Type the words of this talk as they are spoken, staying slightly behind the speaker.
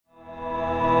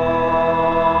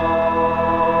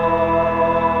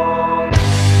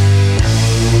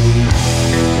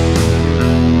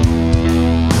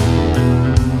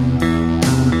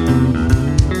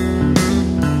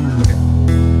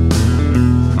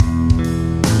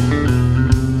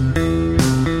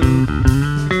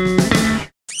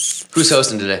Who's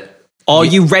hosting today? All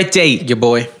you ready. Your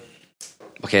boy.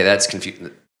 Okay, that's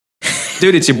confusing.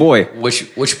 Dude, it's your boy.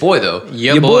 Which boy though?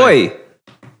 Your boy.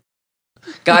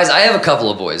 Guys, I have a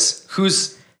couple of boys.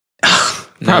 Who's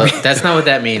No, that's not what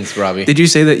that means, Robbie. Did you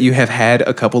say that you have had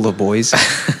a couple of boys? Are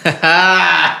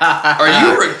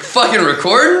you fucking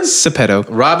recording? Sepetto.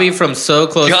 Robbie from So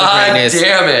Close to God Greatness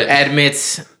damn it.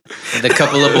 admits the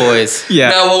couple of boys. Yeah.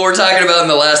 Now, what we're talking about in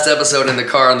the last episode in the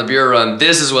car on the beer run,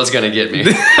 this is what's going to get me.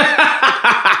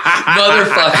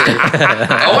 Motherfucker.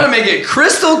 I want to make it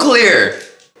crystal clear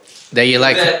That you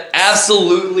like. that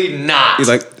absolutely not. You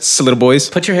like little boys?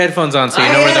 Put your headphones on so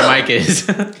you know where the mic is.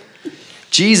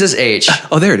 Jesus H.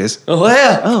 Oh, there it is. Oh,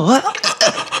 yeah. Oh, what?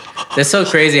 That's so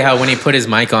crazy how when he put his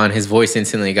mic on, his voice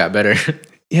instantly got better.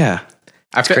 Yeah.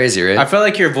 It's crazy, right? I felt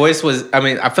like your voice was,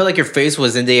 I felt like your face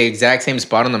was in the exact same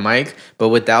spot on the mic, but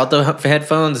without the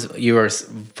headphones, you were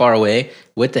far away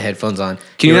with the headphones on.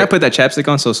 Can you not put that chapstick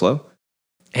on so slow?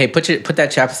 Hey, put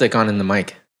that chapstick on in the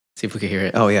mic. See if we can hear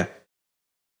it. Oh, yeah.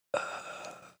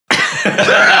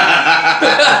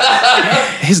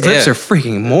 His lips are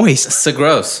freaking moist. So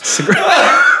gross.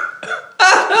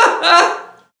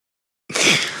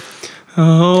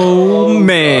 Oh,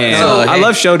 man. So, I hey.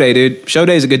 love show day, dude. Show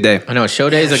day is a good day. I know, show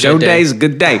day is a Show good day. day is a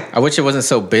good day. I wish it wasn't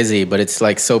so busy, but it's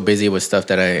like so busy with stuff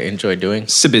that I enjoy doing.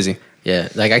 So busy. Yeah,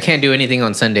 like I can't do anything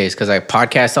on Sundays because I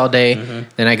podcast all day,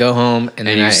 then I go home and then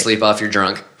And you I sleep off your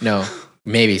drunk. No,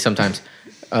 maybe sometimes,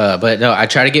 but no, I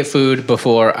try to get food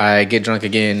before I get drunk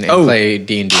again and play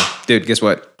D&D. Dude, guess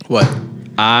what? What?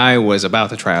 I was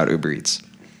about to try out Uber Eats.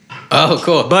 Oh,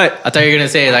 cool. But- I thought you were gonna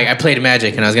say like I played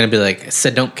Magic and I was gonna be like,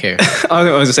 "Said don't care." I was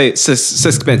going to say, it's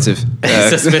expensive.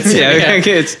 Expensive, Yeah,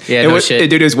 yeah. Yeah, no shit.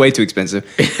 Dude, it was way too expensive.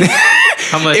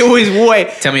 How much? It was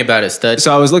way. Tell me about it, stud.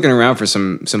 So I was looking around for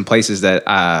some places that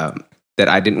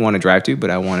I didn't want to drive to, but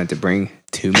I wanted to bring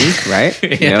to me, right?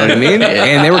 You know what I mean?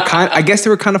 And they were I guess they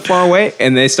were kind of far away,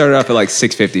 and they started off at like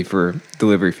 $6.50 for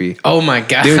delivery fee. Oh my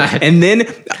god! Dude, and then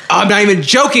I'm not even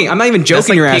joking. I'm not even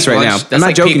joking your ass right now. That's I'm not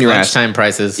like joking peak your ass. lunchtime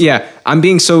prices. Yeah, I'm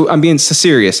being so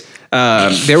serious.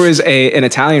 There was an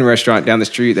Italian restaurant down the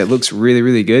street that looks really,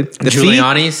 really good. The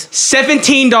Giuliani's? fee,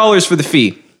 $17 for the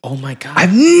fee. Oh my god!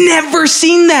 I've never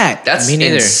seen that. That's Me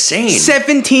neither. insane.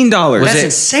 $17. That's it-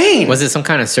 insane. Was it some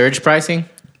kind of surge pricing?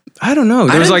 I don't know.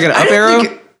 There was like an up arrow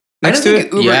next to I didn't it.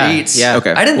 think Uber Yeah, Eats. yeah.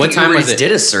 Okay. I didn't What think time Uber was Eats it?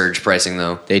 did a surge pricing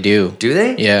though. They do. Do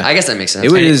they? Yeah. I guess that makes sense.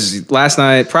 It was last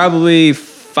night, probably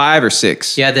 5 or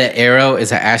 6. Yeah, the arrow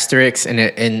is an asterisk,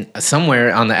 and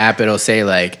somewhere on the app it'll say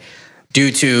like,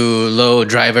 due to low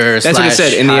driver. That's what it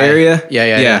said in the area.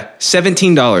 Yeah.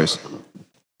 $17.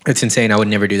 It's insane. I would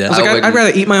never do that. I was like, I'd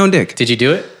rather eat my own dick. Did you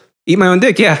do it? Eat my own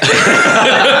dick, yeah.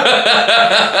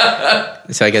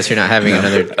 So I guess you're not having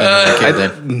another kid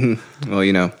then. Well,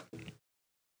 you know,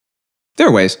 there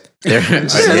are ways. There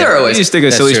there are You ways. just stick a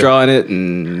That's silly true. straw in it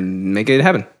and make it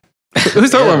happen.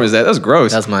 Whose throat worm was that? That was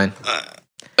gross. That's mine.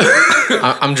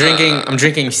 I'm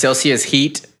drinking Celsius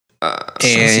Heat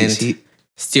Celsius and Heat.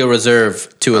 Steel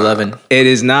Reserve 211. It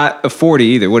is not a 40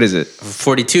 either. What is it?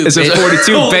 42. It's a bitch.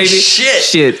 42, Holy baby.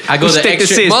 shit. I go Which the stick this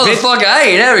extra- is, bitch. Motherfucker, I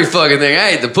ate every fucking thing. I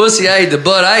ate the pussy, I ate the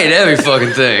butt, I ate every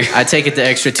fucking thing. I take it the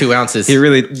extra 2 ounces. He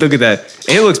really, look at that.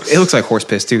 It looks like horse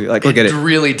piss too. Like, look at It it.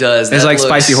 really does. It's That like looks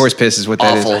spicy horse piss is what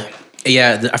that is. awful.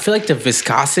 Yeah, I feel like the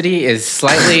viscosity is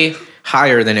slightly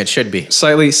higher than it should be.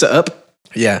 Slightly up.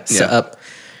 Yeah, so Yeah. up.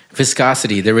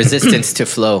 Viscosity, the resistance to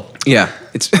flow. Yeah.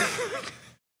 It's.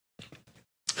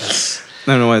 I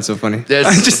don't know why it's so funny.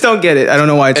 That's- I just don't get it. I don't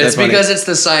know why it's It's that funny. because it's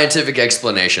the scientific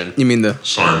explanation. You mean the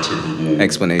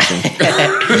explanation.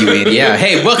 You idiot. Yeah.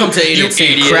 Hey, welcome to Idiot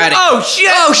Syncratic. Oh shit!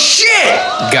 Oh shit!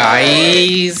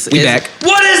 Guys. We back.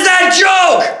 What is that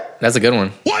joke? That's a good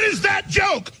one. What is that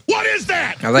joke? What is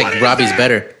that? I like What is Robbie's that?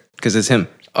 better. Because it's him.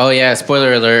 Oh, yeah.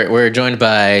 Spoiler alert. We're joined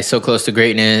by So Close to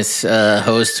Greatness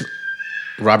host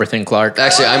Roberthan Clark.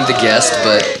 Actually, I'm the guest,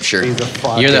 but sure.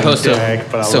 You're the host of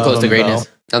So Close to Greatness.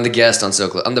 I'm the guest on So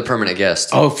Close. I'm the permanent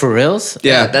guest. Oh, for reals?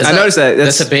 Yeah, that's I not- noticed that.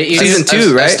 that's a bit you season do?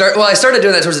 2, right? I started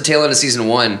doing that towards the tail end of season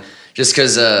 1, just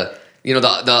because you know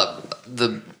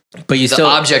the But you the still.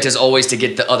 object is always to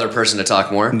get the other person to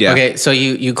talk more. Yeah. Okay, so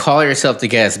you call yourself the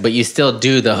guest, but you still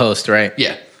do the host, right?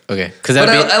 Yeah. Okay. Because But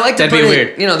that'd be, I like to that'd put be it,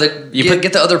 weird. you know,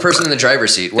 get the other person in the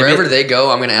driver's seat. Wherever they go,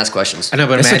 I'm going to ask questions. I know,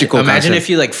 but That's such a cool imagine concept. if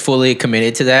you like fully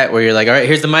committed to that, where you're like, all right,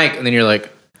 here's the mic, and then you're like,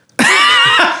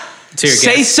 to your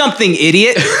Say guest. something,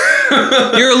 idiot.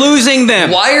 You're losing them.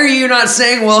 Why are you not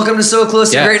saying welcome to So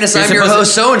Close to Yeah. Greatness? You're I'm your supposed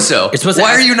host, so and so. You're supposed to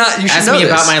Why ask, are you not? You should ask know me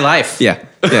this. about my life. Yeah.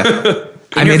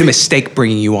 I made a mistake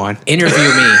bringing you on. Interview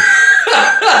me.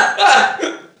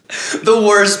 The the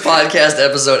worst podcast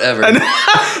episode ever.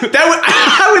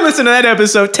 I would listen to that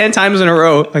episode 10 times in a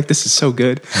row. Like, this is so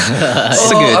good. So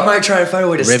good. I might try to find a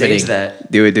way to Riveting. stage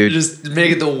that. Do it, dude. Just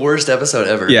make it the worst episode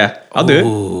ever. Yeah, I'll do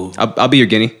Ooh. it. I'll be your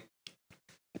guinea.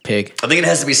 Pig. I think it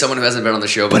has to be someone who hasn't been on the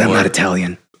show before. But I'm not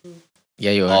Italian.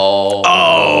 Yeah, you are.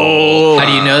 Oh. How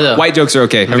do you know though? White jokes are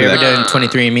okay. Have you Remember ever that. done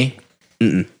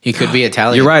 23andMe? You could be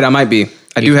Italian. You're right. I might be.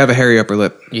 I do have a hairy upper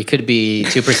lip. You could be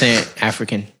 2%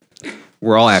 African.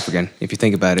 We're all African, if you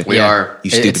think about it. We are. You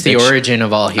stupid It's the bitch. origin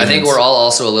of all I humans. think we're all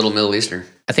also a little Middle Eastern.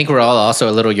 I think we're all also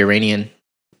a little Uranian.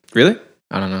 Really?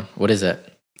 I don't know. What is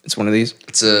that? It's one of these.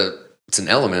 It's an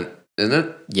element, isn't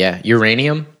it? Yeah,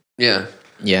 uranium. Yeah.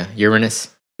 Yeah, Uranus.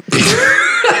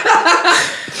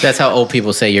 That's how old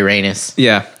people say Uranus.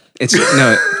 Yeah. It's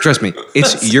no. Trust me.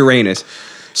 It's Uranus.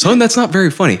 Son, that's not very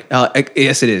funny.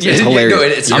 Yes, it is. Yeah, It's yeah, hilarious. no,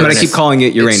 it's I'm gonna Uranus. keep calling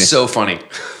it Uranus. It's so funny.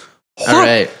 All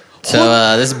right.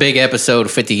 So this is big episode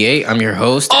 58. I'm your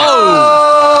host,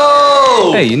 Oh!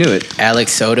 Hey, you knew it.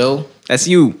 Alex Soto. That's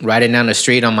you. Riding down the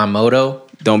street on my moto.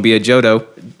 Don't be a Jodo.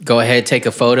 Go ahead, take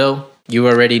a photo. You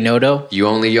already know though. You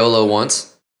only YOLO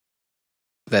once.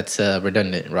 That's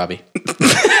redundant, Robbie.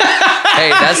 Hey,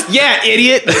 that's Yeah,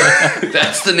 idiot.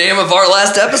 that's the name of our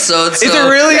last episode. So Is it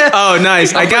really? Oh,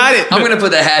 nice. I got it. I'm gonna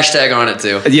put the hashtag on it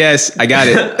too. Yes, I got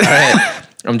it. All right.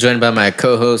 I'm joined by my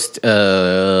co-host,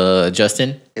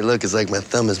 Justin. Hey, look, it's like my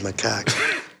thumb is my cock.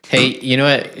 Hey, you know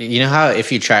what? You know how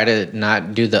if you try to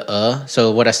not do the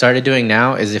so what I started doing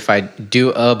now is if I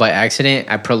do by accident,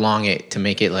 I prolong it to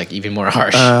make it like even more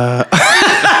harsh.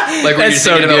 Like when you're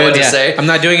so thinking about good. what to Yeah, say. I'm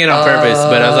not doing it on purpose,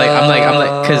 but I was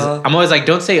like, because I'm always like,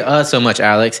 don't say so much,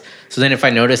 Alex. So then if I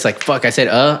notice like, fuck, I said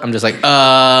I'm just like,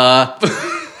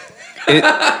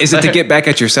 Is it to get back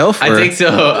at yourself? I or- think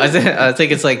so. I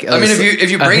think it's like, I mean, if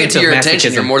you a bring it hint to of your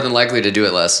attention, masochism. you're more than likely to do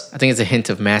it less. I think it's a hint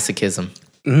of masochism.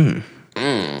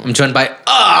 I'm joined by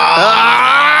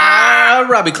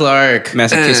Robbie Clark.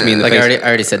 Masochist me in the Like face. I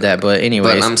already said that, but But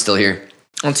anyways, I'm still here.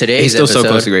 on today's He's still so episode,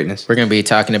 close to greatness. we're gonna be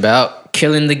talking about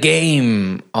killing the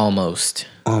game, almost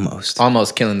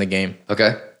Almost. killing the game,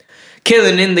 Okay.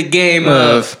 killing in the game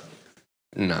of.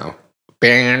 No. All All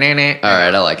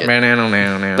right, I like it.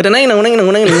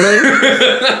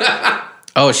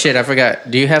 Oh shit! I forgot.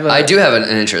 Do you have a? I do have an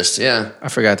interest. Yeah. I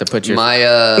forgot to put your. My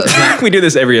We do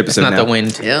this every episode not now. the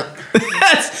wind. yeah.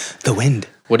 The wind.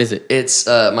 What is it? It's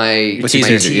my teaser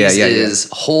my is it? tease Yeah. is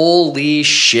holy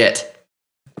shit.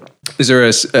 Is there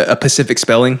a Pacific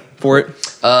spelling for it?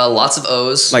 Lots of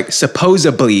O's. Like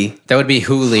supposedly. That would be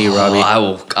Hooli, Robbie. I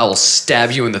will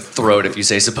stab you in the throat if you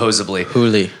say supposedly.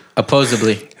 Hooli.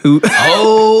 Opposably. Who?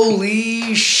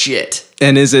 Holy shit.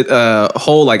 And is it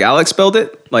whole like Alex spelled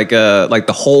it? Like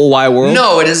the whole wide world?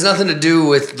 No, it has nothing to do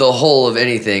with the whole of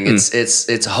anything.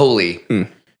 It's holy.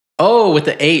 Oh, with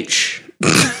the H.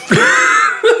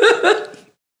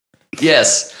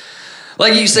 Yes.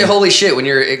 Like you say holy shit when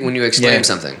you exclaim Yeah.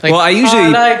 something. Like, Well, I usually- I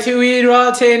like to eat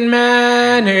rotten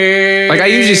manners. Like I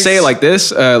usually say it like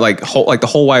this, like the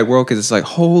whole wide world, because it's like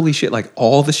holy shit, like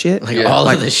all the shit, Like Yeah. all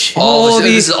like of this shit. All the-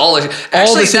 this is all the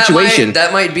all the situation.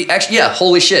 That might be actually yeah.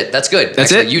 Holy shit, that's good.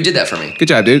 That's Actually, it? You did that for me. Good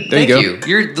job, dude. There Thank you go.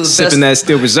 You're the Sipping best. that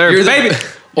Steel Reserve, You're the, baby.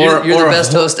 You're Or the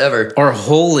best host ever. Or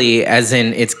holy, as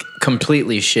in it's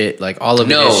completely shit. Like all of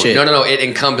it No, is shit. no. It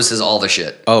encompasses all the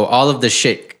shit. Oh, all of the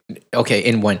shit. Okay,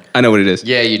 in one. I know what it is.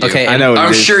 Yeah, you do. Okay, I know what I'm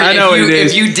it is. sure I know if what it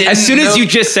is. if you didn't as soon as know- you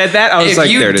just said that, I was If like,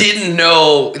 you there it is. didn't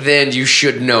know, then you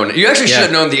should know. You actually should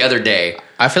have known the other day.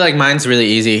 I feel like mine's really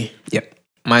easy. Yep.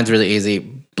 Mine's really easy.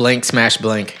 Blank smash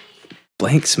blank.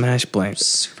 Blank smash blank.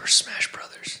 Super Smash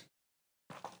Brothers.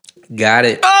 Got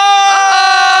it.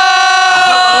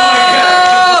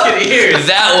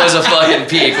 That was a fucking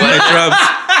peak.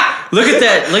 What? Look at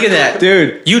that. Look at that.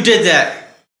 Dude, You did that.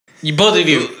 You both of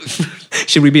you.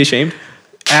 should we be ashamed?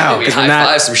 Ow, we we're high not-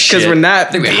 five some shit. 'cause we're not,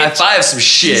 I think we bitch. high five some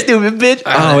shit. Stupid bitch.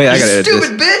 Oh wait, I gotta edit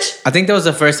Stupid this. bitch. I think that was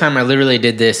the first time I literally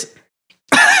did this.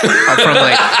 From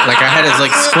like I had to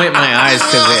like squint my eyes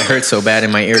because it hurt so bad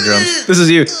in my eardrums. This is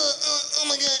you.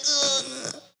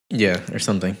 Yeah, or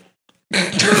something.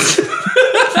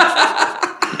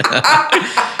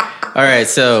 All right,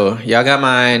 so y'all got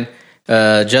mine.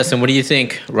 Justin, what do you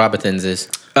think Robothins is?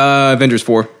 Avengers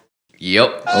 4.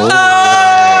 Yep. Oh.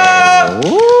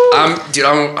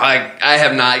 I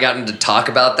have not gotten to talk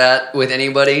about that with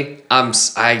anybody.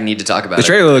 I need to talk about The it.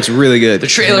 trailer looks really good. The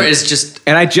trailer is just.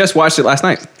 And I just watched it last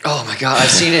night. Oh my god, I've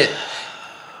seen it.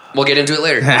 We'll get into it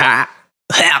later. I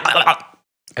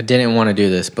didn't want to do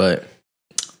this, but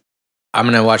I'm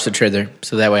gonna watch the trailer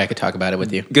so that way I could talk about it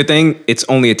with you. Good thing it's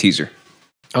only a teaser.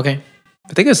 Okay.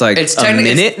 I think it's like It's a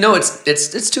technically minute. no,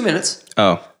 it's 2 minutes.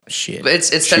 Oh, Shit. But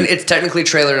it's technically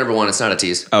trailer number 1. It's not a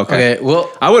tease. Okay. Okay.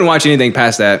 Well, I wouldn't watch anything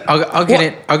past that. I'll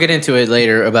get into it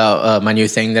later about my new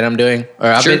thing that I'm doing. Or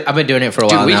I've been doing it for a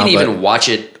while Dude, we now. can but- even watch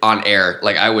it on air.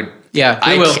 Like I would. Yeah,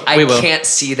 I we will. can't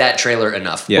see that trailer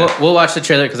enough. Yeah. We'll watch the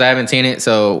trailer because I haven't seen it,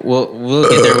 so we'll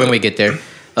get there when we get there.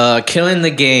 Killing the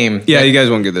Game. Yeah, you guys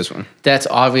won't get this one. That's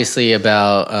obviously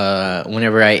about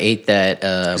whenever I ate that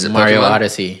it Mario Pokemon?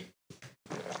 Odyssey.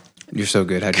 You're so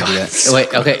good. How'd you do that?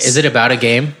 Wait, okay, is it about a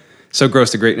game? So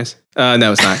gross to greatness.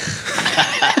 No, it's not.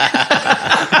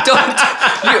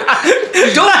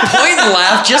 Don't point and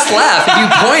laugh. Just laugh. If you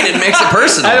point, it makes it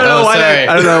personal. I don't know why. sorry.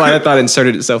 I don't know why that thought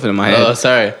inserted itself into my head. Oh,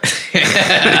 sorry.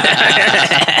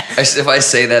 If I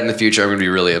say that in the future, I'm going to be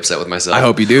really upset with myself. I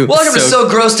hope you do. Welcome to So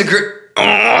Gross to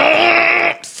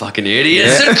Fucking idiot.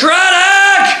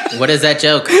 Syncratic! What is that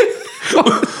joke?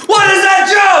 What is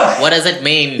that joke? What does it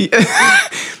mean?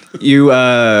 You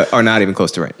are not even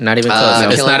close to right. Not even close.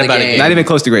 It's Killing not the about a Game. game. Not even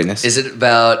close to greatness. Is it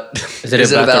about... Is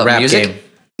it about the rap music? game?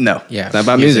 No. Yeah, It's not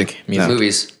about music. music. No.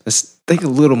 Movies. Let's think a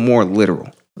little more literal.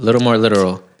 A little more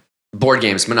literal. Board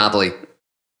games. Monopoly.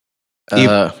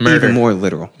 Murder. Even more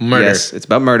literal. Murder. Yes, it's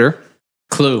about murder.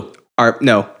 Clue.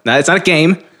 No, it's not a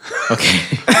game, Okay.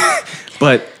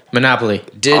 but Monopoly.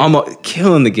 almost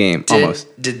killing the game. Almost.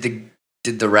 Did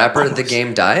the rapper of the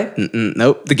game die?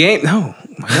 Nope. The game. No. Oh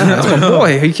my God, that's my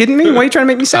boy. Are you kidding me? Why are you trying to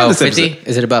make me sad? Oh, this 50? episode?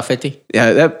 Is it about 50?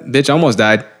 Yeah, that bitch almost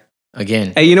died.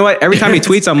 Again. Hey, you know what? Every time he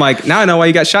tweets, I'm like, now I know why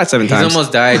you got shot 7 He's times.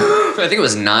 almost died. I think it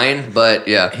was 9, but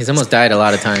yeah. He's almost died a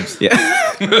lot of times. Yeah.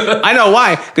 I know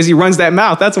why. Because he runs that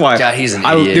mouth. That's why. God, he's an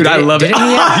idiot. Dude, I love it. Didn't he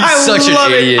have- I He's such an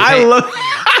love it. idiot. I love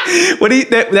it. What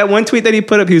that one tweet that he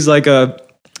put up, he was like,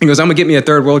 he goes, I'm going to get me a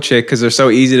third world chick because they're so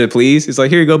easy to please. He's like,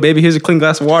 here you go, baby. Here's a clean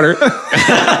glass of water.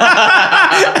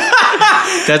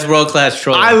 That's world class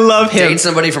troll. I love him. Date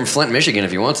somebody from Flint, Michigan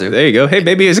if you want to. There you go. Hey,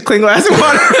 baby, here's a clean glass of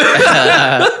water.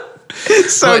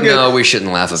 So But good. no, we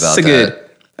shouldn't laugh about So that. good.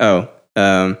 Oh,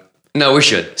 No, we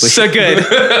should. so good.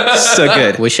 So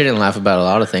good. We shouldn't laugh about a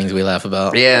lot of things we laugh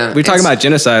about. Yeah. We're talking it's- about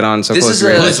genocide on So This Close is to a,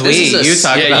 Greatness. Who's this we? is a- You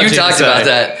talked yeah, about you talked genocide. about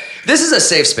that. This is a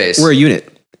safe space. We're a unit.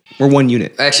 We're one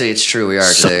unit. Actually, it's true. We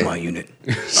are today. My unit.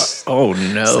 Oh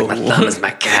no. Thumb is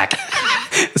my cack.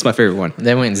 That's my favorite one.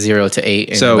 They went 0 to 8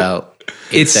 in So, about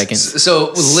 8 it's- seconds.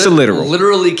 So, So literal.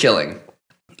 literally killing,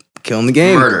 Killing the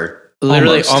game. murder.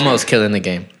 Literally almost killing the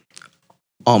game.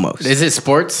 Almost. Is it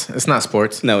sports? It's not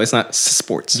sports. No, it's not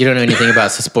sports. You don't know anything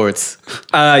about sports.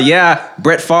 Yeah,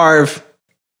 Brett Favre.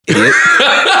 Idiot.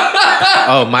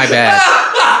 Oh, my bad.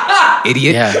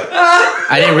 Idiot. Yeah.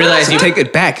 I didn't realize you Take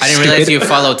it back. I didn't realize stupid. you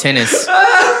follow tennis.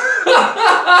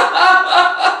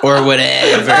 Or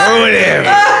whatever.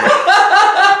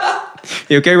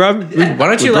 You okay, Rob? Why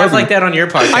don't you laugh like that on your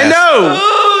podcast? I know.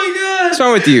 Oh my god! What's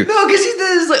wrong with you? No, because he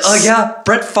does like, oh yeah,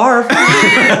 Brett Favre.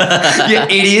 You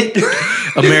idiot.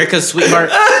 America's sweetheart.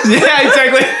 Yeah,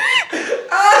 exactly.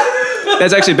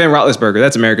 That's actually Ben Roethlisberger.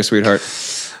 That's America's sweetheart.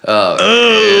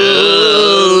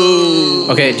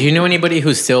 Okay, do you know anybody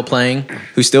who's still playing?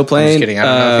 Who's still playing? kidding. I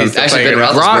don't know if he's still Actually, Ben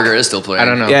playing. Roethlisberger is still playing. I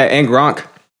don't know. Yeah, and Gronk.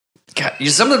 God,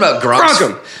 something about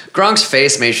Gronk's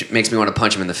face makes me want to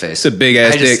punch him in the face. It's a big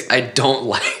ass dick. I don't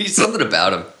like something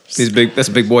about him. He's big. That's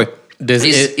a big boy.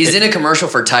 He's in a commercial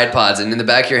for Tide Pods, and in the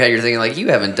back of your head, you're thinking like, you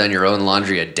haven't done your own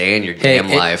laundry a day in your damn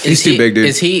life. He's too big, dude.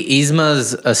 Is he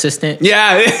Yzma's assistant?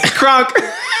 Yeah, Gronk.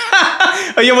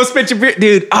 Oh, you almost spit your beer,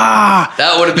 dude.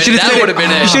 That would have been.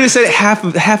 You it. should have said it half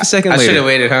a second I later. should have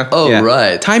waited, huh? Oh Yeah.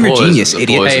 right, Time your Poison, genius, the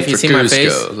idiot. poison Hey, if you for see my Cusco.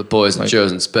 face, the poison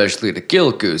chosen specially to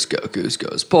kill Cusco.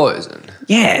 Cusco's poison.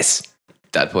 Yes.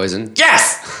 That poison.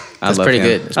 Yes. That's love pretty him.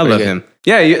 good. That's I pretty love good. him.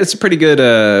 Yeah, it's a pretty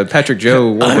good Patrick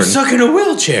Joe Warburton. stuck in a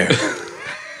wheelchair.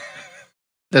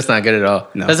 That's not good at all.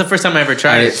 No. That's the first time I ever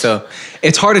tried it, so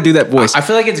It's hard to do that voice. I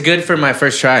feel like it's good for my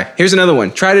first try. Here's another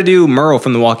one. Try to do Merle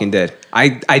from The Walking Dead.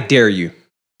 I dare you.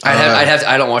 I'd have to.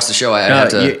 I don't watch the show. I'd have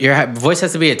to. Your voice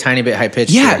has to be a tiny bit high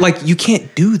pitched. Yeah, like you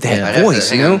can't do that Yeah. I'd have to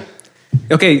voice, you hang know? on.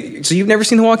 Okay, so you've never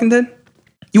seen The Walking Dead?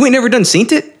 You ain't never done seen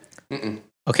it?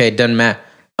 Okay, done math.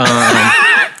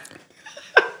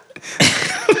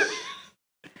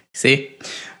 See?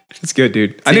 It's good,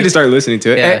 dude. I need to start listening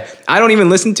to it. Yeah. I don't even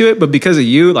listen to it, but because of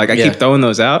you, like I keep throwing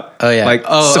those out. Oh yeah. Like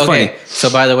oh, so okay. funny. So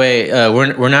by the way,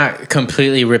 we're not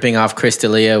completely ripping off Chris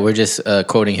D'Elia. We're just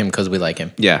quoting him because we like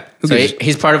him. Yeah. Who So gives-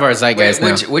 he's part of our zeitgeist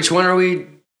now. Which one are we?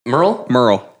 Merle?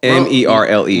 Merle. Merle.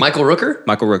 Michael Rooker?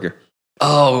 Michael Rooker.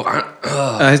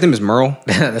 Oh, His name is Merle.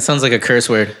 That sounds like a curse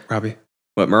word. Robbie.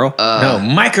 What, Merle? No,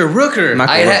 Michael Rooker.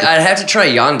 Michael I'd Rooker. have to try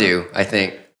Yondu. I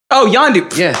think. Oh,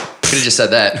 Yondu. Yeah, could have just said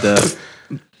that.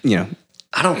 You know.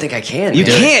 I don't think I can. You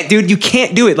man. can't, dude. You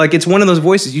can't do it. Like it's one of those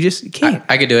voices. You just can't.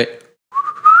 I could do it.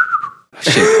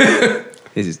 Shit.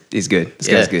 He's good. This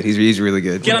guy's good. He's really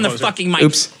good. Get on the fucking mic.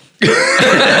 Oops.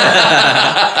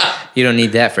 You don't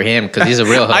need that for him because he's a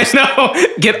real host. I know.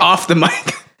 Get off the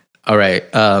mic. All right.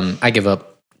 I give up.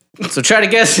 So try to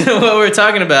guess what we're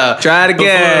talking about. Try to before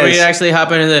guess. we actually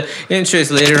hop into the interest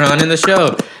later on in the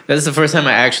show. That's the first time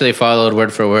I actually followed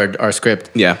word for word our script.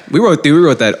 Yeah, we wrote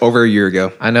that over a year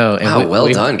ago. I know. And Wow, well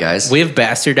we've- done, guys. We've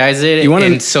bastardized it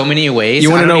in so many ways. You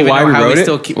want to know why we wrote it?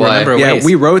 Still remember Yeah, ways.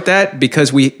 we wrote that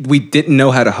because we didn't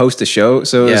know how to host a show,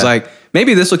 so it was Yeah. like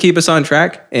maybe this will keep us on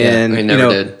track. And it never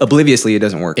did. obliviously, it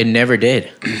doesn't work. It never did.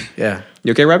 Yeah.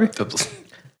 You okay, Robbie?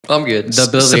 I'm good.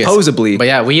 Supposedly. But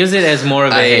yeah, we use it as more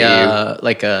of I hate a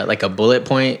like a bullet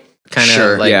point kind of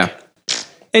Sure. like Yeah.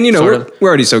 And sort of. we're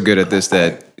already so good at this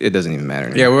that it doesn't even matter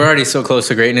anymore. Yeah, we're already so close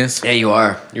to greatness. Yeah, you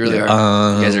are. You really are.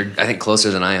 You guys are, I think,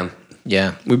 closer than I am.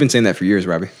 Yeah. We've been saying that for years,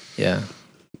 Robbie. Yeah.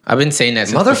 I've been saying that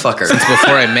since Motherfucker. since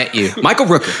before I met you. Michael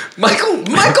Rooker. Michael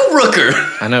Rooker.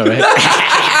 I know, right?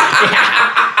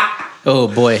 Oh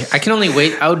boy, I can only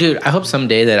wait. Oh, dude, I hope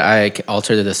someday that I can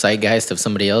alter the zeitgeist of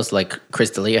somebody else, like Chris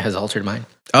D'Elia has altered mine.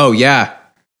 Oh yeah.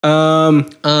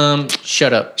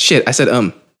 Shut up. Shit, I said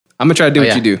I'm gonna try to do what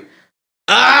yeah. you do.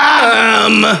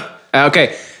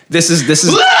 Okay. This is this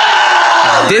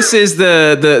is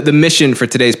the mission for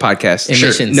today's podcast.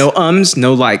 Emissions. No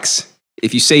no likes.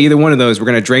 If you say either one of those, we're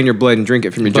gonna drain your blood and drink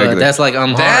it from your But jugular. that's like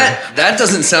hard. That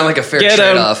doesn't sound like a fair Get him.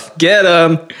 trade-off. Get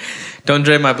him. Don't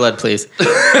drain my blood, please.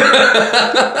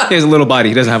 He has a little body.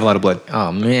 He doesn't have a lot of blood.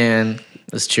 Oh man,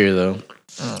 that's true though.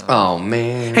 Oh,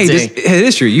 man. Hey, it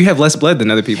is true. You have less blood than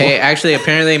other people. Hey, actually,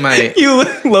 apparently my You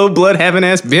low blood having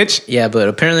ass bitch. yeah, but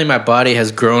apparently my body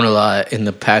has grown a lot in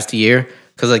the past year.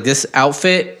 Cause like this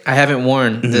outfit, I haven't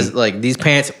worn this like these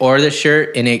pants or this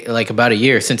shirt in like about a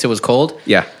year since it was cold.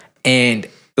 Yeah. And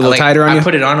A little tighter on I you?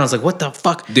 put it on. I was like, "What the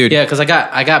fuck, Dude. Yeah, because I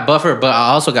got buffer, but I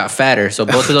also got fatter. So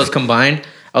both of those combined,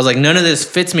 I was like, none of this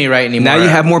fits me right anymore. Now you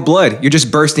have more blood. You're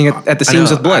just bursting at the I seams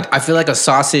know. with blood. I feel like a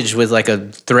sausage with like a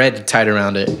thread tied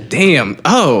around it. Damn.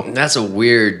 Oh, That's a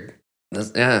weird...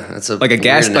 That's a... like a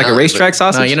gas, weird like a analogy, racetrack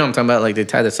sausage. No, you know what I'm talking about? Like they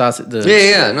tie the sausage.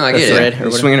 Yeah. No, I the get thread it. or You're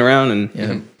whatever. swinging around and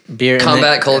Yeah. Beer. and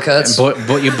Combat then- cold cuts.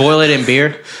 You boil it in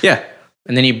beer, yeah.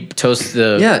 and then you toast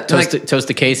the toast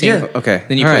the casing. Yeah. Okay.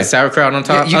 Then you All put right. sauerkraut on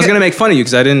top. I was gonna make fun of you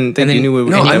because I didn't think And then- you knew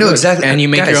what. No, and I you- know exactly. And you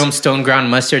make Guys. your own stone ground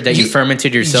mustard that you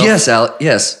fermented yourself. Yes, Al.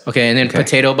 Yes. Okay, and then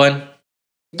potato bun.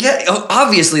 Yeah,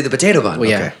 obviously the potato bun. Well,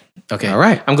 yeah. Okay. All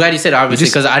right. I'm glad you said obviously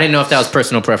just- because I didn't know if that was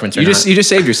personal preference or You not. just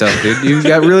saved yourself, dude. You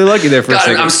got really lucky there for a God,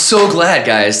 second. I'm so glad,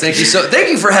 guys. Thank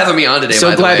you for having me on today. So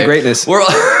by the glad way. to greatness. We're all,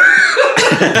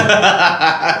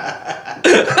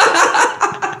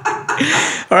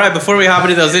 All right, before we hop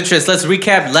into those interests, let's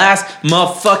recap last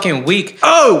motherfucking week.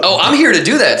 oh, I'm here to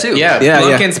do that too. Yeah, Yeah,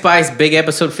 Blank yeah. and Spice, big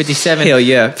episode 57. Hell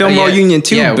yeah. Film Roll Union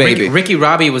 2, yeah, baby. Ricky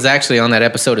Robbie was actually on that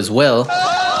episode as well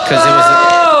because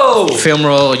Oh, it was Film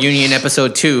Roll Union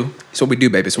episode 2. It's what we do,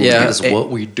 baby. It's what Yeah. we do. that's what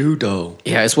we do, though.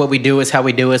 Yeah, it's what we do, it's how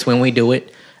we do, it's when we do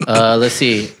it. Let's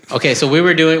see. Okay, so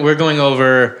we're going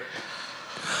over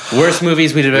worst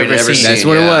movies we've ever ever seen. seen. That's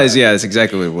what Yeah. it was. Yeah, that's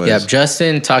exactly what it was. Yeah,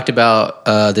 Justin talked about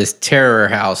this Terror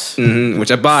House Which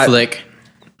I bought. flick.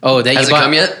 Oh, that Has you it bought?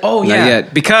 come yet? Oh, Not yeah.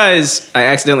 yet. Because I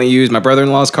accidentally used my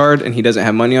brother-in-law's card and he doesn't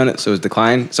have money on it, so it's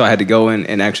declined. So I had to go in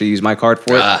and actually use my card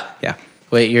for it. Ah. Yeah.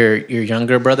 Wait, your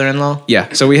younger brother-in-law? Yeah.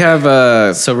 So we have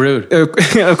So rude.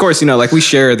 of course, like we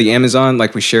share the Amazon,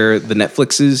 like we share the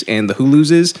Netflixes and the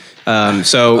Hulu's.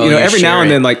 So you every now share and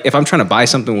it. then, like if I'm trying to buy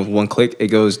something with one click, it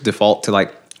goes default to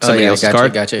like somebody yeah, else's gotcha,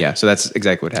 card. gotcha. Yeah. So that's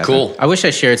exactly what happened. Cool. I wish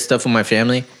I shared stuff with my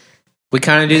family. We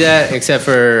kind of do that, except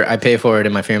for I pay for it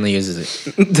and my family uses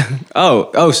it.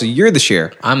 Oh, so you're the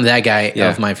share. I'm that guy Yeah.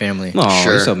 of my family. Oh,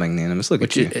 Sure. you're so magnanimous. Look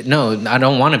at you. No, I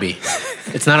don't want to be.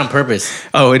 It's not on purpose.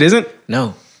 Oh, it isn't.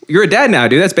 No. You're a dad now,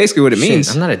 dude. That's basically what it Shit, means.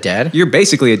 I'm not a dad. You're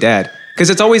basically a dad. Because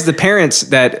it's always the parents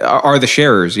that are the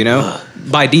sharers,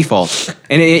 by default.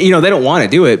 And, they don't want to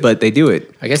do it, but they do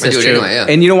it. I guess I that's do it true. anyway, yeah.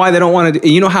 And you know why they don't want to?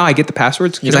 You know how I get the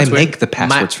passwords? Because know I what's weird? make the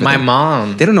passwords for my them.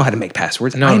 mom. They don't know how to make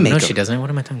passwords. No, I make no, them. she doesn't. What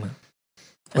am I talking about?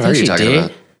 What are you talking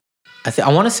about?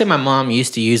 I want to say my mom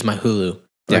used to use my Hulu, or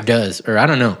Yeah. does, or I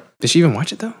don't know. Does she even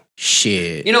watch it though?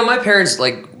 Shit. My parents,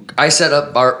 I set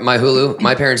up my Hulu.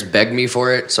 My parents begged me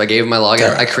for it, so I gave them my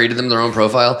login. I created them their own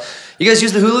profile. You guys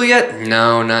use the Hulu yet?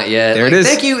 No, not yet. There it is.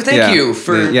 Thank you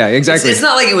for. Yeah, exactly. It's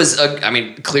not like it was.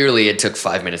 Clearly it took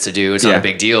 5 minutes to do. It's not Yeah. a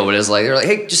big deal, but it's like they're like,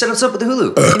 hey, just set us up with the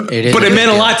Hulu. It is. But it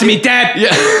meant a lot to me, Dad.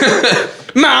 Yeah.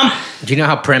 Mom. Do you know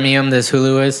how premium this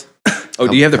Hulu is? Oh,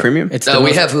 do you have the premium? It's we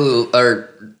most- have Hulu, or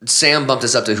Sam bumped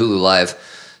us up to Hulu Live.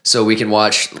 so we can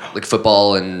watch like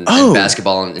football and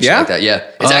basketball and shit yeah? like that. Yeah,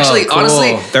 it's actually cool.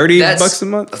 honestly $30 a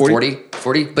month,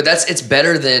 40, but it's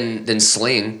better than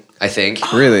Sling, I think.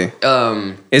 Really?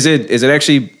 Is it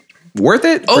actually worth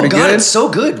it? Oh Pretty god, good? it's so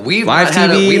good. We've Live not had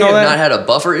TV we and have all that? not had a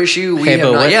buffer issue. We Hey, have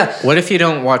but not. what, Yeah, what if you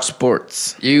don't watch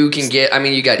sports? you can get. I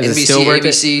mean, you got Is it NBC, still worth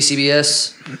it? ABC,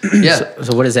 CBS. Yeah.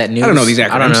 So what is that news? I don't know these I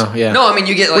don't acronyms. know. Yeah. No, I mean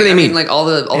you get like do they mean? like all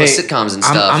the Hey, sitcoms and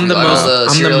stuff. I'm the like, most. all the I'm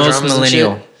the serial most dramas and shit.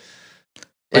 millennial.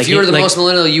 If Like, you were the like- most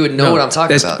millennial, you would know No, what I'm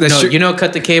talking about. that's No, true. you know,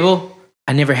 cut the cable.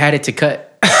 I never had it to cut.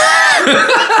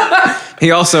 He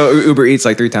also Uber Eats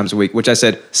like 3 times a week, which I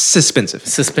said suspensive.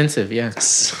 Suspensive. Yeah.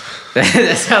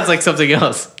 That sounds like something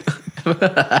else.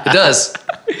 It does.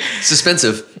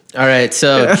 Suspensive. All right.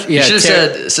 So yeah, You should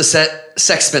have said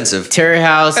sexpensive. Terry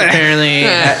House apparently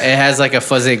it has like a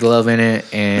fuzzy glove in it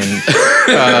and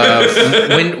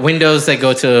windows that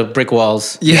go to brick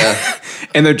walls. Yeah.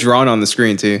 And they're drawn on the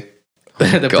screen too.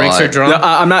 The bricks are drawn. No,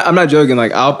 I'm not joking.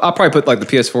 Like I'll probably put like the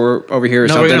PS4 over here or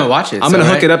No, something. we're gonna watch it, I'm so, gonna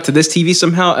hook right? it up to this TV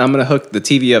somehow, and I'm gonna hook the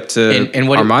TV up to and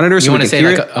what our monitor. You So want we to can say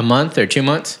hear like it. a month or 2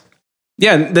 months?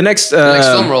 Yeah, the next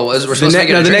film roll is we're supposed to make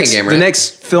it a drinking game, right? The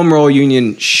next film roll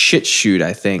union shit shoot.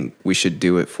 I think we should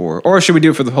do it for, or should we do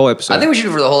it for the whole episode? I think we should do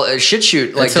it for the whole shit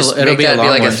shoot. Like It'll just be make a that be long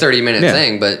like one. a 30-minute Yeah.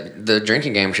 thing, but the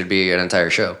drinking game should be an entire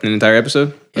show. an entire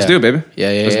episode. Let's Yeah. do it, baby. Yeah,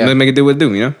 Let's yeah. make it do what it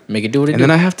do. You know. Make it do what it And do.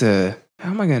 then I have to. How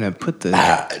am I gonna put the?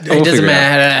 It doesn't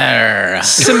matter.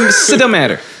 It don't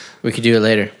matter. We could do it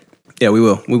later. Yeah, we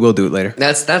will. We will do it later.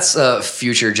 That's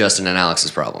future Justin and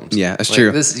Alex's problems. Yeah, that's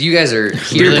true. You guys are here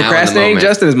Dude, now in the procrastinating moment.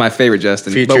 Justin is my favorite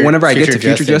Justin. but Future- whenever I get to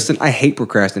future future Justin, I hate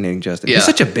procrastinating Justin. Yeah. He's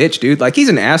such a bitch, dude. Like he's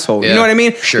an asshole. You Yeah, know what I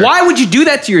mean? sure. Why would you do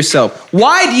that to yourself?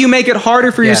 Why do you make it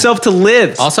harder for Yeah. yourself to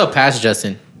live? Also, past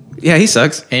Justin Yeah, he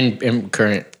sucks. and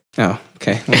current. Oh,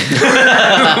 okay.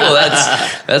 Well,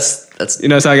 that's You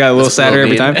notice how I got a little That's sadder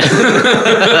every well time?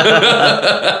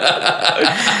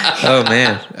 Oh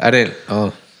man, I didn't.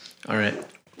 Oh, all right.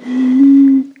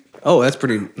 Oh, that's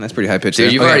pretty high pitched.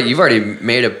 dude. there. You've already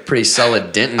made a pretty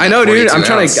solid dent. In I that know, dude.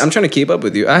 42 ounce. I'm trying to keep up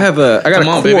with you. I got Come a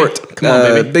on, baby. quart. Come on,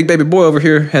 baby. Big baby boy over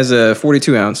here has a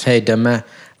 42 ounce. Hey, dumb man.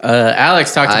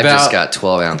 Alex talked I've about just got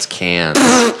 12-ounce cans.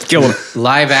 Kill him.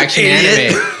 live action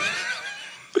Idiot. anime.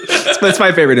 That's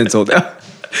my favorite insult. You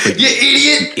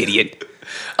idiot! Idiot.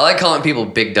 I like calling people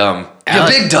big dumb. You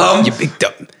Alex- big dumb. You big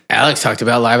dumb. Alex talked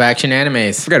about live action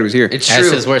animes. Forgot he was here. It's That's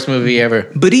true. his worst movie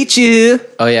ever. But eat you.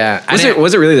 Oh yeah.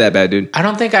 Was it really that bad, dude? I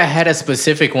don't think I had a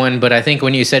specific one, but I think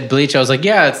when you said Bleach, I was like,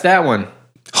 yeah, it's that one.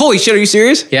 Holy shit, are you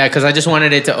serious? Yeah, because I just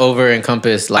wanted it to over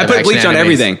encompass live I put action bleach on animes.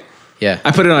 everything. Yeah.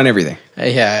 I put it on everything.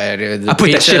 Yeah. Dude, the I put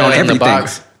that pizza shit on in the everything.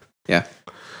 box. Yeah.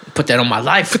 Put that on my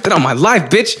life. Put that on my life,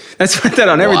 bitch. That's put that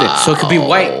on everything. So it could be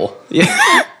white. Wow.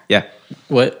 Yeah. Yeah.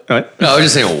 What? What? No, I was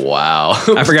just saying, wow.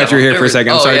 I forgot you were here for a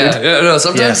second. I'm sorry, yeah. dude. Yeah, no,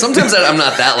 sometimes Yeah. I'm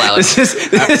not that loud.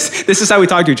 This is how we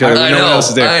talk to each other when I no know. one else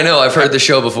is there. I know. I've heard the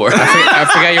show before. I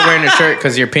forgot you're wearing a shirt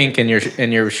because you're pink and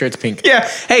your shirt's pink. Yeah.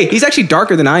 Hey, he's actually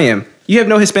darker than I am. You have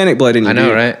no Hispanic blood in you. I know,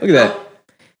 dude. right? Look at that.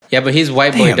 Yeah, but he's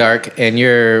white boy Damn. dark and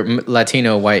you're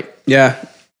Latino white. Yeah.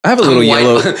 I have a little White-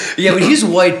 yellow. yeah, but he's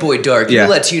white boy dark. Yeah. You're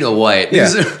Latino white. Yeah.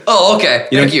 Oh, okay.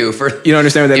 You Thank don't- you for. You don't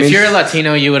understand what that If means? you're a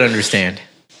Latino, you would understand.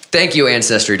 Thank you,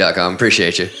 Ancestry.com.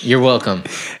 Appreciate you. You're welcome.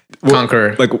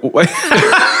 Conqueror. Like,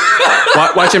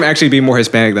 watch him actually be more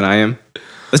Hispanic than I am.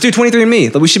 Let's do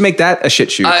 23andMe. We should make that a shit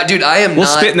shoot. Dude, I am We'll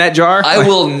not. spit in that jar. I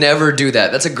will never do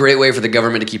that. That's a great way for the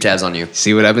government to keep tabs on you.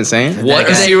 See what I've been saying? What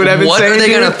are See they, what I've been what saying, are they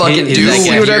dude? gonna fucking He's do like, with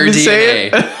see what I've your been DNA?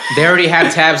 saying? They already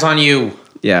have tabs on you.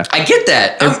 Yeah. I get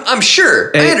that. I'm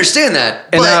sure. I And- understand that.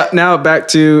 And But now back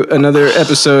to another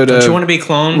episode Don't of you want to be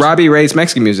cloned? Robbie Ray's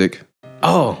Mexican music.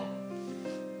 Oh.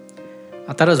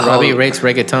 I thought it was Robbie rates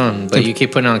reggaeton, but you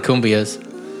keep putting on cumbias.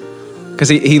 Because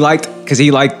he liked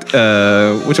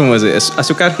which one was it?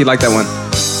 Azúcar? He liked that one.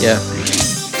 Yeah.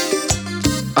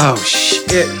 Oh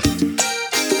shit.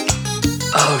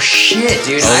 oh shit,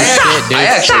 dude. dude. I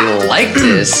actually like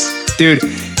this. Dude,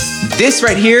 this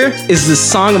right here is the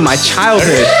song of my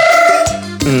childhood.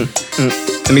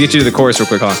 Let me get you to the chorus real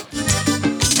quick, hold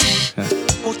on.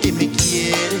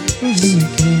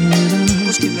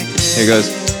 Here it goes.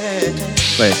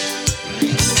 Wait.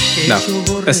 No,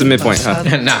 that's the midpoint, huh?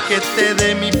 Nah. Here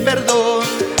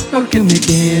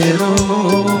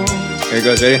it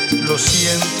goes, ready?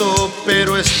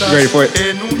 Ready for it?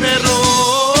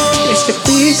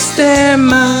 Fuiste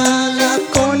mala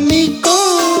con mi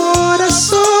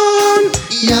corazón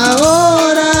y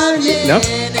ahora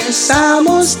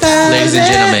estamos Ladies and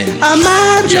gentlemen,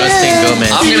 Justin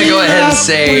Gomez. I'm gonna go ahead and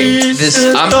say this.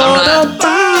 I'm not.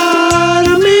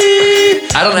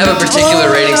 I don't have a particular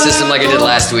rating system like I did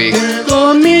last week.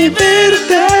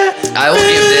 I will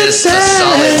give this a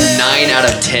solid 9 out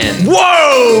of 10.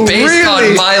 Whoa! Based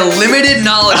on my limited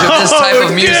knowledge of this type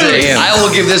of music, damn. I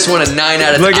will give this one a 9 out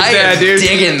of 10. Look at I that, am dude.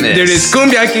 digging this. Dude, it's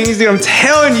Cumbia Kings, dude. I'm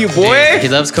telling you, boy. He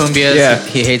loves cumbias. Yeah.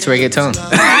 He hates reggaeton.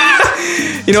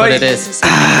 You know What what? it is.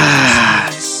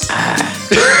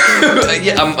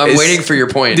 Yeah, I'm waiting for your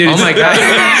point. Dude, Oh my god.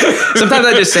 sometimes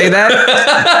I just say that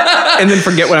and then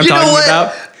forget what I'm You know talking what?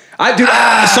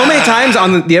 about. So many times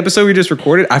on the episode we just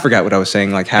recorded, I forgot what I was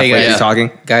saying like halfway guys. through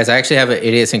talking. Guys, I actually have an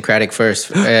idiosyncratic first.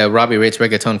 Robbie rates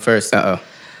reggaeton first. Uh-oh.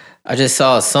 I just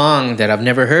saw a song that I've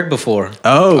never heard before.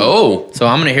 Oh, So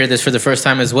I'm gonna hear this for the first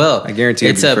time as well. I guarantee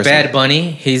it's it'll be a the first Bad time.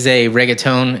 Bunny. He's a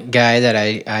reggaeton guy that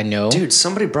I know. dude,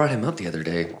 somebody brought him up the other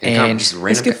day. And- Just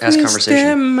random ass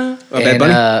conversation. Oh, Bad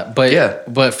Bunny? But Yeah.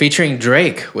 but featuring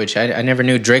Drake, which I never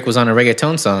knew Drake was on a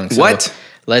reggaeton song. So What?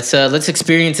 Let's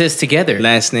experience this together.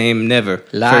 Last name never.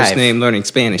 Live. First name learning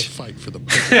Spanish. Fight for the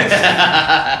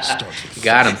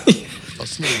Got him.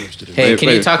 Hey, Wait, can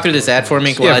you wait. talk through this ad for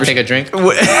me while Yeah, I for take a drink?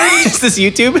 Is this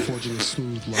YouTube?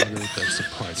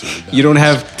 You don't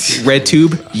have red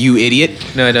tube, you idiot.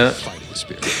 No, I don't.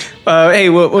 Hey,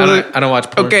 what? I don't watch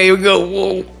porn. Okay, here we go.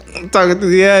 Whoa, I'm talking through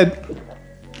the ad.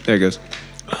 There it goes.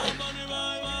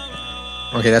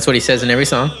 Okay, that's what he says in every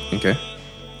song. Okay.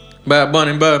 Bad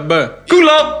Bunny, bad.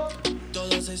 Culo.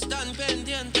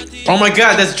 Oh my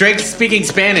God, that's Drake speaking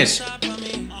Spanish.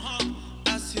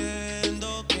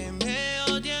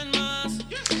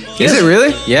 Is it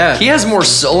really? Yeah. He has more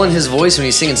soul in his voice when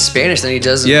he's singing Spanish than he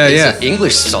does in Yeah, his yeah.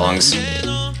 English songs.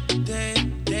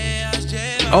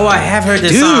 Oh, I have heard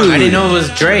this Dude. song. I didn't know it was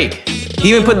Drake. He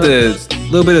even put the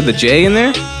little bit of the J in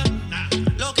there.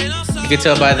 You could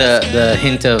tell by the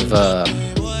hint of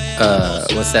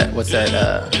what's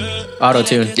that auto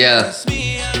tune. Yeah.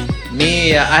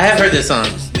 Me, I have heard this song.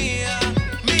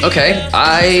 Okay.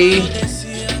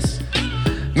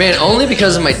 Man, only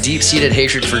because of my deep-seated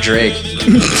hatred for Drake.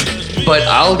 But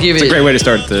I'll give it. Great way to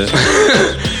start the.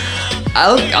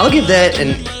 I'll give that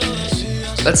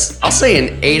I'll say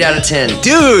an 8 out of 10.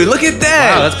 Dude, look at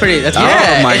that. Wow, that's pretty. That's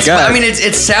Yeah, Oh my God. I mean,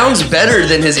 it sounds better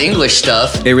than his English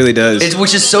stuff. It really does.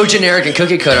 Which is so generic and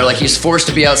cookie cutter. Like, he's forced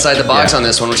to be outside the box Yeah. on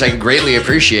this one, which I greatly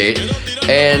appreciate.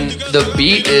 And the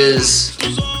beat is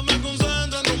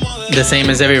the same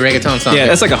as every reggaeton song. yeah,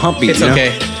 that's like a hump beat. It's you know?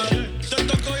 okay.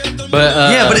 But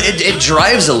yeah, but it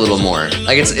drives a little more.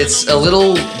 Like it's a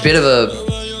little bit of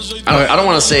a. I don't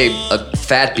want to say a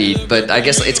fat beat, but I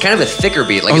guess it's kind of a thicker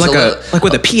beat. Like Oh, it's like a little. like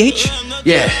with a PH.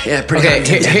 Yeah, pretty.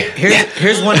 okay.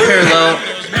 Here's one parallel.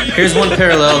 Here's one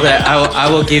parallel that I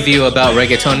will give you about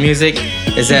reggaeton music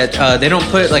is that they don't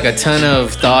put like a ton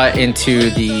of thought into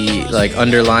the like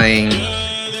underlying,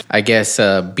 I guess,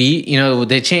 beat. You know,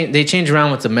 they change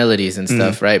around with the melodies and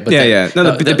stuff, right? But Yeah.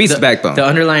 No, the beat's the backbone. The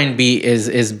underlying beat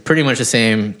is pretty much the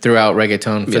same throughout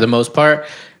reggaeton for the most part.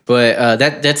 But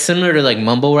that's similar to like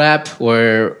mumble rap,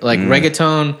 where like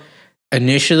reggaeton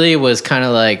initially was kind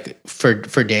of like for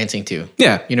dancing to.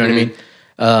 Yeah. You know what I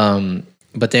mean?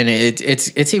 But then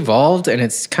it's evolved and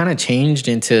it's kind of changed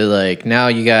into like now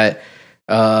you got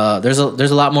there's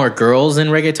a lot more girls in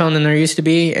reggaeton than there used to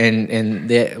be, and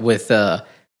with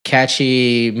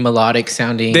catchy melodic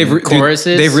sounding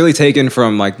choruses. They've really taken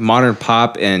from like modern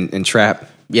pop and trap.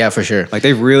 yeah, for sure. Like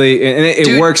they've really and it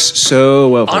Dude, works so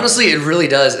well. For Honestly, it really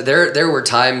does. There were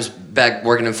times back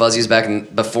working in Fuzzies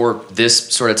before this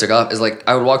sort of took off. Is like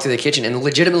I would walk through the kitchen and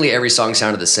legitimately every song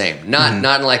sounded the same. Not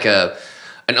in like an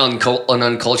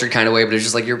uncultured kind of way, but it's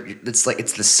just like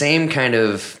it's the same kind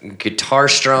of guitar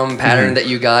strum pattern that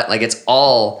you got. Like it's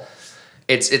all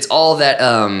that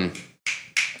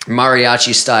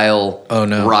mariachi style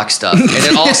rock stuff, and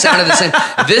it all sounded the same.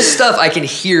 This stuff I can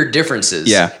hear differences.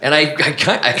 Yeah. and I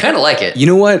kind of like it. You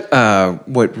know what?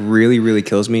 What really, really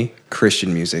kills me?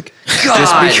 Christian music.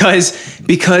 God. Just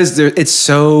because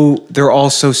they're all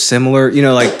so similar. You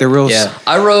know, like they're real. Yeah.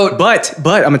 I wrote. But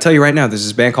I'm gonna tell you right now, there's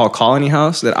this band called Colony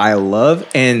House that I love,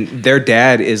 and their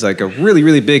dad is like a really,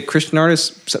 really big Christian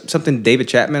artist. Something David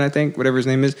Chapman, I think, whatever his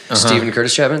name is. Stephen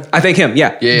Curtis Chapman. I think him.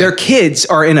 Yeah. Yeah. Their kids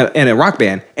are in a rock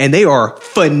band, and they are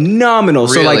phenomenal.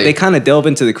 So like Really? they kind of delve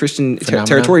into the Christian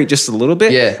territory just a little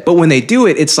bit. Yeah. But when they do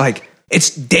it, it's like it's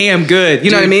damn good.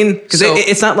 You know what I Dude, mean? Because so-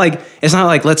 it's not like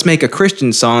let's make a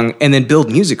Christian song and then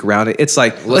build music around it. It's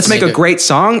like let's make a great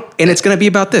song and it's gonna be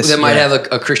about this. That might have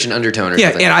a Christian undertone or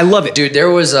Yeah, something. and I love it. Dude, there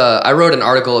was I wrote an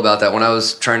article about that when I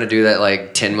was trying to do that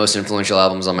like 10 most influential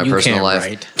albums on my personal can life.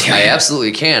 write. I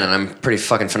absolutely can, and I'm pretty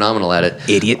fucking phenomenal at it.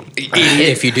 Idiot.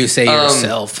 If you do say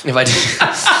yourself. If I did.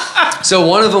 So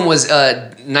one of them was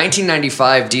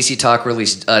 1995 DC Talk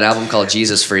released an album called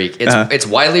Jesus Freak. It's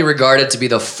widely regarded to be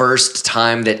the first first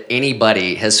time that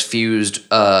anybody has fused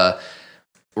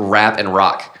rap and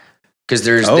rock. Because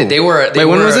they were. Wait,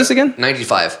 when was this again?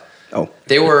 95. Oh,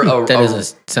 They were. That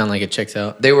doesn't sound like it checks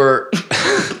out. They were.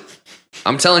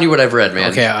 I'm telling you what I've read,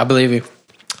 man. Okay, I believe you.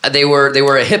 They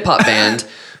were a hip hop band,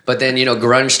 but then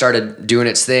grunge started doing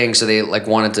its thing, so they like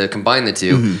wanted to combine the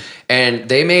two, and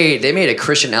they made a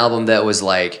Christian album that was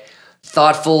like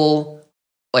thoughtful,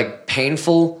 like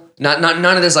painful. None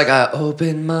of this like I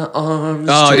open my arms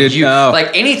to you.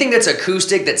 Like anything that's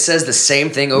acoustic that says the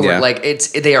same thing over. Yeah. Like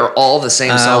they are all the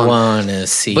same song. I wanna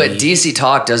see. But DC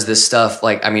Talk does this stuff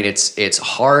like it's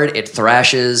hard, it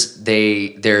thrashes,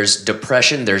 there's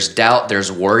depression, there's doubt,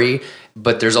 there's worry,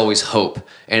 but there's always hope.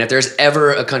 And if there's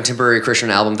ever a contemporary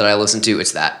Christian album that I listen to,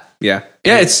 it's that. yeah.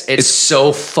 And it's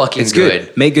so fucking it's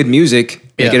good. Make good music.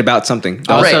 Make Yeah. it about something.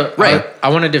 Also, Right. I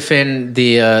want to defend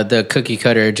the cookie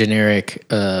cutter generic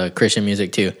Christian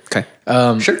music too. Okay.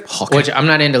 Sure. Which I'm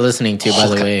not into listening to, by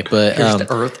the way. But Here's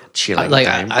the earth chilling like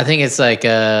time. I think it's like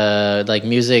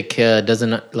music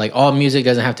doesn't like all music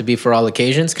doesn't have to be for all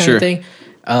occasions kind Sure. of thing.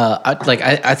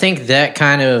 I think that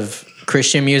kind of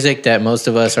Christian music that most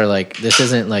of us are like, this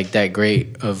isn't like that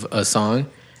great of a song.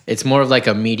 It's more of like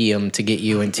a medium to get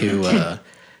you into.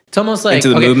 It's almost like Into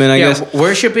the movement, I guess?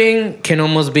 Worshiping can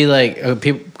almost be like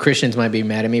Christians might be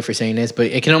mad at me for saying this, but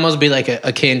it can almost be like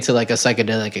akin to like a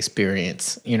psychedelic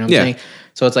experience. You know what I'm Yeah. saying?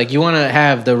 So it's like you want to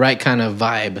have the right kind of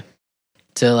vibe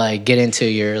to like get into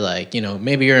your like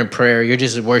maybe you're in prayer, you're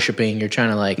just worshiping, you're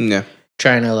trying to like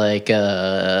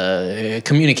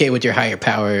communicate with your higher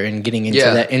power and getting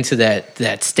into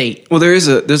that state. Well, there's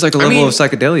like a level of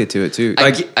psychedelia to it too.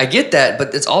 Like I get that,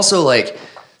 but it's also like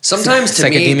sometimes to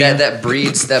me Psychedemia. that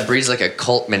breeds like a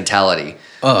cult mentality.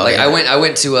 Oh, like yeah. I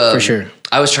went to For sure.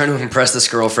 I was trying to impress this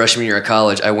girl freshman year of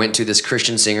college. I went to this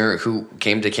Christian singer who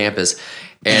came to campus.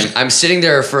 And I'm sitting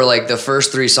there for like the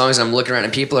first 3 songs. And I'm looking around,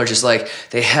 and people are just like,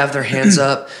 they have their hands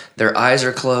up, their eyes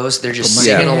are closed, they're just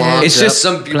singing along. It's just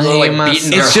some people are like beating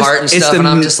their heart and stuff, and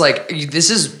I'm just like, this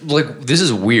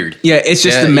is weird. yeah, it's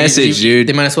just the message, dude.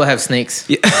 They might as well have snakes.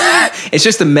 It's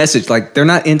just the message. Like they're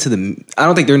not into I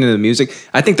don't think they're into the music.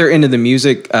 I think they're into the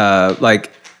music,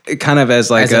 like kind of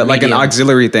as like As a like an medium.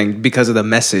 auxiliary thing because of the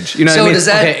message. You know So what I mean? does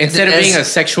that Okay, instead of as- being a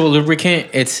sexual lubricant,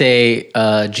 it's a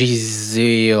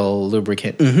Gizial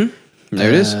lubricant. There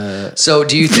it is. So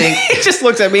do you think? He just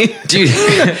looks at me. do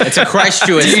It's a Christ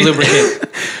Jewish lubricant.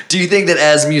 Do you think that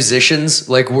as musicians,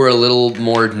 like we're a little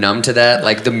more numb to that?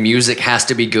 Like the music has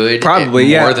to be good, Probably,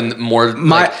 yeah.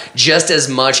 like, just as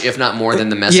much, if not more, than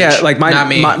the message. Yeah, like Not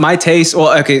me. my taste.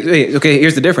 Well, okay.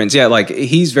 Here's the difference. Yeah, like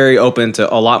he's very open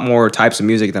to a lot more types of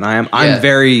music than I am. Yeah. I'm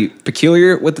very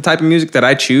peculiar with the type of music that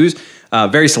I choose.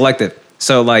 Very selective.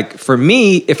 So, like for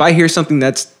me, if I hear something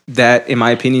that, in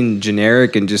my opinion,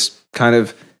 generic and just kind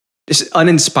of just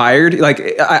uninspired, like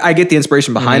I get the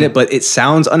inspiration behind it, but it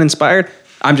sounds uninspired.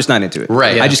 I'm just not into it.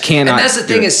 Right. I just cannot. And that's the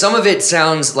do thing it. is, some of it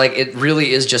sounds like it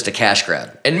really is just a cash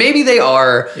grab, and maybe they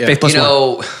are. Faith plus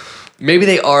Maybe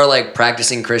they are like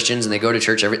practicing Christians and they go to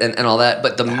church and all that.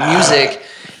 But the music,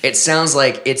 it sounds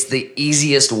like it's the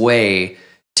easiest way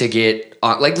to get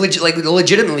on, like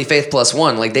legitimately Faith Plus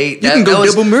One. Like you can go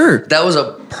double mirror. That was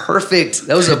a perfect.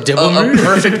 That was a Double mirror?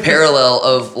 perfect parallel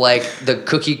of like the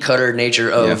cookie cutter nature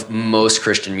of most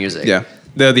Christian music. Yeah.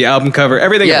 The album cover,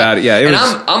 everything about it. Yeah. It and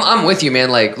was, I'm with you,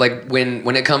 man. Like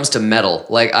when it comes to metal,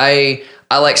 like I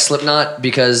like Slipknot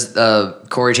because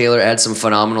Corey Taylor adds some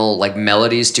phenomenal like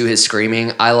melodies to his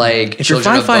screaming. I like if you're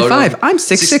Children of 555, Bodom. I'm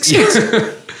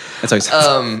 666. That's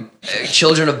always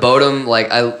Children of Bodom, like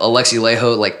Alexi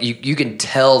Laiho, like you can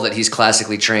tell that he's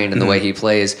classically trained in the way he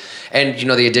plays, and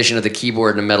the addition of the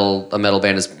keyboard in a metal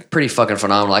band is pretty fucking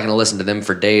phenomenal. I can listen to them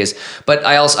for days, but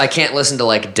I can't listen to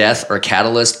like Death or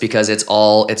Catalyst because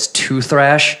it's too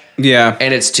thrash, yeah.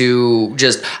 and it's too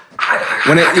just.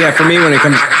 For me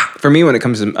when it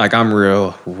comes to like I'm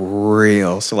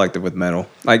real selective with metal.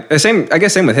 Like same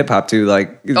with hip hop too.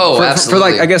 Like for like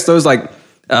absolutely. I guess those like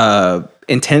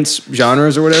intense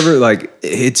genres or whatever. Like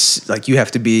it's like you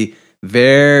have to be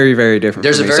very, very different.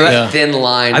 There's a from me. very So that- thin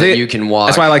line I that think you can walk.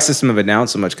 That's why I like System of a Down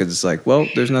so much because it's like, well,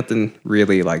 there's nothing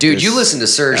really like. Dude, this you listen to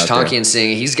Serge out there. Tonkian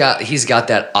sing. He's got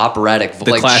that operatic, The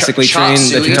classically trained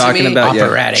that you're talking about. Yeah.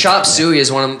 Operatic. Chop Suey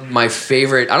is one of my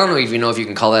favorite. I don't know if you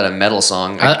can call that a metal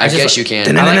song. I just- guess you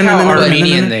can. I like how But-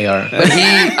 Armenian they are. But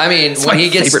when he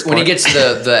gets favorite part.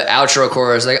 to the outro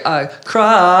chorus, like I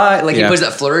cry, like he Yeah. puts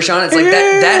that flourish on it. It's like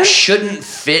that shouldn't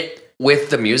fit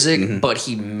with the music, but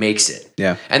he makes it.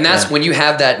 Yeah. And that's when you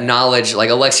have that knowledge,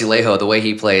 like Alexi Laiho, the way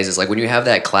he plays is like when you have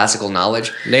that classical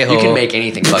knowledge, Laiho. you can make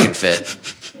anything fucking fit.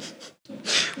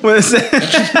 What is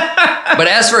that? But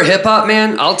as for hip hop,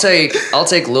 man, I'll take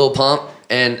Lil Pump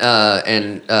and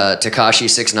Tekashi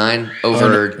 6ix9ine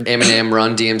over Eminem,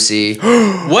 Run DMC.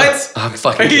 What? I'm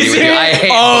fucking Are you kidding with you. I serious? hate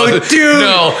both. dude.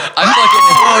 No, I fucking.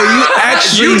 Oh, you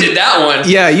actually You did that one.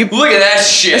 Yeah, you. Look at that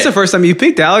shit. That's the first time you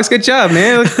peaked, Alex. Good job,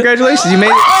 man. Congratulations, you made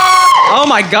it. Oh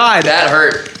my god, That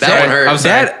hurt. That one hurt. I'm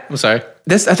sorry. That- I'm sorry.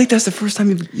 I think that's the first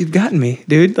time you've gotten me,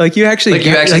 dude. Like you actually, Like,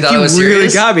 you actually thought it was really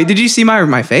serious? got me. Did you see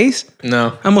my face?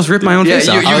 No. I almost ripped my own Yeah, face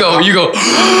off. you go.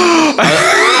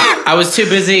 I was too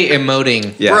busy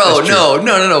emoting. Yeah, Bro, that's true.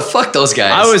 no. Fuck those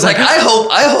guys. I was like, like-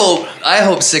 I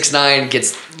hope 6ix9ine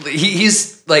gets.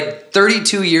 He's like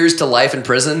 32 years to life in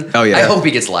prison. Oh, yeah. I hope he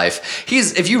gets life.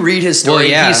 If you read his story, Well,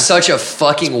 yeah. he's such a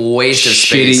fucking waste of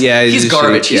Shitty, space. yeah, he's he's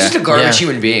garbage. shitty, He's yeah. just a garbage Yeah.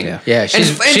 human being. Yeah,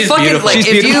 she's fucking beautiful. like She's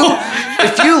if beautiful.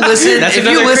 you listen That's if you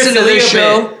another listen to Chris this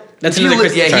D'Elia show. bit. That's if you another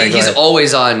Chris- yeah, sorry, go he's ahead.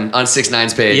 always on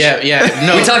 6ix9ine's page. Yeah.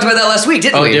 No. We talked about that last week,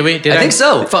 didn't Oh, we? did we? Did I I? think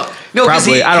so. Fuck. No, because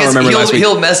Probably. I don't remember last week.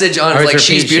 he'll message on Or like it's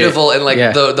she's repeat beautiful, shit. and like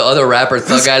Yeah. the other rapper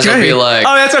thug guys will be like,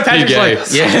 oh, that's what Patrick's like.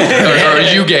 Yeah. or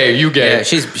you gay, you gay. Yeah,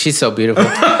 she's so beautiful.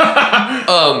 God,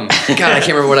 I can't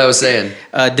remember what I was saying.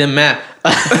 Dim Matt.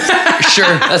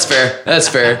 Sure, that's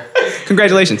fair.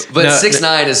 Congratulations. But No,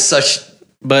 6ix9ine is such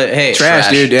But hey, Trash,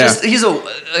 dude. Yeah. He's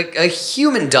a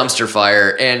human dumpster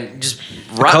fire and just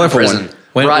rotten colorful prison.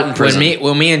 one. Rotten prison.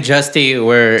 When me and Justy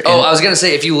were Oh, I was gonna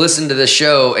say, if you listen to this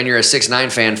show and you're a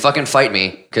 6ix9ine fan, fucking fight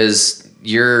me because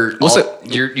you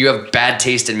have bad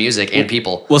taste in music and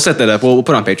people. We'll set that up. We'll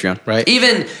put it on Patreon. right.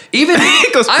 Even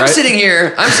goes I'm right. sitting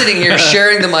here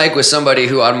sharing the mic with somebody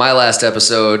who on my last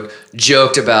episode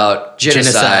joked about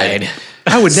genocide.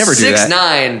 I would never do that.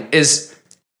 6ix9ine is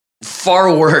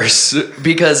far worse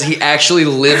because he actually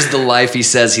lives the life he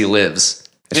says he lives.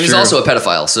 And he's true. also a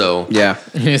pedophile, so Yeah.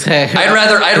 I'd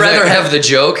rather have the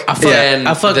joke than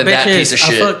I fuck than bitches. that piece of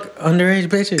shit. I fuck underage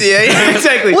bitches. Yeah,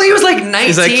 exactly. Well, he was like 19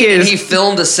 like, and kids. he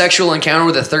filmed a sexual encounter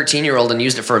with a 13-year-old and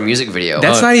used it for a music video.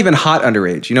 That's not even hot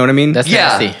underage. You know what I mean? That's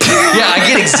yeah. nasty. Yeah, I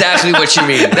get exactly what you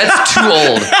mean. That's too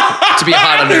old to be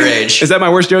hot underage. Is that my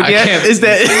worst joke yet? can't- Is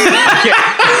that?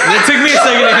 It took me a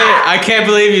second to hit. I can't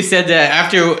believe you said that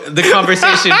after the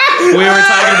conversation we were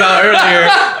talking about earlier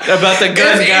about the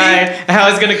gun If guy, how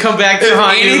it's gonna come back to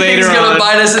haunt you later Anything's gonna on.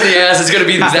 bite us in the ass. It's gonna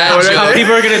be that How joke.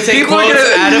 people are gonna take People are quotes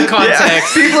gonna- out of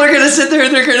context. People are gonna sit there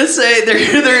and they're gonna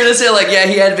say like, yeah,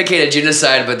 he advocated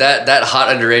genocide, but that hot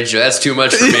underage, that's too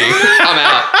much for me.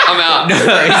 I'm out.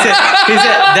 he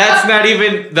said that's not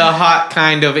even the hot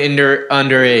kind of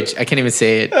underage. I can't even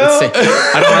say it.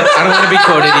 I don't want to be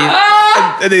quoted either.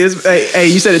 Hey,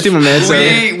 you said it too, my man. So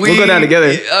we'll go down together.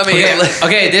 I mean,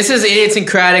 Okay, this is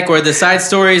Idiosyncratic, where the side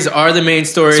stories are the main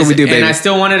stories. So we do, baby. And I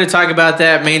still wanted to talk about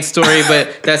that main story,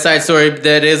 but that side story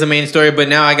that is a main story. But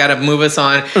now I gotta move us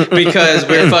on because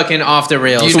we're fucking off the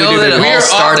rails. you know that it We are all off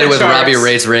started the with charts. Robbie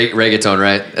Ray's reggaeton,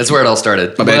 right? That's where it all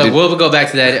started. My bad, dude. We'll go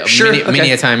back to that Sure, many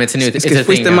okay. a time. It's a new. It's Que a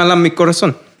thing. fuiste now. mal a mi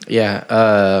corazón.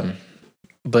 Yeah.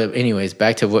 But anyways,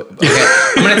 back to what? Okay,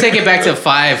 I'm gonna take it back to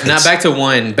 5, not back to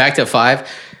 1, back to 5.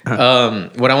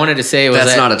 What I wanted to say was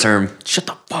That's that not a term. shut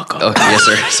the fuck up. Okay, yes,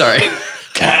 sir. Sorry.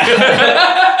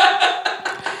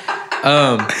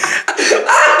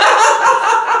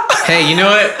 Hey, you know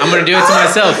what? I'm gonna do it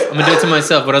to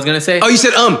myself. What I was gonna say? Oh, you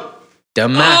said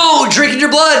Dumb man. Oh, drinking your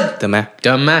blood. The man.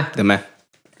 Dumb man. The man.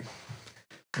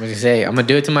 I'm gonna say I'm gonna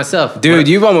do it to myself. Dude,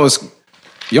 you almost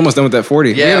done with that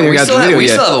 40. Yeah, we still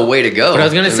have a way to go. What I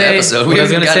was gonna in the say. episode. What We I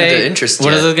was haven't gonna gotten say. to interest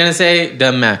What I yet. was gonna say.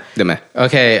 Dumb man. The man.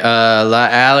 Okay,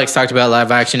 Alex talked about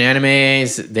live action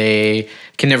animes. They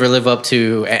can never live up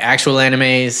to actual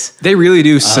animes. They really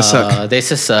do suck. They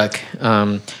suck.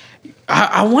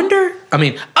 I wonder. I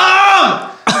mean, no.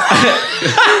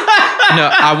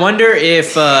 I wonder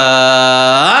if.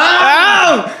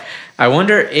 I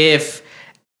wonder if.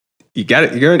 You got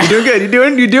it. You're doing good.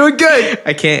 You're doing good.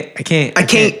 I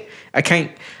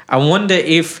can't. I wonder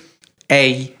if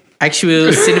a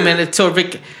actual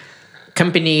cinematographic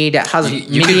company that has You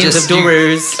could millions just- of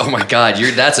dollars. Oh my god,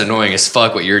 that's annoying as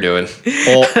fuck what you're doing.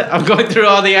 I'm going through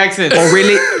all the accents. Or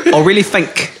really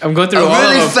think. I'm going through all I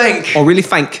really of them. think. Or really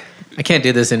think. I can't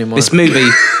do this anymore. This movie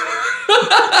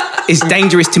is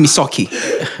dangerous to Misaki.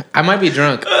 I might be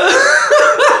drunk.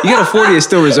 You got a 40 is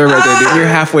still reserved right there, dude. You're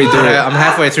halfway through it. I'm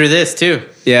halfway through this too.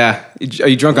 Yeah. Are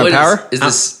you drunk on What power? is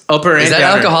this? Upper Is and that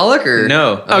downer. alcoholic or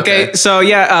No. Okay, so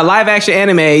yeah, live action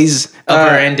animes.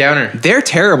 Upper and downer. They're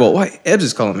terrible. Why? Ebbs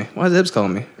is calling me. Why is Ebbs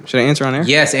calling me? Should I answer on air?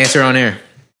 Yes, answer on air.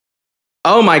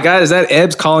 Oh my God, is that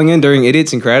Ebbs calling in during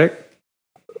Idiosyncratic?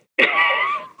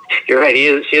 You're right.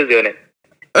 She is doing it.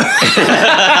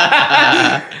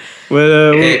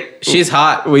 What She's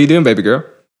hot. are you doing, baby girl?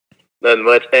 Nothing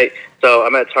much. Hey, so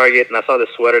I'm at Target and I saw this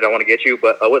sweater that I want to get you,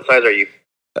 but what size are you?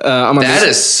 That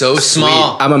is so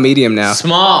Small. I'm a medium now.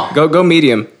 Small. Go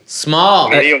medium. Small.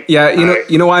 Medium? Yeah, All right.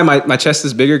 you know why my chest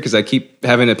is bigger? Because I keep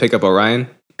having to pick up Orion.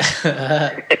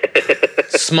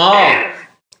 Small.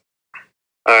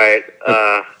 All right.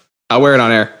 I'll wear it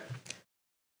on air.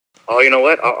 Oh, you know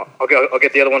what? I'll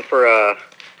get the other one for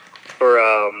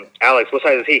Alex. What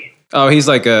size is he? Oh, he's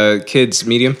like a kid's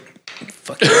medium.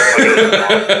 Small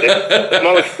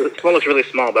looks really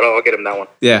small, but I'll get him that one.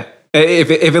 Yeah. If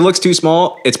it looks too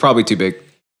small, it's probably too big.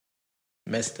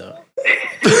 Messed up.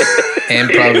 And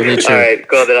probably true. All right,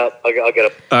 close it up. I'll get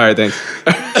him. All right, thanks.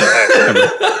 All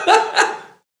right.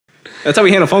 That's how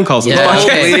we handle phone calls. on Yeah. the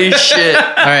podcast. Holy shit.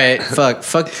 All right,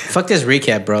 fuck this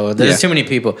recap, bro. There's Yeah. too many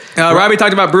people. Robbie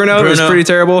talked about Bruno. It was Bruno. pretty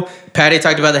terrible. Patty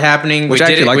talked about The Happening. Which I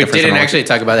actually liked we the first time didn't I watched actually it.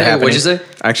 talk about The Happening. What'd you say?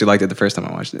 I actually liked it the first time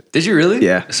I watched it. Did you really?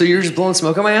 Yeah. So you were just blowing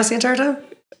smoke on my ass the entire time?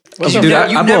 Dude,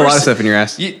 I blow a lot of stuff in your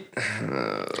ass.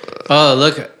 Oh,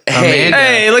 look, Hey. Amanda.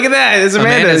 Hey, look at that. It's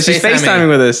Amanda. Amanda's She's FaceTiming. FaceTiming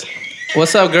with us.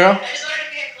 What's up, girl?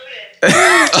 So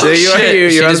you are shit. you.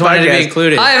 She You're on just the wanted to be podcast.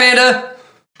 included. Hi, Amanda.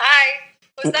 Hi.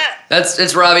 Who's that?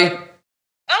 It's Robbie. Oh,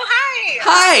 hi.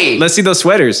 Hi. Let's see those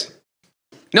sweaters.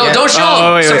 No, Yeah. don't show Oh,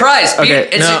 them. wait. Surprise. Be Okay.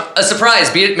 it, it's No. a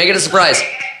surprise. Make it a surprise.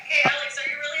 Hey, Alex, are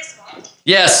you really small?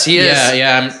 Yes, he is.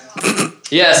 Yeah.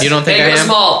 Yes. You don't think Make I it am?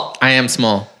 small. I am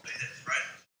small.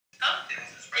 Oh. Yeah,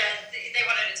 they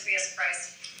wanted it to be a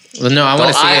surprise. Well, no, I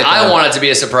want to see it. I though. want it to be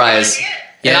a surprise. See it?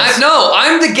 Yes. And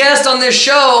I'm the guest on this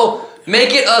show.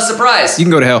 Make it a surprise. You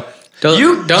can go to hell. Don't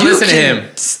You listen to can- him.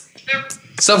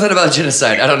 Something about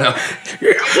genocide. I don't know.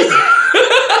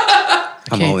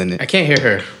 I'm all in it. I can't hear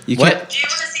her. You What? can't- Do you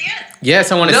want to see it?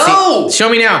 Yes, I want to No! see. Show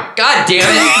me now. God damn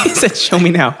it. He said, "Show me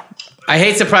now." I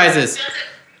hate surprises.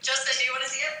 Justin, do you want to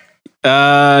see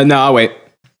it? No, I'll wait.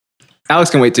 Alex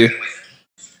can wait too. But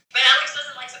Alex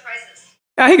doesn't like surprises.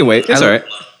 Yeah, he can wait. It's all right.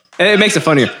 It makes it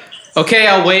funnier. Okay,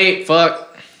 I'll wait. Fuck.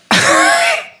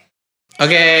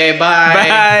 Okay, bye.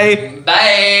 Bye.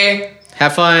 Bye.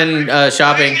 Have fun Are you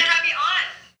shopping. going to have me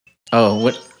on? Oh,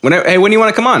 what? When do you want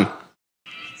to come on?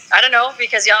 I don't know,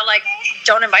 because y'all,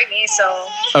 don't invite me, so...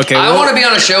 Okay. I want to be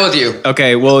on a show with you.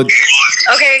 Okay. Well,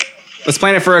 Okay. let's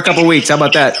plan it for a couple weeks. How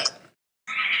about that?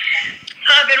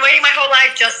 I've been waiting my whole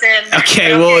life, Justin.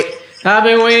 Okay. Well, I've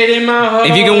been waiting my whole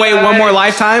if you can wait one more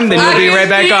lifetime, then you'll be right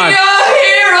back on. Be a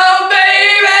hero,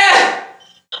 baby.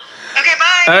 Okay,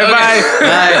 bye. All right. Bye.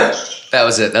 Bye. That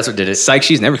was it. That's what did it. Psych.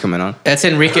 She's never coming on. That's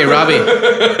Enrique Robbie.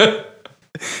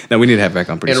 No, we need to have her back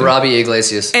on pretty And soon. Robbie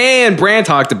Iglesias. And Brand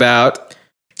talked about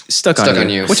Stuck on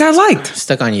You, which I liked.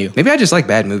 Stuck on you. Maybe I just like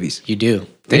bad movies. You do.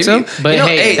 Think so? But You know,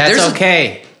 hey, that's there's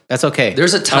okay. That's okay.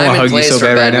 There's a I time wanna and hug you place so for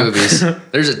bad bad right now. movies.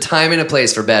 There's a time and a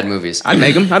place for bad movies. I'd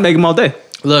make them. I'd make them all day.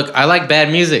 Look, I like bad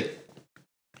music.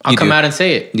 I'll You come do. out and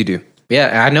say it. You do.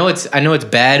 Yeah, I know it's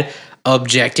bad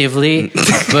objectively,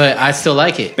 but I still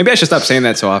like it. Maybe I should stop saying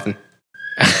that so often.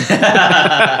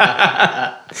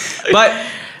 But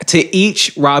to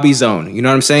each Robbie's own. You know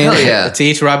what I'm saying? Hell yeah. To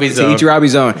each Robbie's To own. each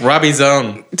Robbie's own. Robbie's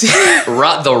own. The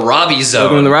Robbie Welcome to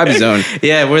Zone. the Robbie zone.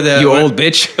 Yeah, we're the You old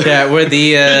bitch. Yeah, where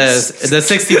the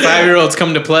 65-year-olds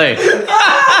come to play.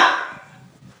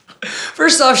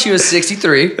 First off, she was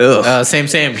 63. Ugh. Same.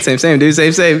 Same, dude.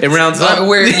 Same. It rounds up.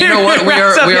 You know what? We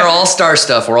Rounds up, are yeah. all star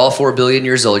stuff. We're all 4 billion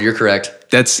years old. You're correct.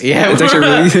 That's Yeah, It's actually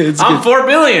really. It's I'm good. 4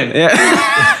 billion.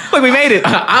 Yeah. Look, we made it.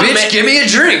 Bitch, give me a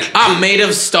drink. I'm made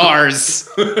of stars.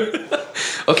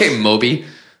 Okay, Moby.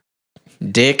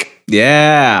 Dick.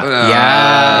 Yeah.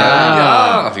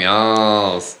 Yeah.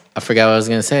 Yes. I forgot what I was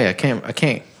gonna say. I can't.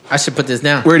 I should put this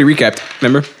down. We already recapped.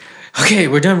 Remember? Okay,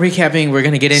 we're done recapping. We're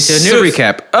gonna get into news. So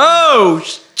recap. Oh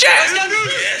shit!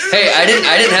 Hey, I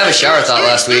didn't have a shower thought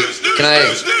last week. Can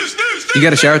I? You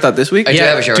got a shower thought this week? I do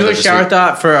have a shower do thought a this shower week.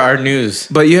 thought for our news.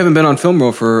 But you haven't been on film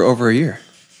roll for over a year.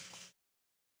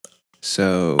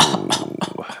 So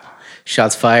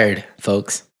Shots fired,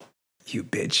 folks. you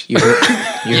bitch. You heard,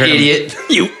 you You heard him. idiot.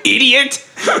 You idiot!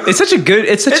 It's such a good.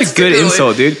 It's such It's a good the-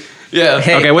 insult, dude. Yeah.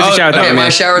 Hey, Okay, what's your shower thought, Okay, my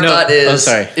man? shower No. thought is Oh,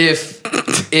 sorry.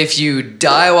 if you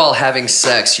die while having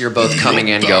sex, you're both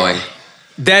coming and going.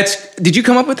 That's. Did you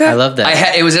come up with that? I love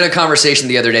that. It was in a conversation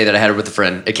the other day that I had with a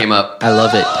friend. It came up. I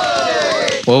love it.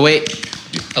 Well, wait.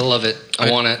 I love it. I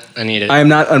want it. I need it. I am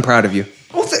not unproud of you.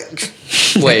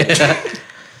 Wait.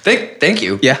 Thank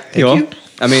you. Yeah. Thank you.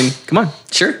 I mean, come on.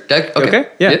 Sure. Doug. Okay. Okay,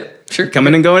 yeah. Sure.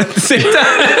 Coming and going at the same time.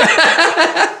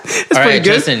 That's All pretty right,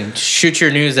 good. Justin, shoot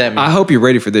your news at me. I hope you're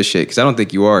ready for this shit because I don't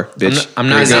think you are, bitch. I'm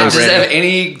not- Does it not ready. have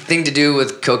anything to do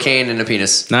with cocaine and a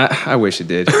penis? Not. I wish it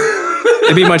did.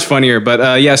 It'd be much funnier,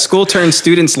 but yeah. School turns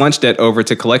students' lunch debt over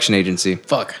to collection agency.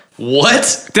 Fuck.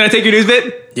 What? Did I take your news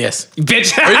bit? Yes.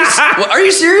 Bitch. Are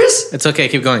you serious? It's okay.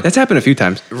 Keep going. That's happened a few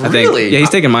times. I think. Really? Yeah, he's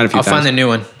taken mine a few I'll times. find the new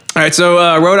one. All right, so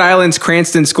Rhode Island's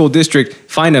Cranston School District,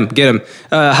 find him, get him,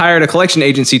 hired a collection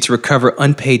agency to recover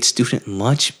unpaid student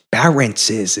lunch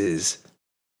balances.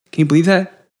 Can you believe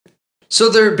that? So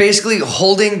they're basically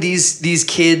holding these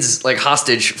kids like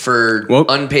hostage for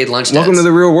unpaid lunch debts. Welcome to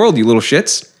the real world, you little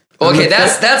shits. Okay,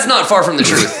 that's not far from the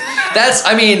truth. It's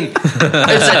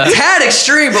a tad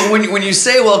extreme, but when you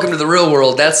say welcome to the real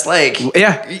world, that's like,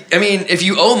 yeah. I mean, if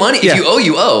you owe money, if you owe,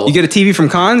 you owe. You get a TV from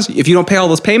Cons, if you don't pay all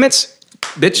those payments,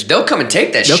 bitch. They'll come and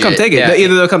take that shit. They'll come take it. Yeah.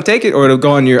 Either they'll come take it or it'll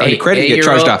go on your credit and get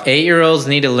charged off. 8-year-olds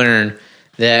need to learn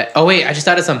that, oh wait, I just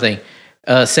thought of something.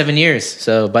 7 years.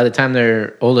 So by the time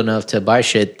they're old enough to buy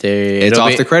shit, it's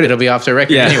off the credit. It'll be off their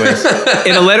record anyways.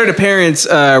 In a letter to parents,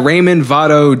 Raymond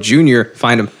Votto Jr.,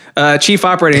 find him, Chief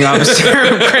Operating Officer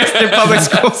of Cranston Public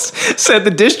Schools, said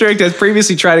the district has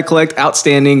previously tried to collect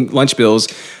outstanding lunch bills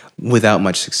without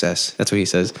much success. That's what he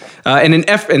says. And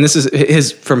this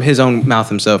is from his own mouth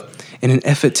himself. In an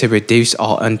effort to reduce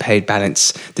all unpaid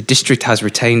balance, the district has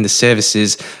retained the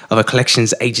services of a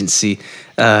collections agency.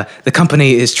 The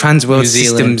company is Transworld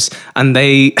Systems, and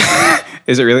they...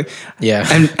 Is it really?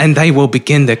 Yeah. And they will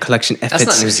begin their collection efforts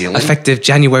That's not New Zealand. effective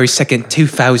January 2nd,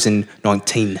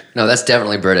 2019. No, that's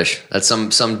definitely British. That's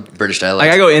some British dialect.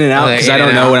 Like I go in and out because I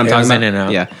don't know what I'm talking about. In and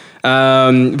out. Yeah.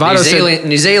 Votto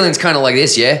New Zealand's kind of like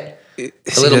this, yeah. A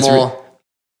little more.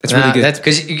 That's really good.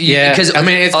 Because I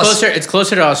mean, it's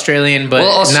closer to Australian, but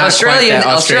not Australian, quite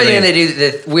that Australian. they do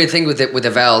the weird thing with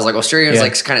the vowels. Like Australians,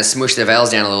 like kind of smush the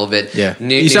vowels down a little bit. Yeah.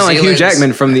 You sound like Hugh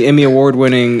Jackman from the Emmy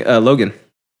Award-winning Logan.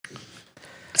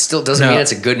 It still doesn't mean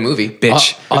it's a good movie,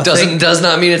 bitch. It does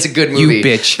not mean it's a good movie. You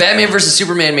bitch. Batman vs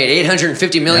Superman made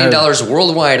 $850 million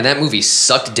worldwide, and that movie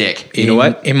sucked dick. You know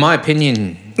what? In my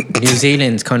opinion, New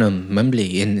Zealand's kind of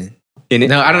mumbly in it.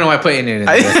 No, I don't know why I put in it.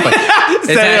 I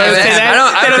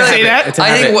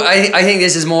think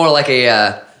this is more like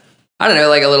a I don't know,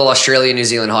 like a little Australia New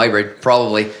Zealand hybrid,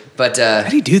 probably. But how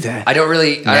do you do that? I don't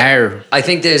really. I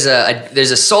think there's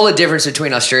a solid difference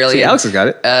between Australia. See, Alex has got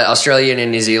it. Australian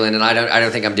and New Zealand, and I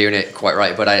don't think I'm doing it quite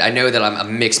right. But I know that I'm a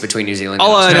mix between New Zealand.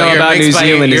 All and I know about New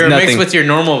Zealand is nothing. You're nothing. mixed with your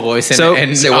normal voice and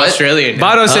Australian.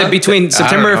 Votto said between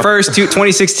September 1st,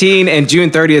 2016 and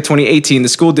June 30th, 2018, the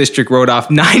school district wrote off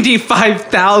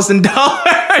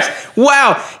 $95,000.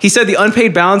 Wow. He said the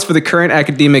unpaid balance for the current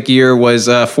academic year was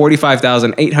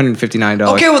 $45,859.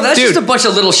 Okay, well, that's just a bunch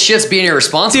of little shits being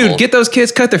irresponsible. Dude, get those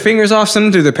kids, cut their fingers off, send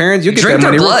them to their parents. You'll get Drink that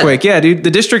money their real blood. quick. Yeah, dude.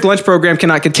 The district lunch program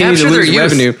cannot continue Capture to lose their youth.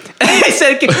 revenue. He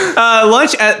said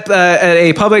lunch at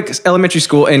a public elementary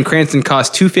school in Cranston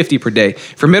costs $250 per day.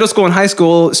 For middle school and high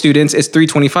school students, it's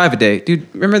 $325 a day.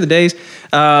 Dude, remember the days?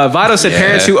 Votto said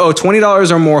parents who owe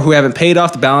 $20 or more who haven't paid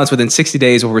off the balance within 60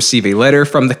 days will receive a letter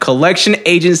from the collection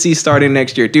agency starting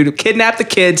next year. Dude, kidnap the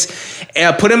kids,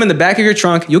 put them in the back of your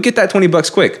trunk. You'll get that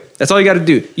 $20 quick. That's all you got to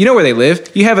do. You know where they live.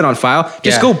 You have it on file.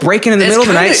 Just go break in the middle of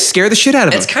the night, scare the shit out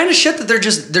of them. It's kind of shit that they're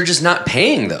just not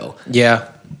paying though. Yeah,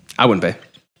 I wouldn't pay.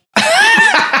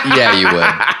 Yeah, you would.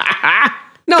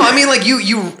 No, I mean like you.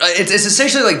 It's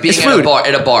essentially like being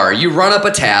at a bar. You run up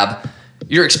a tab.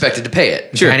 You're expected to pay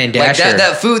it. Sure. Like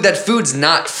that food's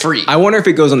not free. I wonder if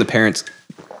it goes on the parents'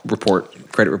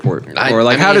 credit report, or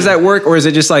like how does that work, or is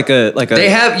it just like a they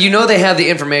have they have the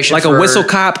information like a Whistle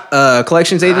Cop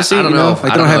collections agency? I don't know.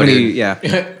 Like they don't have any. Yeah.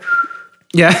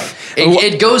 Yeah.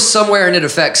 It goes somewhere and it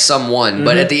affects someone,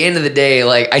 but at the end of the day,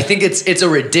 like I think it's a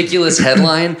ridiculous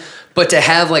headline. But to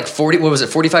have like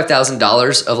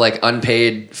 $45,000 of like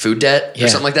unpaid food debt or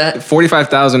something like that.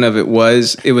 45,000 of it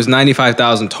was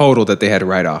 $95,000 total that they had to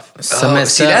write off. That's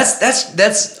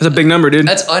a big number, dude.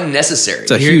 That's unnecessary.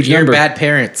 It's a huge number. You're bad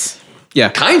parents. Yeah,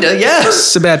 kinda. Yeah,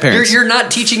 it's a bad parents. You're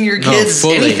not teaching your kids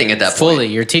anything at that point. Fully,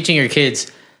 you're teaching your kids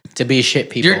to be shit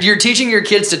people. You're teaching your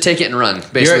kids to take it and run.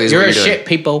 Basically, you're is what a shit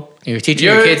people. You're teaching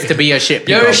your kids to be a shit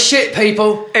people. You're a shit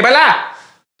people. Hey, baila,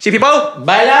 shit people,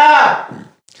 baila.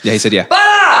 Yeah, he said yeah.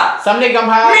 Baila.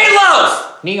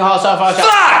 Meatloaf. Fuck.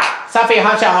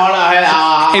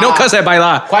 Hey, don't cuss at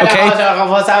baila. Okay.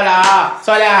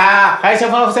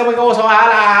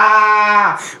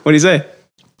 What did he say?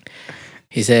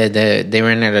 He said that they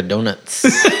ran out of donuts.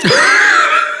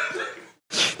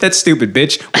 That's stupid,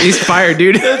 bitch. He's fired,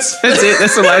 dude. That's it.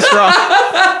 That's the last straw.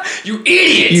 You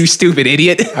idiot. You stupid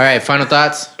idiot. All right, final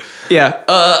thoughts. Yeah.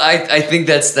 I think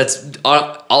that's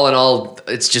all in all,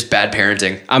 it's just bad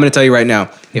parenting. I'm going to tell you right now,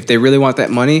 if they really want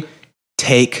that money,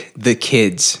 take the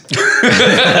kids.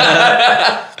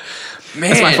 Man,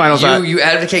 that's my final thought. You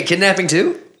advocate kidnapping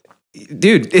too?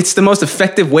 Dude, it's the most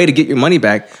effective way to get your money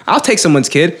back. I'll take someone's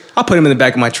kid. I'll put him in the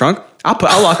back of my trunk.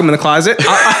 I'll lock him in the closet.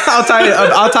 I'll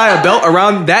tie a belt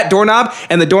around that doorknob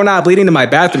and the doorknob leading to my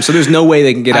bathroom, so there's no way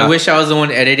they can get out. I wish I was the one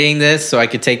editing this so I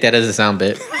could take that as a sound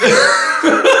bit.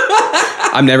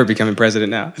 I'm never becoming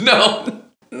president now. No,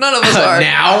 none of us are.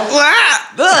 Now?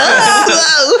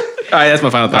 All right, that's my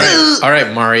final thought. All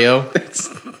right, Mario.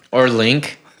 Or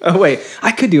Link. Oh wait,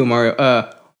 I could do a Mario.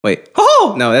 Wait.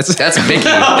 Oh no, that's Mickey.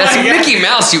 That's Mickey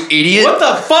Mouse, you idiot. What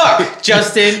the fuck,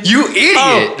 Justin? You idiot.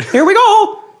 Oh, here we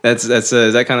go. That's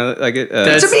is that kind of like it?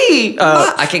 That's me.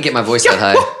 I can't get my voice that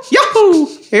high. Yahoo!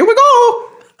 Here we go.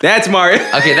 That's Mario.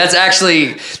 Okay, that's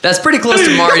pretty close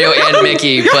to Mario and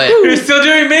Mickey, but You're still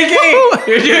doing Mickey.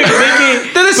 You're doing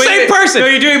Mickey. They're the same person. No,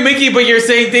 you're doing Mickey, but you're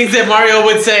saying things that Mario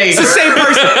would say. It's the same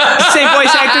person, same voice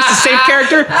actor, it's the same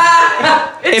character.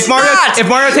 If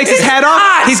Mario takes his hat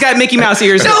off, he's got Mickey Mouse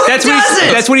ears. No, that's he what doesn't.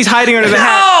 that's what he's hiding under the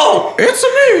hat. no, It's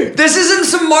me. this isn't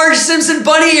some Marge Simpson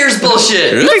bunny ears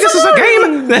bullshit. You think this is a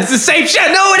game? That's the same shit.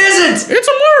 No, it isn't. It's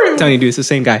a Mario. Tony, dude, it's the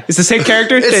same guy. It's the same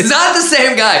character. It's not the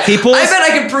same guy. He pulls- I bet I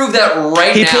can prove that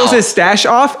right He now. pulls his stash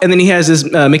off, and then he has his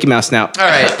Mickey Mouse snout. All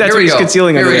right, that's here what we he's go.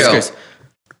 concealing Here under we his go.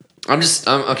 whiskers.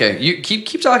 I'm okay. You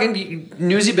keep talking.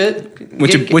 Newsy bit.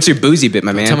 What's your boozy bit,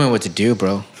 my man? Tell me what to do,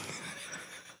 bro.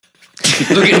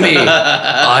 Look at me.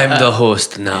 I'm the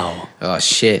host now. Oh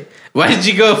shit! Why did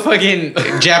you go fucking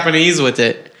Japanese with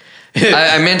it?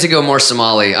 I meant to go more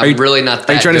Somali. I'm really not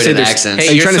that trying to good say at there's- accents. Are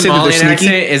Hey, you your trying to say that they're Somalian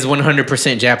sneaky? accent is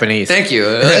 100% Japanese. Thank you.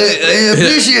 I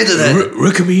appreciated that.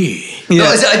 Look at me. No,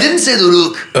 I didn't say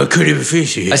look. I could have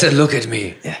fishy. I said look at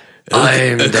me. Yeah.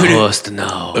 I'm the host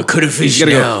now. could have fishy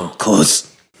You gotta go.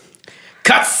 Close.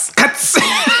 Cuts. Cuts.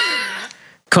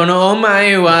 Kono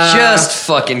omae wa. Just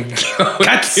fucking go.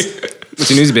 Cuts. What's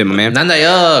your news bit, my man? なんだ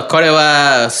よ、これ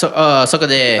はそこ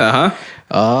で。Uh-huh.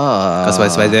 ああ。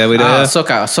 That's why they would. そう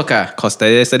か、そうか。 Costa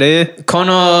yesterday. こ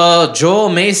の Joel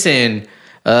Mason,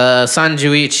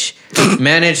 Sanjuich,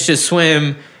 managed to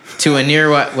swim to a near.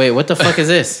 Wait, what the fuck is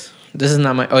this? This is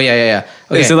not my. Oh yeah.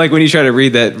 Okay. Is it like when you try to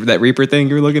read that Reaper thing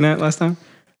you were looking at last time?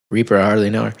 Reaper, I hardly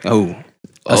know her. Oh.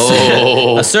 A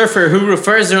surfer who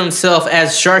refers to himself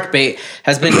as Sharkbait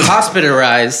has been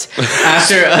hospitalized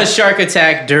after a shark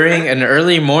attack during an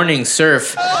early morning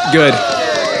surf. Good.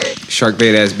 Shark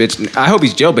bait ass bitch. I hope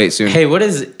he's jailbait soon. Hey, what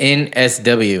is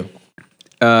NSW?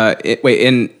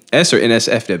 Wait, NS or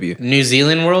NSFW? New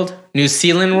Zealand World? New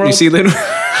Zealand World? New Zealand?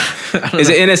 Is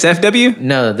it NSFW?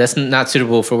 No, that's not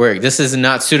suitable for work. This is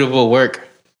not suitable work.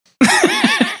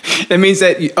 That means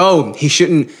that, he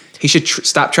should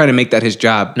stop trying to make that his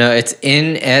job. No, it's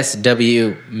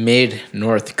NSW Mid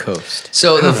North Coast.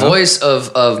 So the voice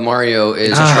of Mario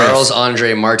is Charles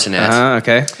Andre Martinet.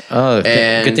 Okay. Oh,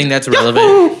 And- good thing that's relevant.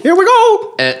 Ooh, here we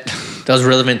go. And, That was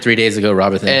relevant 3 days ago,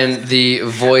 Robert. and the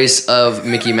voice of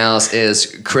Mickey Mouse is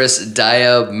Chris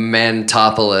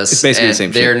Diamantopoulos. It's basically the And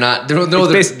same They're shit. not.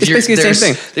 It's basically the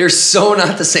same thing. They're so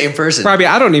not the same person. Probably,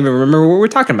 I don't even remember what we're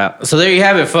talking about. So there you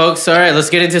have it, folks. All right, let's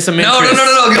get into some No. interest.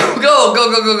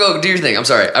 Go. Do your thing. I'm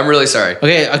sorry. I'm really sorry.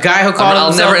 Okay, a guy who called I'll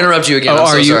himself... never interrupt you again. Oh, I'm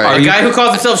so are you- sorry. are A you- guy who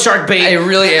calls himself Sharkbait I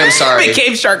really am sorry.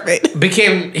 Became shark bait.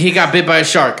 he got bit by a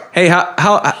shark. Hey,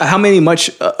 how many much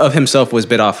of himself was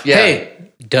bit off? Yeah. Hey,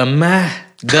 the end.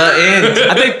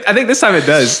 I think this time it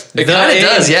does. It kind of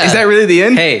does. Yeah. Is that really the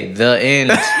end? Hey, the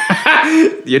end.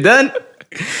 You're done?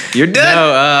 You're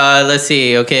done? No, let's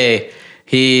see. Okay.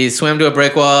 He swam to a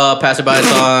brick wall. Passerby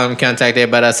saw him. Contacted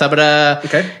by Sabra.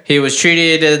 Okay. He was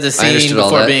treated at the scene understood all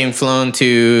before that. being flown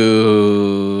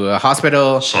to a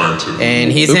hospital.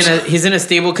 And he's in a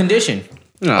stable condition.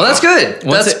 Well, that's good.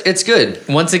 Once It's good.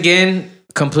 Once again,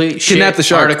 complete Kidnap shit the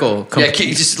shark. article. Yeah,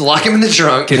 you just lock him in the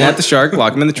trunk. Kidnap the shark,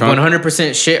 lock him in the trunk.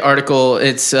 100% shit article.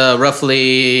 It's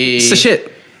roughly. It's the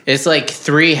shit. It's like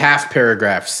 3 half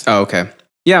paragraphs. Oh, okay.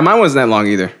 Yeah, mine wasn't that long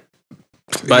either.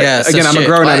 But Yeah, so again, I'm a shit.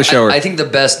 grower, not a shower. I think the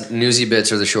best newsy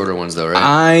bits are the shorter ones, though, right?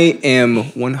 I am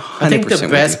 100% I think the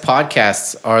with best you.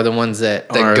 podcasts are the ones that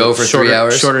are go for 3 shorter,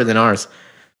 hours? shorter than ours.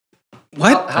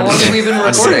 What? How long have we been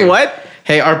recording? What?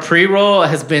 Hey, our pre-roll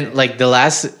has been like the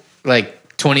last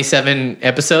 27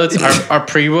 episodes. Our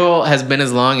pre-roll has been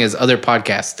as long as other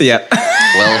podcasts. Yeah.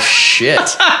 Well, shit.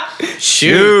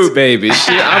 Shoot, baby.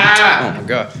 Shoot. Oh my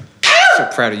god. So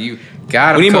proud of you.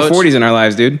 God, We need more 40s in our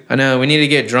lives, dude. I know. We need to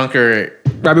get drunker.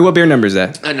 Robbie, what beer number is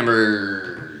that?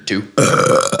 Number 2.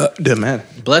 Doesn't matter.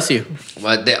 Bless you.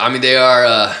 But they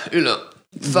are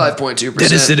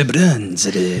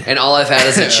 5.2%. And all I've had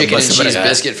is a chicken and cheese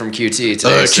biscuit from QT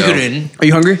today. So. Are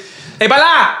you hungry? Hey,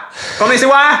 Bala! Come say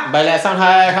why? The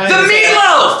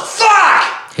meatloaf!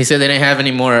 Fuck! He said they didn't have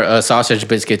any more sausage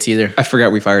biscuits either. I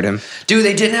forgot we fired him. Dude,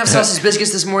 they didn't have sausage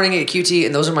biscuits this morning at QT,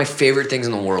 and those are my favorite things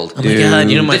in the world. Oh my god!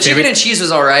 You know my The chicken favorite. and cheese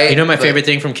was all right. You know my but favorite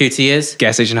thing from QT is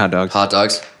Gas station hot dogs. hot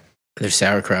dogs. their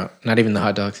sauerkraut. Not even the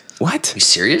hot dogs. What? Are you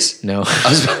serious? No,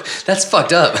 That's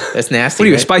fucked up. that's nasty. What are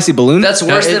you, a right? spicy balloon? That's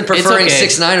worse No, than it's preferring okay.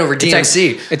 6ix9ine over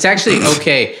DMC. It's actually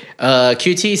okay.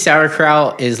 QT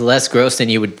sauerkraut is less gross than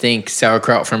you would think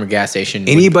sauerkraut from a gas station.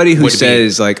 Anybody who would be.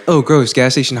 says like, "Oh, gross,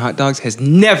 gas station hot dogs," has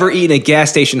never eaten a gas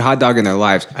station hot dog in their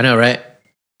lives. I know, right?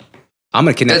 I'm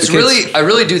gonna kidnap That's the kids. really, I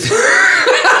really do.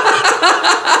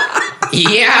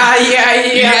 Yeah.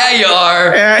 Yeah, you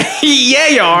are. Yeah,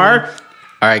 you are.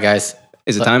 All right, guys.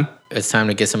 Is it time? It's time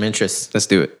to get some interest. Let's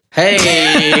do it.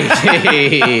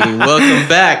 Hey, welcome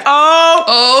back.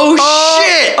 Oh,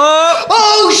 shit.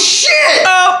 Oh, shit.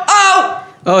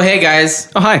 Oh, hey guys.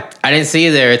 Oh, hi. I didn't see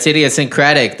you there. It's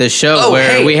Idiosyncratic, the show Oh,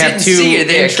 where hey, we have didn't two see you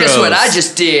there. intros. Guess what I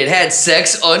just did? Had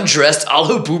sex, undressed, all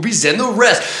her boobies and the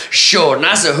rest. Sure,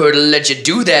 nice of her to let you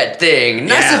do that thing.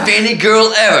 Nice Yeah. of any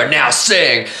girl ever. Now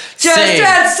sing. Just Sing.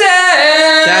 that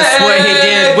sing. That's what he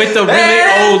did with the really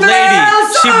old lady.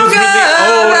 She was really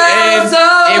old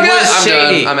and it was I'm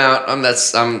shady. done. I'm out.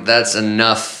 That's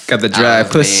enough. Got the dry out of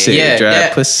me. pussy. Yeah, dry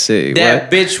that- pussy. That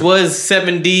What? bitch was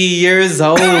 70 years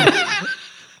old.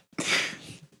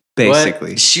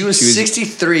 Basically, She was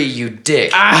 63, you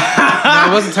dick. No, I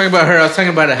wasn't talking about her. I was talking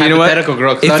about a You know what? hypothetical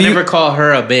girl because If I you- never call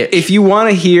her a bitch. if you want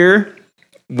to hear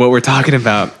what we're talking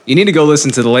about, you need to go listen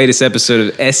to the latest episode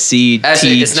of SCTG.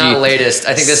 Actually, it's not latest.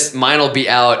 I think mine will be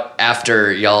out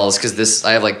after y'all's because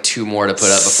I have like 2 more to put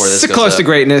up before this It's goes close up. to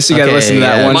greatness. You got to Okay, listen to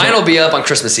that yeah. one. Mine will be up on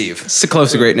Christmas Eve. It's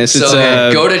close to greatness. So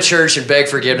It's go to church and beg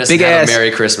forgiveness big and have ass- a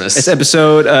Merry Christmas. It's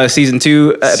episode season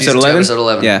 2, episode Season 2, 11. episode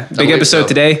 11. Yeah, I big believe episode so.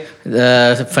 today.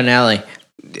 The finale.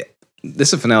 This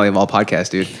is the finale of all podcasts,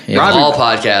 dude. Yeah. All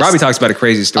podcasts. Robbie talks about a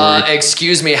crazy story.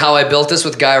 Excuse me, how I built this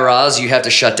with Guy Raz, you have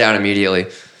to shut down immediately.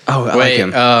 oh, I like Wait,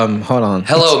 him. hold on.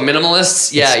 Hello,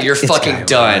 minimalists? Yeah, you're It's fucking Guy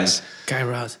done. Raz. Guy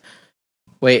Raz.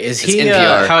 Wait, is he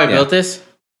NPR, how I yeah. built this?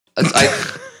 I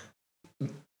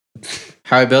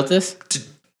How I built this?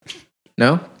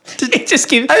 No? just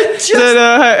kidding. I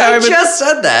just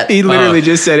said that. He literally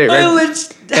just said it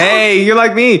right. Hey, you're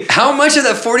like me. How much of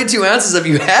that 42 ounces have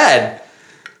you had?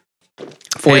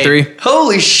 43.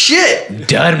 Holy shit.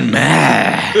 Done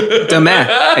math. Dumb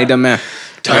man. Hey, dumb man.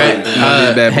 All right.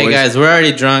 bad Hey boys. guys, we're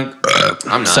already drunk.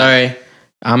 I'm not. Sorry.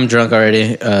 I'm drunk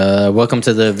already. Welcome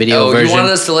to the video Oh, version. you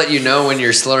wanted us to let you know when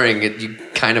you're slurring. You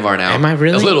kind of are now. Am I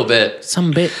really? A little bit.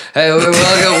 Some bit. Hey, welcome.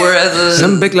 We're at the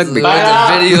Some big like big. we're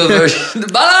at the video version.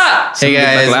 Bala! Hey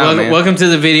guys, loud, welcome, man. welcome to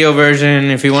the video version.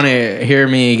 If you want to hear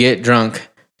me get drunk,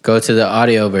 go to the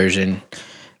audio version,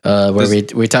 where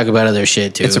we talk about other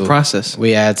shit too. It's a process.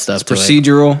 We add stuff to it.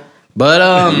 Procedural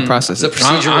But process. It's a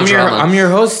procedural I'm drama. your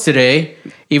host today,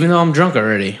 even though I'm drunk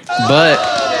already. But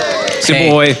Super hey,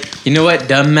 boy. you know what?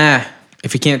 Dumb ma.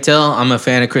 If you can't tell, I'm a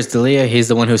fan of Chris D'Elia. He's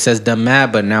the one who says dumb ma,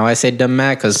 but now I say dumb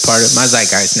ma because part of my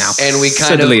zeitgeist now. And we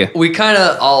Sedalia. kind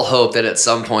of all hope that at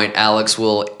some point Alex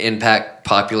will impact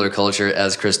popular culture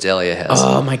as Chris D'Elia has.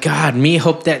 Oh my God, me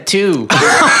hope that too.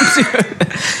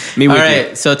 Me All with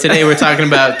right, so today we're talking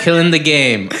about killing the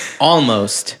game.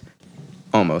 Almost. you.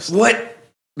 Almost. What?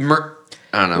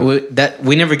 I don't know.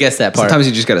 We never guessed that part. Sometimes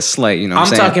you just got to slay, you know what I'm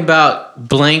I'm saying? talking about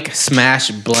blank smash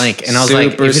blank, and I was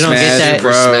like, Super if you don't get Smash that,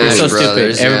 Bros. you're so Smash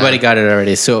Brothers, stupid. yeah. Everybody got it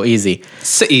already. It's so easy.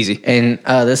 So easy. And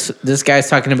this guy's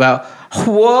talking about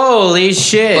holy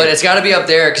shit. But it's got to be up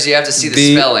there because you have to see the,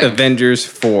 The spelling. Avengers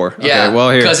 4. Yeah, Okay, well,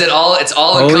 here. because it's all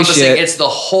Holy encompassing. shit. It's the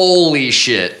holy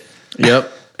shit.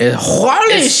 Yep.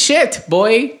 Holy shit,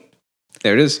 boy.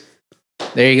 There it is.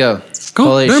 There you go. Go,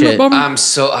 Holy damn it, shit. Bobby. I'm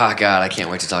so God, I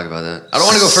can't wait to talk about that. I don't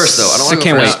want to go first though. I don't want to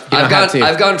I go can't first. wait. You don't have to.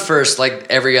 I've gone first like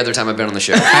every other time I've been on the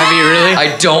show. Have you really?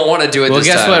 I don't want to do it well, this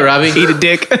guess time. what, Robbie? Eat a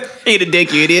dick. Eat a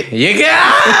dick, you idiot. You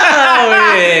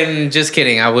got it. Just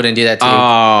kidding. I wouldn't do that to you.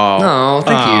 Oh. No,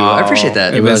 thank you. I appreciate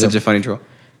that. You've been welcome. such a funny troll.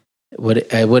 It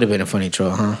would have been a funny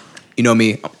troll, huh? You know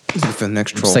me. I'm looking for the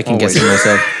next troll. Second always. guessing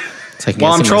myself.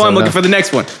 While I'm trolling, I'm looking for the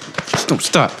next one. Just don't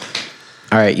stop.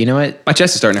 All right, you know what? My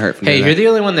chest is starting to hurt from Hey, doing you're that. the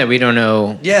only one that we don't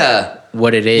know Yeah,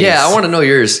 what it is. yeah. I want to know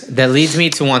yours. That leads me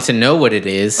to want to know what it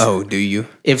is. Oh, do you?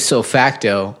 If so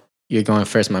facto, you're going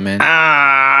first, my man. All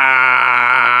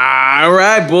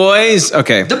right, boys.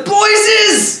 Okay. The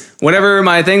boys is. Whatever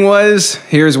my thing was,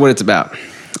 here's what it's about.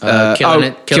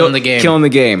 Killing the game. Killing the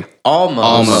game.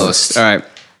 Almost. All right.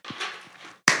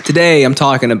 Today, I'm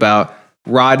talking about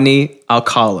Rodney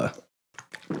Alcala.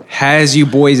 Has you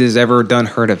boys ever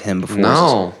heard of him before?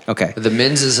 No. Okay. The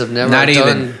Menses have never Not done,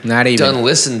 even. Not even. done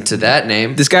listen to that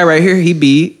name. This guy right here, he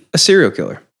be a serial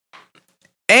killer.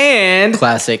 And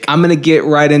Classic. I'm gonna get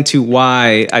right into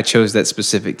why I chose that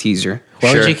specific teaser.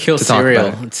 Why would you kill to talk cereal?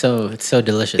 about it. It's so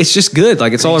delicious. It's just good.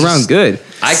 Like it's all around good.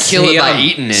 I kill it by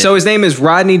eating it. So his name is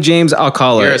Rodney James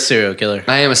Alcala. You're a serial killer.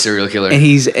 I am a serial killer. And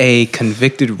he's a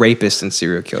convicted rapist and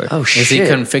serial killer. Oh shit! Is he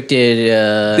convicted?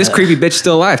 This creepy bitch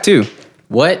still alive too.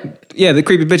 What? Yeah, the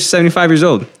creepy bitch is 75 years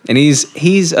old, and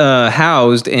he's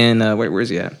housed in where is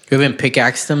he at? You haven't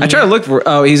pickaxed him? I try to look for.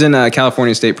 Oh, he's in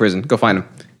California State Prison. Go find him.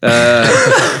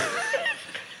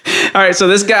 All right, so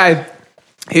this guy.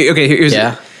 Here's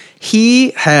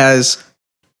he has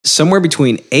somewhere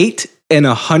between 8 and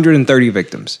 130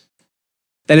 victims.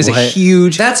 That is a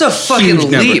huge. That's a fucking huge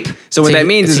number. leap. So what that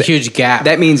means is a huge gap.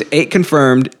 That means 8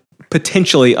 confirmed,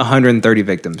 potentially 130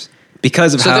 victims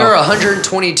because of So how. there are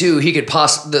 122 we could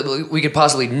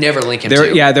possibly never link him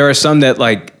There, to. yeah, there are some that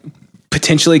like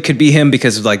potentially could be him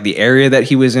because of like the area that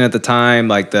he was in at the time,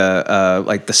 like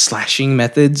the slashing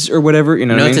methods or whatever. You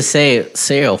know what I mean? to say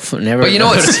cereal. Never. But you know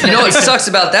what sucks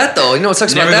about that though? You know what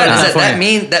sucks about Never that go is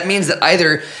to that means that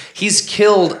either he's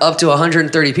killed up to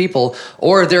 130 people,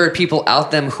 or there are people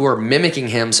out them who are mimicking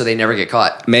him, so they never get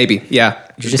caught. Maybe, yeah.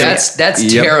 That's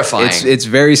Yep. terrifying. It's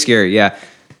very scary. Yeah.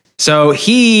 So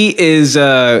he is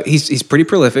he's pretty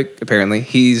prolific. Apparently,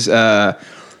 he's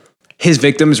his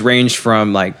victims range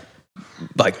from like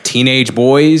teenage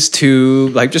boys to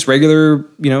like just regular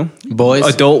boys,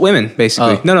 adult women,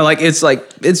 basically. Oh. No, like it's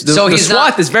the he's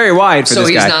swath is very wide for so this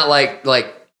he's guy. not like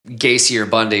Gacy or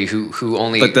Bundy who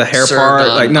only Like the hair served part,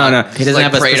 on- like, no. He doesn't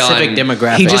have a preyed specific on-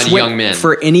 demographic. He just on went young men.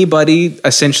 for anybody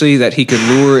essentially that he could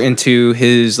lure into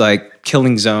his like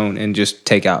killing zone and just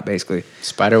take out, basically.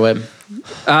 Spiderweb,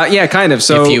 Yeah, kind of.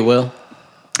 So if you will.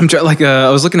 I'm I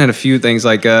was looking at a few things.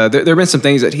 Like there have been some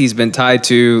things that he's been tied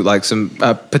to, like some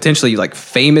potentially like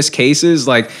famous cases.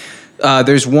 Like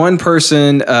there's one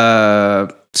person.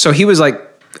 So he was like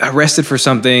arrested for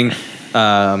something.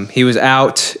 He was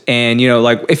out, and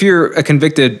like if you're a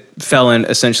convicted felon,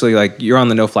 essentially like you're on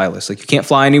the no-fly list. Like you can't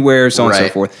fly anywhere, so on and so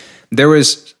Right. forth. There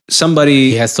was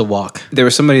somebody. He has to walk. There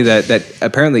was somebody that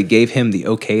apparently gave him the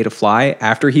okay to fly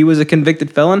after he was a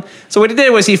convicted felon. So what he did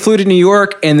was he flew to New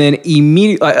York, and then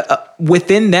immediately,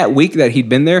 within that week that he'd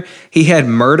been there, he had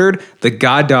murdered the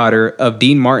goddaughter of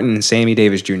Dean Martin and Sammy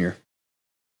Davis Jr.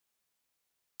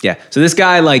 Yeah. So this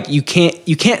guy, like, you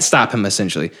can't stop him.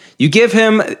 Essentially, you give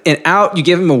him an out, you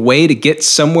give him a way to get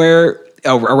somewhere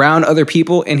around other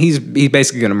people, and he's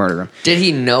basically going to murder him. Did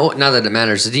he know? Not that it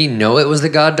matters. Did he know it was the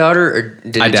goddaughter, or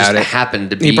did it just happen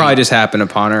to be? He probably just happened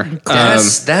upon her.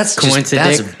 That's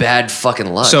coincidence. That's bad fucking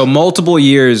luck. So multiple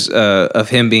years of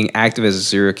him being active as a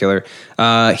serial killer,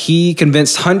 he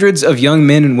convinced hundreds of young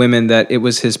men and women that it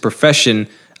was his profession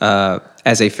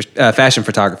as a fashion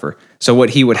photographer. So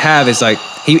what he would have is like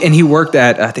he worked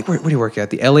at, I think, where did he work at?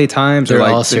 The LA Times or They're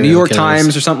all like the New serial York killers.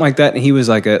 Times or something like that. And he was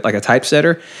like a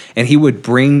typesetter, and he would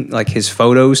bring like his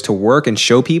photos to work and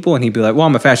show people, and he'd be like, "Well,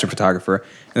 I'm a fashion photographer,"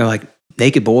 and they're like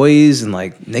naked boys and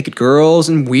like naked girls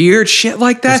and weird shit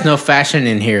like that. There's no fashion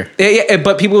in here. Yeah,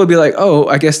 but people would be like, "Oh,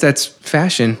 I guess that's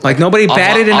fashion." Like nobody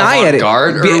batted an eye at it.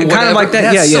 Avant-garde or Kind whatever. of like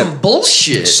that. That's yeah. some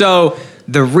bullshit. So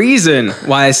the reason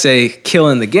why I say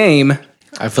killing the game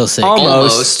I feel sick.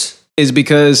 Almost. is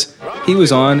because he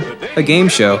was on a game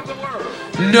show.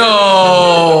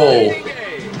 No.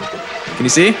 Can you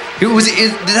see? Who was?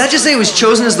 Did that just say he was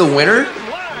chosen as the winner?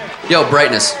 Yo,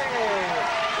 brightness.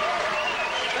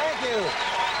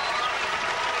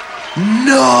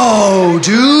 No,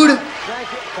 dude.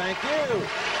 Thank you.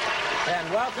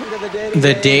 And welcome to the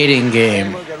The dating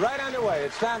game. We'll get right underway.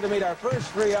 It's time to meet our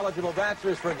first 3 eligible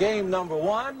bachelors for game number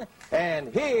 1.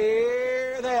 And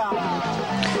here they are.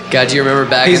 God, do you remember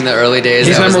back in the early days?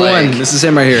 He's that was number like, one. This is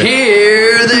him right here.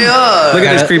 Here they are. Look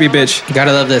at this creepy bitch.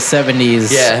 Gotta love the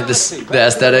 70s Yeah, the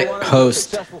aesthetic.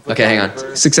 host. Okay, hang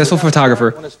on. Successful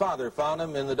photographer. When his father found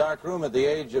him in the dark room at the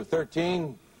age of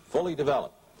 13, fully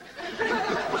developed.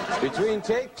 Between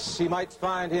takes, he might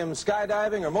find him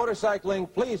skydiving or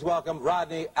motorcycling. Please welcome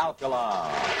Rodney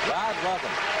Alcala. Rod, welcome.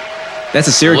 That's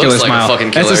a serial killer Looks like smile. a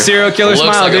fucking killer. That's a serial killer Looks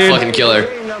smile, like dude. a fucking killer.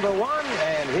 Game number 1,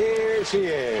 and here she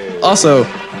is. Also,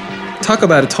 talk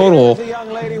about a total. The young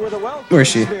lady with a wealth Where is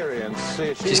she? of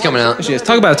experience. She's coming out. She is.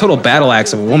 Talk about a total battle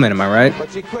axe of a woman. Am I right?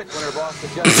 But she quit when her boss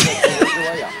suggested that she work her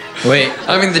way up. Wait,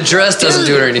 I mean, the dress doesn't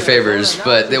do her any favors,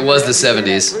 but it was the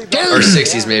 70s or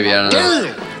 60s, maybe. I don't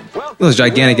know. Those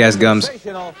gigantic ass gums.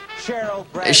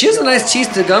 She has a nice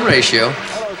teeth to gum ratio.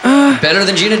 Better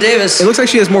than Gina Davis. It looks like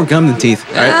she has more gum than teeth.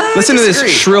 All right? I Listen to this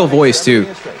disagree. shrill voice too.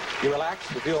 You relax?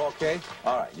 You feel okay?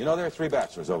 All right. You know there are 3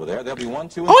 bachelors over there. There'll be 1,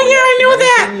 2, and 3. Oh, yeah, I know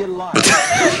that. Anything you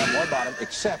like. More about 'em,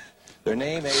 except their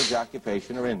name, age,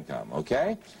 occupation, or income,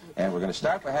 okay? And we're going to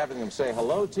start by having them say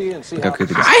hello to you and see how...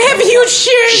 I have huge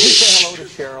shit. Would you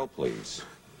say hello to Cheryl, please?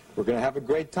 We're going to have a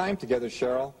great time together,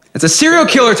 Cheryl. It's a serial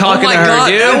killer talking Oh my to her, god,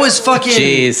 dude. that was fucking.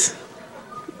 Jeez.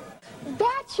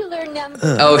 Bachelor number.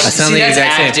 Oh, sound see, the that's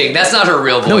exact same. acting. That's not her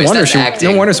real voice. No wonder that's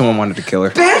acting. no wonder someone wanted to kill her.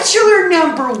 Bachelor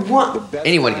number one. The best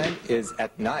Anyone time is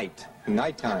at night,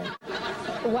 nighttime,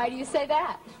 Why do you say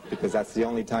that? because that's the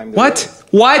only time... there What? is.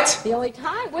 What? The only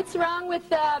time. What's wrong with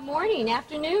morning,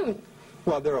 afternoon?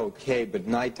 Well, they're okay, but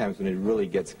nighttime's when it really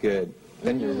gets good.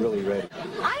 Then you're really ready.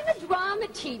 I'm a drama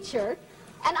teacher,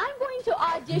 and I'm going to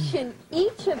audition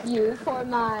each of you for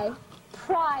my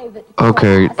private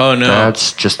Okay. class. Oh no.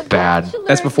 That's just bad. Bachelor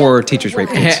That's before number teachers rape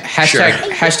one. kids.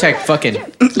 Hashtag fucking. Take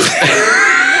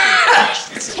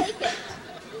it.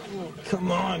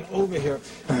 Come on, over here.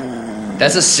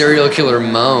 That's a serial killer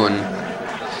moan.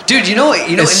 Dude, you know what?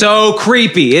 You know, It's so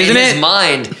creepy, isn't in it?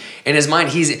 his mind,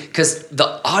 he's because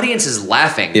the audience is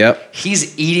laughing. Yep.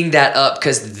 He's eating that up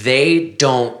because they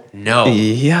don't know.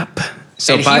 Yep.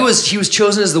 So And he was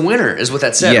chosen as the winner, is what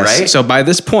that said, yes. right? So by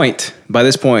this point,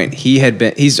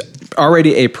 he's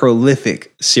already a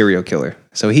prolific serial killer.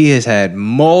 So he has had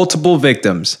multiple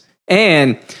victims,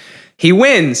 and he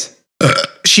wins.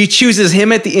 She chooses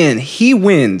him at the end. He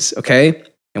wins. Okay.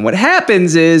 And what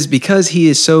happens is, because he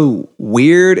is so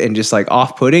weird and just like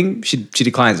off-putting, she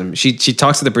declines him. She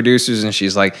talks to the producers and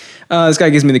she's like, this guy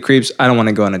gives me the creeps. I don't want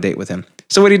to go on a date with him.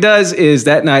 So what he does is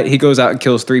that night he goes out and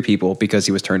kills 3 people because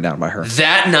he was turned down by her.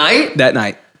 That night? That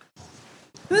night.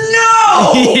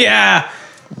 No! Yeah.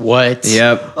 What?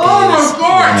 Yep. Oh my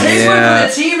god! Take one Yeah. for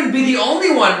the team and be the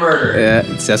only one murdered. Yeah,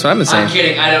 that's what I've been saying. I'm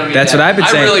kidding. I don't mean That's that. what I've been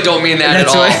saying. I really don't mean that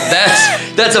That's at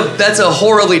all. what- That's a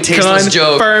horribly tasteless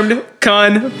joke.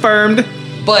 Confirmed.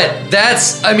 But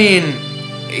that's, I mean,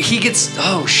 he gets.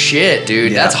 Oh shit,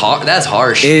 dude. Yeah. That's that's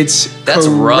harsh. That's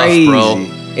rough, bro.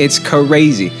 It's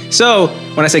crazy. So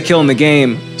when I say kill in the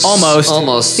game,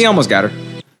 Almost. he almost got her.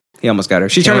 He almost got her.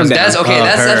 She turned him down. That's okay. Oh,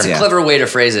 that's her. a clever way to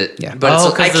phrase it. Yeah. But it's,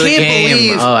 I 'cause of the can't game.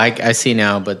 believe. Oh, I see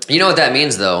now, but You know what that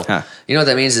means, though. Huh. You know what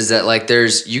that means is that like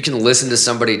you can listen to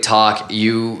somebody talk,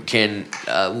 you can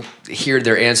hear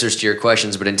their answers to your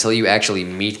questions, but until you actually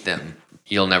meet them,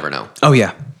 you'll never know. Oh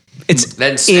yeah. It's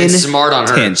That's it's smart on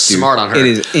her. intense, dude. Smart on her. It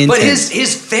is intense. But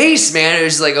his face, man, it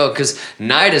was like, oh, because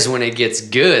night is when it gets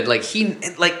good. Like he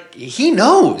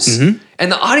knows,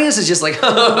 and the audience is just like,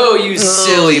 oh, you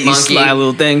silly you monkey, sly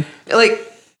little thing. like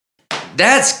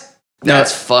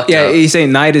that's fucked Yeah, up. he's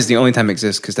saying night is the only time it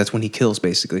exists because that's when he kills,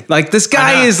 basically. Like this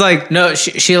guy is like, no,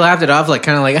 she laughed it off like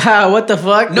kind of like, what the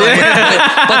fuck? No,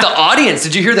 but the audience.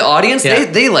 Did you hear the audience? Yeah.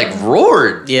 They like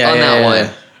roared on that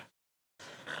one.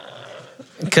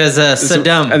 Because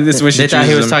Saddam, and this is when she they thought he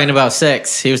chooses was him. talking about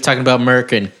sex. He was talking about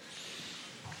Merkin.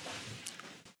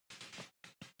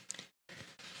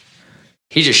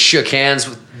 He just shook hands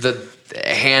with the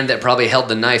hand that probably held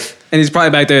the knife. and he's probably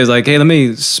back there. He's like, hey, let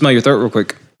me smell your throat real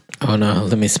quick. Oh no,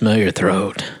 let me smell your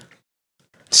throat.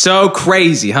 So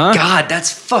crazy, huh? God,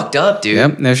 that's fucked up, dude.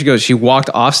 Yep. There she goes. She walked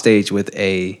off stage with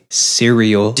a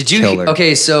serial Did you? killer.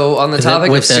 Okay, so on the Is it topic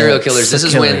of with the serial killers, this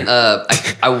is killer? when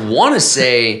I want to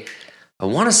say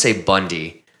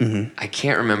Bundy. I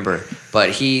can't remember, but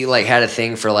he like had a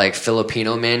thing for like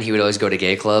Filipino men. He would always go to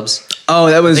gay clubs. Oh,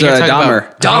 that was I think you're talking Dahmer.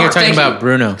 about- I think you're talking thank about you.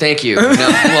 Bruno. Thank you. No,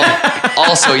 well,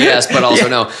 also yes, but also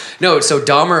no. No, so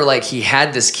Dahmer, like he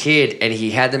had this kid, and he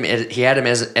had him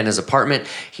in his apartment.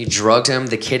 He drugged him.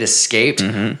 The kid escaped,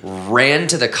 ran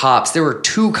to the cops. There were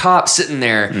 2 cops sitting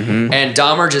there, and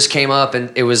Dahmer just came up,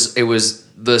 and it was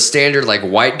the standard like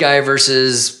white guy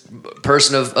versus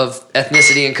person of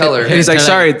ethnicity and color. And he's like,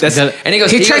 sorry, that's And he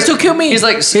goes, He tried to kill me. He's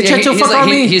like, He tried to fuck on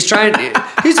me. He's trying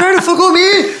to fuck on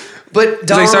me. But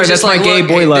Dahmer like, sorry, was just that's my like, gay look,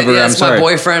 boy lover, That's I'm my sorry.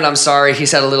 boyfriend. I'm sorry.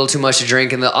 He's had a little too much to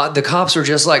drink, and the cops were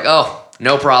just like, oh.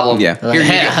 No problem. Yeah. Here you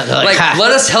go. Like, Like,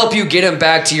 let us help you get him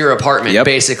back to your apartment, Yep.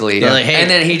 basically. They're like, hey, and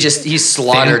then he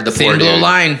slaughtered the poor thin blue dude.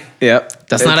 line. Yep.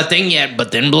 That's not a thing yet,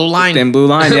 but thin blue line. Thin blue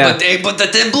line. Yeah. but the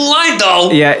thin blue line though.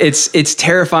 Yeah, it's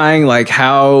terrifying. Like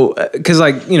how, because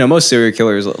like most serial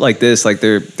killers like this, like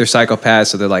they're psychopaths,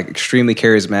 so they're like extremely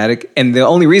charismatic, and the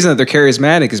only reason that they're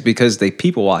charismatic is because they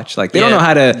people watch. Like they don't Yeah, know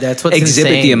how to that's what's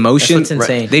exhibit insane. the emotion. That's what's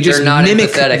insane. They just They're not mimic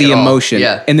empathetic the at all. emotion,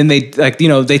 Yeah. and then they like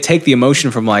they take the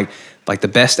emotion from like the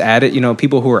best at it.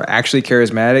 People who are actually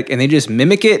charismatic, and they just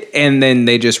mimic it, and then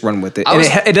they just run with it. And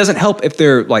it doesn't help if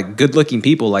they're like good looking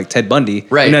people like Ted Bundy,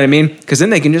 Right. You know what I mean? Because then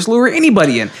they can just lure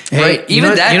anybody in. Right. you Even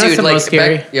know- that you know dude, what's the like, most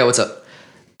scary? yeah. What's up?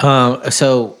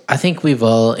 So I think we've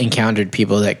all encountered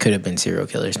people that could have been serial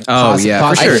killers. Oh, yeah,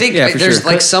 for sure. I think Yeah, like, for there's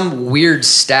sure. like some weird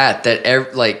stat that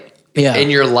Yeah. in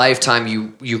your lifetime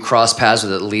you cross paths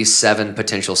with at least 7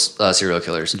 potential serial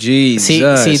killers. Jesus.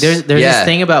 See, there's Yeah. this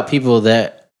thing about people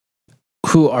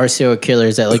who are serial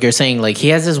killers that, like you're saying, like he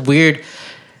has this weird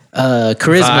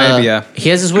charisma. Vibe, yeah. He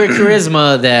has this weird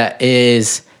charisma that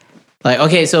is like,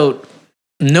 okay, so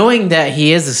knowing that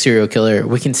he is a serial killer,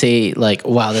 we can say like,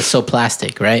 wow, that's so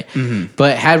plastic, right? Mm-hmm.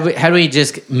 But had we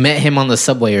just met him on the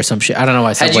subway or some shit, I don't know why.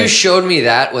 Had Subway. you showed me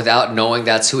that without knowing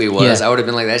that's who he was, Yeah. I would have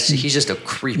been like, he's just a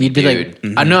creepy You'd be dude.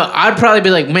 like, I know. I'd probably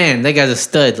be like, man, that guy's a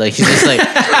stud. Like he's just like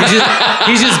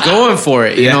he's just going for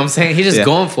it. You know what I'm saying? He's just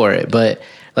going for it. But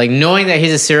like knowing that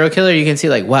he's a serial killer, you can see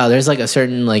like, wow, there's like a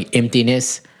certain like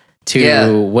emptiness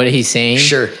to what he's saying.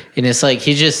 Sure. And it's like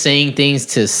he's just saying things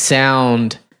to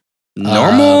sound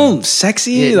normal,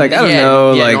 sexy, yeah, like I don't yeah,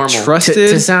 know, yeah, like normal. trusted.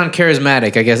 to sound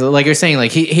charismatic, I guess. Like you're saying,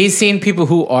 like he's seen people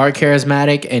who are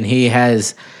charismatic and he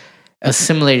has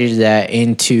assimilated that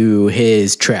into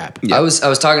his trap. I was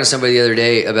talking to somebody the other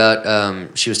day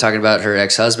about she was talking about her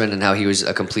ex-husband and how he was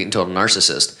a complete and total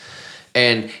narcissist.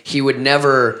 And he would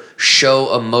never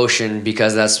show emotion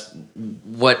because that's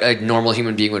what a normal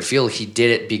human being would feel. He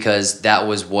did it because that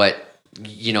was what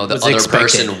the Was other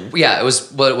expected. person. Yeah, it was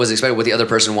what was expected, what the other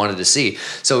person wanted to see.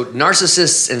 So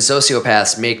narcissists and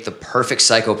sociopaths make the perfect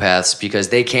psychopaths because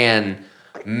they can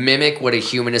mimic what a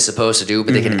human is supposed to do,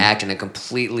 but they can act in a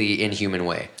completely inhuman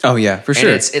way. Oh yeah, for sure.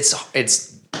 And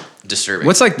it's disturbing.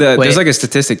 What's like there's like a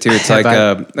statistic too. It's like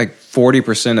Have like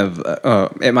 40%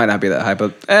 of it might not be that high,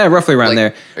 but roughly around Like,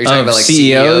 there. are you talking of about like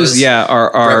CEOs? Yeah,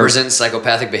 are represent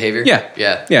psychopathic behavior?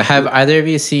 yeah. Have either of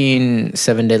you seen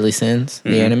Seven Deadly Sins,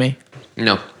 the anime?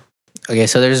 No. Okay,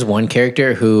 so there's one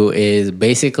character who is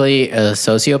basically a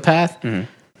sociopath,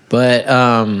 but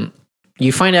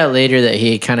you find out later that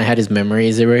he kind of had his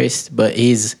memories erased, but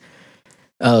he's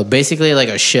basically like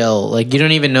a shell. Like you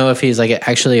don't even know if he's like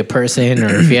actually a person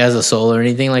or if he has a soul or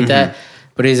anything like that.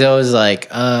 But he's always like,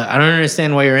 I don't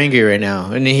understand why you're angry right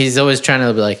now, and he's always trying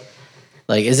to be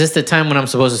like, is this the time when I'm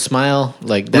supposed to smile?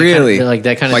 Like that Really? kind of, like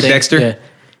that kind of Like thing. Dexter? Yeah,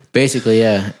 basically,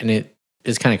 yeah, and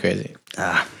it's kind of crazy.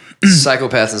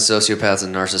 Psychopaths and sociopaths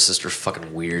and narcissists are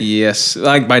fucking weird. Yes,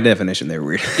 like by definition, they're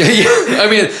weird. I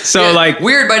mean, So, like-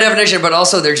 weird by definition, but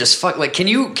also they're just like, can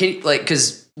you like,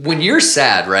 because when you're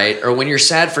sad, right? Or when you're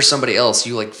sad for somebody else,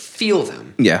 you like feel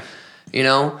them, Yeah, you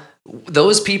know?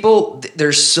 Those people,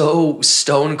 they're so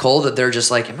stone cold that they're just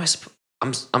like,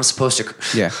 I'm supposed to.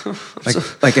 yeah.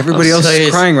 Like everybody else so is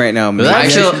it's- crying right now. Man. I You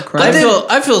feel, should cry.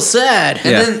 I feel sad. And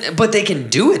Yeah. then, but they can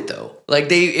do it though. Like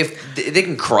if they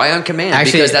can cry on command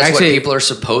Actually- because that's what actually, people are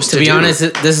supposed to To be do. honest,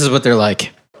 this is what they're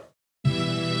like.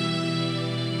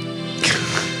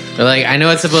 They're like, I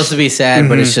know it's supposed to be sad,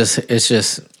 but it's just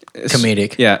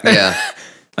comedic. Yeah, Yeah.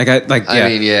 I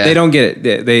mean, yeah. They don't get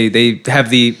it.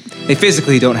 They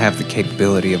physically don't have the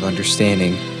capability of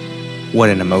understanding what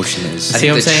an emotion is. I See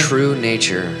think what I'm the saying? true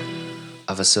nature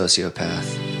of a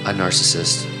sociopath, a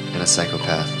narcissist, and a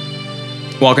psychopath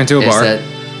Walk into a is bar. that.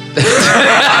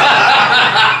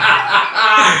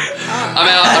 I'm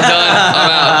out. I'm done.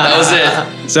 I'm out. That was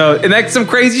it. So, and that's some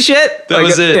crazy shit. That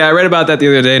was it. Yeah, I read about that the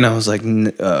other day, and I was like,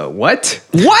 what?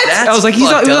 What? That's I was like, he's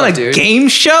fucked on up, a dude. game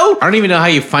show. I don't even know how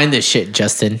you find this shit,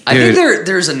 Justin. I Dude. think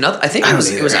there's another. I think I it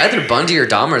don't was either. either Bundy or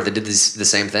Dahmer that did the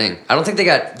same thing. I don't think they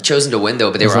got chosen to win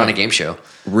though, but they were on a game show.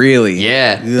 Really?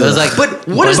 Yeah. It was like, But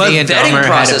what is the Bundy and Dahmer vetting had a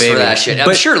process for baby. that shit? I'm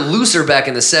But- sure looser back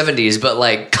in the 70s, but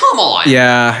like, come on.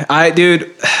 Yeah,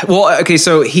 dude. Well, okay,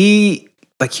 so he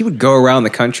would go around the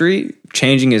country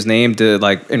changing his name to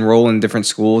like enroll in different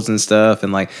schools and stuff,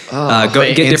 and like go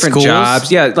Wait, get in different schools?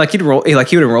 jobs. Yeah, like he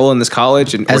would enroll in this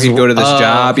college, or As he'd go to this oh,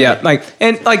 job. okay.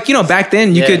 Yeah, back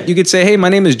then you Yeah. could say, hey, my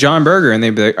name is John Berger, and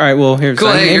they'd be like, all right, well here's Cool,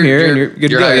 my hey, name you're- here, and you're- you're good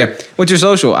to you're go. hired. Yeah, what's your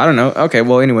social? I don't know. Okay,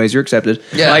 well anyways, you're accepted.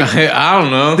 Yeah. like. I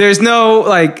don't know. There was no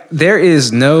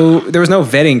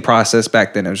vetting process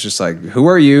back then. It was just like, who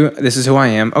are you? This is who I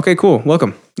am. Okay, cool.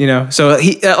 Welcome. So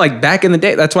he like back in the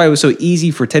day, that's why it was so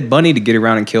easy for Ted Bundy to get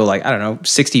around and kill like, I don't know,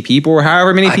 60 people or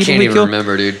however many I people can't he even killed.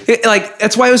 remember, dude.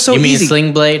 That's why it was so You mean easy.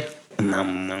 Sling Blade?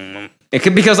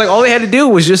 Because like all they had to do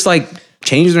was just like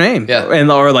change their name. Yeah. And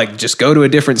or like just go to a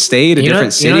different state, a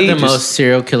different city. You know what the just- most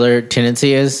serial killer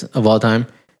tendency is of all time?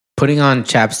 Putting on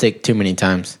chapstick too many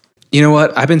times. You know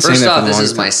what? I've been saying First that for off, the this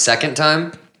longest is my time. second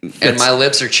time, and my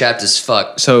lips are chapped as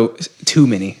fuck. So too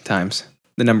many times.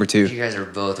 The number 2. You guys are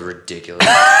both ridiculous.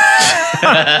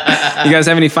 You guys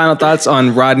have any final thoughts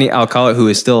on Rodney Alcala, who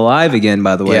is still alive again,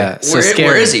 by the way? Yeah. So where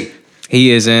scary. is he?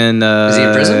 He is in, he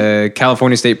in prison?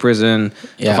 California State Prison.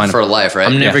 Yeah. Go find For him. life, right?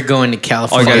 I'm never Yeah. going to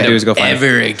California. All you gotta do is go find him.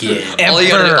 ever again. All you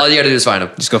gotta do is find him.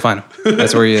 Just go find him.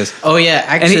 That's where he is. Oh yeah,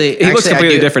 And actually, he looks I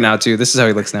completely do- different now too. This is how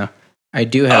he looks now. I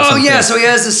do have. Oh something. yeah, so he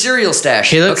has the cereal stash.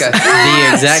 He looks okay. the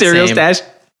exact Cereal same. stash.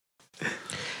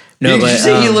 No, Did but you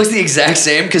say he looks the exact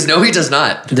same? Because no, he does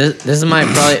not. this is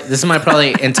my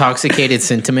probably intoxicated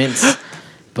sentiments.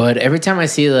 But every time I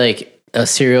see like a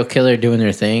serial killer doing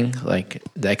their thing, like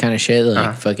that kind of shit,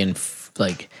 like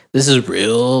like this is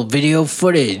real video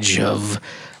footage of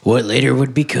what later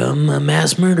would become a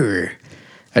mass murderer.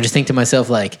 I just think to myself,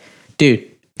 like, dude,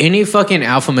 any fucking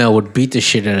alpha male would beat the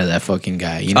shit out of that fucking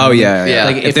guy. You know? Oh yeah, Yeah.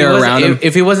 Like if they're around him.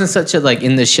 if he wasn't such a like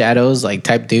in the shadows like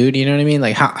type dude, you know what I mean?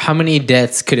 Like how many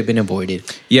deaths could have been avoided?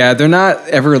 Yeah, they're not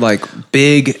ever like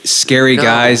big, scary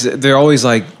guys. They're always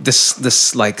like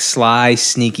this like sly,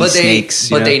 sneaky snakes.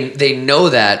 But they know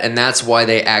that, and that's why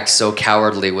they act so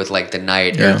cowardly with like the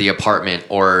night or the apartment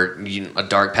or a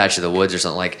dark patch of the woods or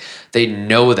something. Like they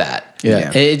know that.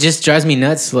 Yeah. It just drives me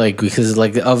nuts, like because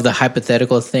like of the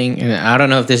hypothetical thing, and I don't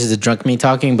know if this is a drunk me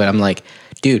talking, but I'm like,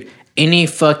 dude, any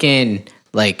fucking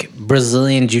like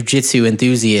Brazilian jiu-jitsu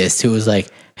enthusiast who was like,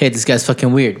 hey, this guy's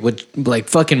fucking weird, would like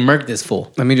fucking murk this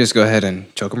fool. Let me just go ahead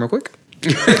and choke him real quick.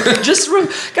 Just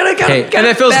got Hey, And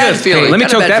that feels good. Feeling. Hey, let me Got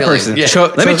a choke bad that feeling. person.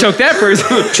 Yeah. Let me choke that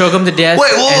person. Choke him to death.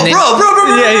 Wait, whoa, and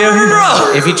then-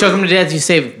 bro. If you choke him to death, you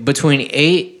save between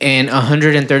 8 and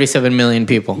 137 million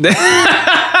people.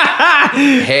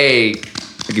 Hey,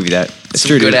 I'll give you that. That's Some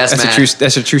true. good dude. ass That's math. a true.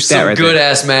 That's a true stat some right good there.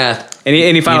 ass math.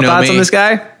 Any final You know thoughts me. on this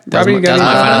guy? That's Robbie, my, you got that's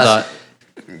my any- final thought.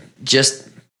 Just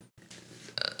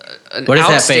an What is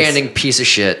that face? outstanding piece of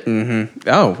shit.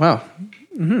 Oh wow.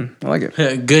 I like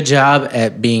it. Good job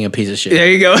at being a piece of shit. There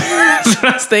you go. That's what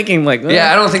I was thinking. Like,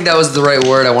 Yeah, I don't think that was the right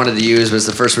word I wanted to use. Was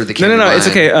the first word that came no, to mind. it's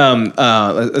okay.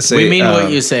 Let's say We mean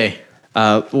what you say.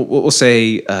 We'll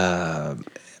say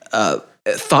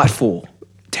thoughtful,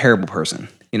 terrible person.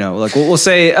 You know, like we'll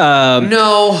say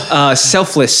No,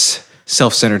 selfless,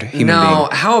 self-centered human no.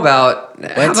 being. How about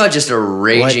just a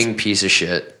raging piece of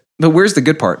shit? But where's the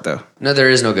good part though? No, there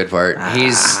is no good part.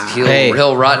 Hey.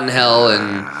 He'll rot in hell,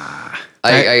 and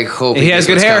I hope He has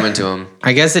gets what's good hair. coming to him.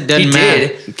 I guess it doesn't He matter.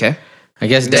 did. Okay. I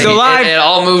guess it It, doesn't. alive. it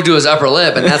all moved to his upper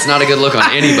lip, and that's not a good look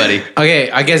on anybody. Okay,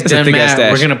 I guess a done big ass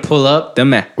matter. We're stash. gonna pull up. Done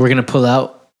man. We're gonna pull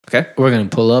out. Okay. We're gonna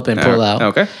pull up and pull out.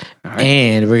 Okay. All right.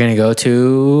 And we're gonna go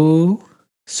to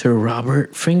Sir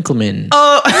Robert Finkelman.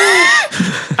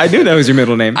 I knew that was your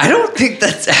middle name. I don't think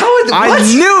that's how. I What?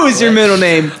 knew it was your middle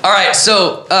name. All right,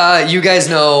 so you guys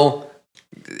know,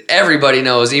 everybody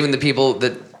knows, even the people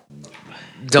that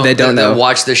don't know. that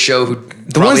watch this show who The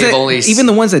ones probably that, have only even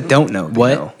the ones that don't know.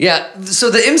 What? Know. yeah. So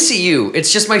the MCU,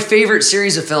 it's just my favorite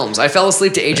series of films. I fell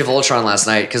asleep to Age of Ultron last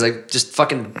night because I just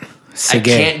fucking I Sige.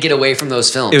 can't get away from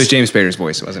those films. It was James Spader's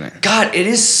voice, wasn't it? God, it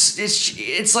is.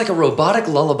 It's like a robotic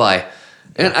lullaby,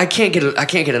 and I can't get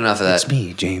enough of that. It's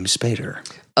me, James Spader.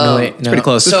 No, wait, no. Pretty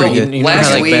close. It's So pretty good. You know last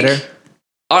how I like week, better?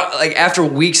 like after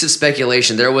weeks of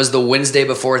speculation, there was the Wednesday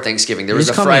before Thanksgiving. There was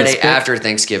just a call me a Friday spit? after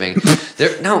Thanksgiving.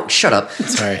 No, shut up.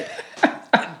 Sorry.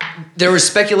 There was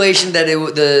speculation that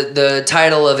the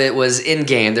title of it was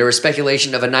Endgame. There was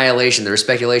speculation of Annihilation. There was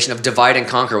speculation of Divide and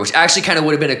Conquer, which actually kind of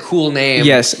would have been a cool name.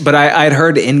 Yes, but I'd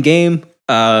heard Endgame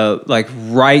like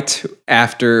right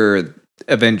after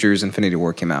Avengers Infinity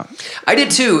War came out. I did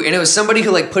too, and it was somebody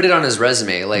who like put it on his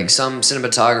resume, like some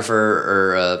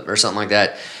cinematographer or something like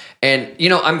that. And you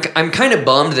know, I'm kind of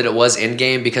bummed that it was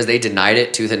Endgame because they denied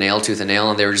it tooth and nail,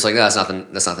 and they were just like, no, that's not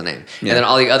the name. Yeah. And then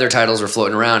all the other titles were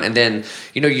floating around, and then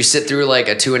you know, you sit through like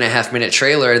a 2.5 minute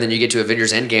trailer, and then you get to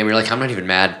Avengers Endgame, and you're like, I'm not even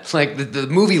mad. Like the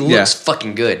movie looks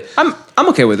fucking good. I'm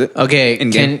okay with it. Okay,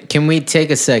 Endgame. can we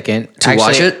take a second To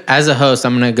watch it? As a host,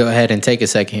 I'm gonna go ahead and take a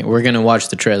second. We're gonna watch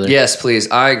the trailer. Yes, please.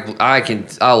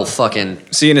 I'll fucking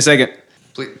See you in a second.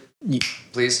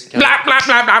 please. Blah, blah,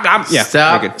 blah, blah, blah. Yeah,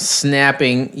 Stop very good.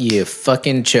 snapping, you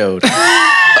fucking chode.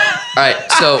 All right,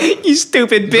 so You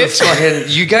stupid bitch.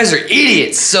 fucking you guys are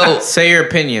idiots. So Say your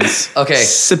opinions. okay.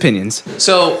 Opinions.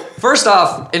 So first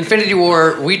off, Infinity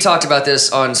War. We talked about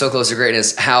this on So Close to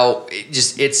Greatness. How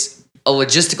it's a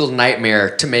logistical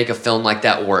nightmare to make a film like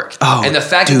that work. Oh, and the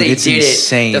fact dude, that they it's did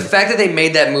insane. it, the fact that they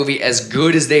made that movie as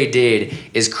good as they did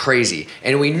is crazy.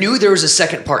 And we knew there was a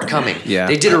second part coming. Yeah.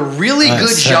 They did a really good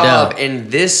so job dope.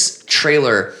 in this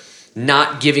trailer,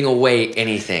 not giving away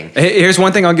anything. Here's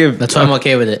one thing I'll give. That's why I'm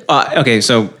okay with it. Okay,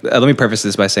 so let me preface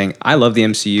this by saying I love the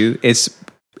MCU. It's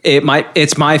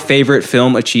my favorite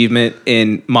film achievement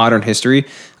in modern history,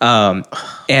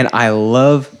 and I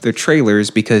love the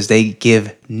trailers because they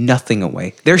give nothing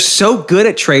away. They're so good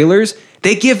at trailers;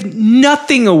 they give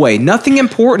nothing away, nothing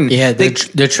important. Yeah, they,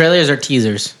 the trailers are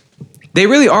teasers. They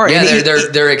really are. Yeah, And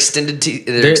they're extended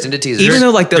extended teasers. even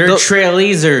though like they're they'll,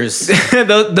 trailers.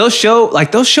 they'll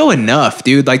show enough,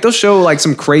 dude. Like they'll show like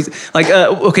some crazy like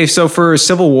okay, so for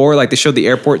Civil War, like they showed the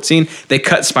airport scene, they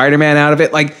cut Spider-Man out of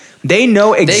it. Like they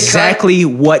know exactly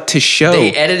what to show.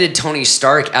 They edited Tony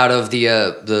Stark out of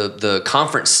the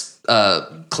conference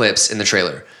clips in the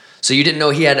trailer, so you didn't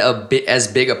know he had as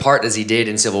big a part as he did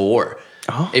in Civil War.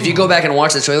 Oh. If you go back and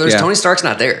watch the trailers, Tony Stark's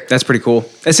not there. That's pretty cool.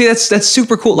 And see, that's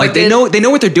super cool. Like they know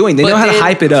what they're doing. They know how to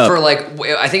hype it up. For like,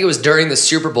 I think it was during the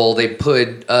Super Bowl, they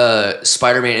put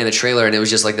Spider-Man in the trailer, and it was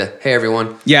just like hey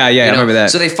everyone. Yeah, I remember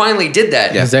that. So they finally did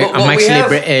that. Yeah. Like, I'm actually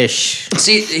British.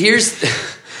 See,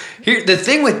 Here, the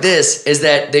thing with this is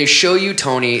that they show you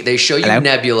Tony, they show you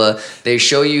Nebula, they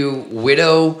show you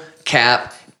Widow,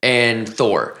 Cap, and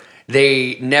Thor.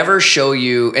 They never show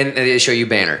you, and they show you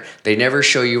Banner. They never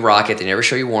show you Rocket. They never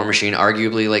show you War Machine.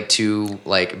 Arguably, like two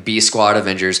like B Squad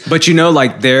Avengers. But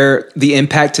like the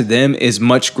impact to them is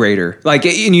much greater. Like,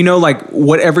 and like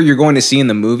whatever you're going to see in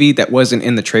the movie that wasn't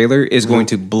in the trailer is going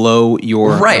to blow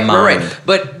your mind. Right.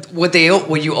 But what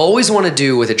you always want to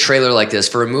do with a trailer like this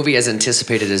for a movie as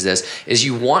anticipated as this is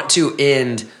you want to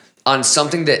end on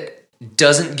something that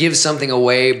doesn't give something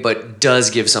away, but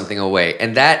does give something away.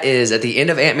 And that is at the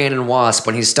end of Ant-Man and Wasp,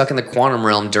 when he's stuck in the quantum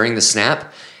realm during the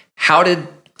snap, how did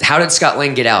Scott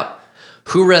Lang get out?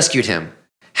 Who rescued him?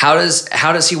 How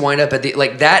does he wind up at the,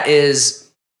 like, that's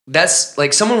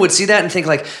like someone would see that and think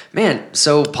like, man,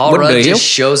 so Paul Rudd just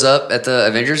shows up at the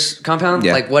Avengers compound?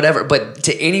 Yeah. Like whatever. But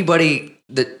to anybody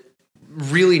that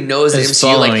really knows the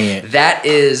MCU, like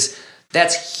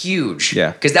that's huge.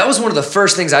 Yeah. Because that was one of the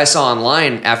first things I saw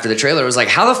online after the trailer. It was like,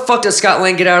 how the fuck does Scott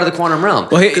Lang get out of the quantum realm?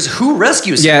 Because who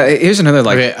rescues him? Yeah, here's another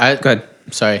like... Okay, go ahead.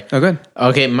 Sorry. Oh, go ahead.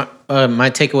 Okay, my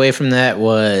takeaway from that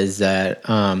was that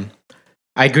I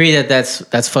agree that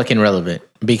that's fucking relevant.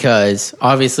 Because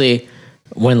obviously...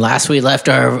 When last we left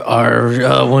last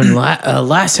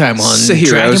time on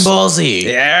Dragon Ball Z,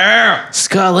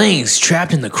 Scott Lang's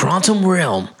trapped in the quantum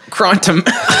realm. Quantum.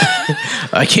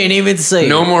 I can't even say.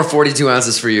 No more 42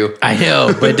 ounces for you. I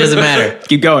know, but it doesn't matter.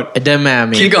 Keep going. It doesn't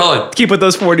matter. Keep going. Keep with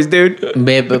those 40s, dude.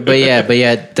 But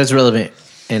yeah, that's relevant.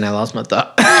 And I lost my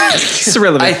thought. It's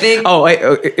relevant. I think. Oh, wait,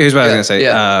 here's what I was gonna say.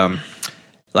 Yeah.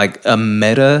 Like a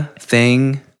meta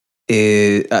thing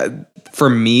is for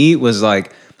me was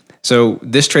like. So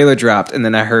this trailer dropped, and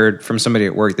then I heard from somebody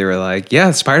at work, they were like, yeah,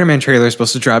 the Spider-Man trailer is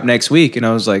supposed to drop next week. And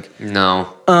I was like,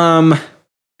 no.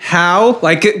 How?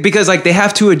 Like, because like they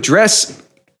have to address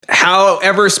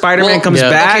however Spider-Man comes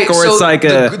back, or so it's like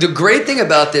the great thing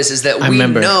about this is that we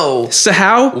know. So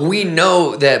how? We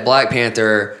know that Black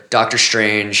Panther, Doctor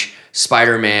Strange,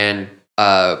 Spider-Man,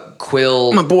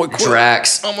 Quill, my boy Quill.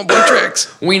 Drax. Oh, my boy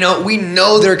Drax. We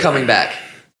know they're coming back.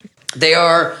 They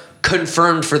are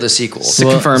confirmed for the sequel.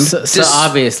 Confirmed. So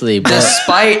obviously, but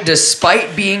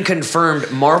despite being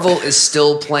confirmed, Marvel is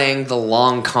still playing the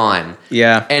long con.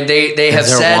 Yeah, and they have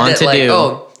said that like,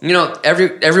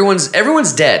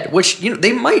 everyone's dead, which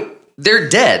they're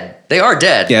dead. They are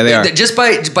dead. Yeah, they are. Just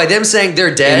by them saying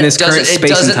they're dead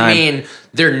doesn't mean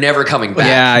they're never coming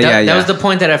back. That was the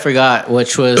point that I forgot,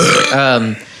 which was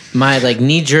my like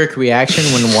knee jerk reaction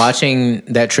when watching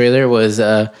that trailer was.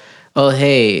 Oh,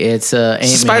 hey, it's Ant-Man.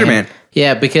 Spider-Man.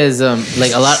 Yeah, because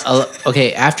like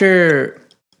after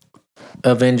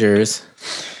Avengers,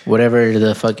 whatever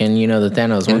the fucking the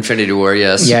Thanos one. Infinity War,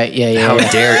 yes.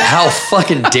 Yeah. How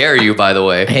fucking dare you? By the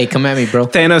way, hey, come at me, bro.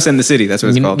 Thanos in the city. That's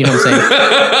what it's called. You know what I'm saying?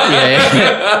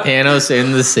 yeah, Thanos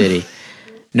in the city.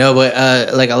 No,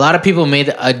 but like a lot of people made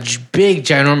a big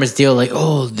ginormous deal, like,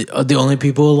 oh, the only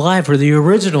people alive are the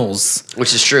originals,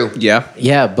 which is true.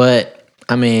 Yeah, but.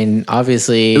 I mean,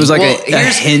 obviously, it was like a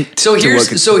hint.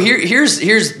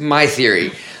 Here's my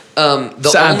theory.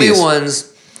 The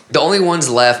only ones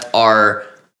left are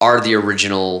the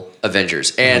original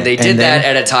Avengers, and they did that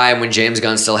at a time when James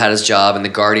Gunn still had his job, and the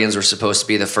Guardians were supposed to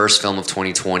be the first film of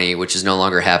 2020, which is no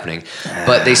longer happening.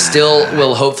 But they still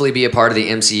will hopefully be a part of the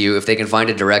MCU if they can find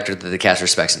a director that the cast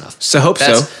respects enough. So hope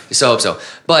so.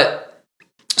 But.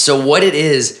 So what it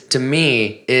is to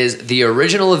me is the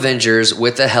original Avengers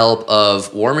with the help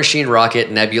of War Machine, Rocket,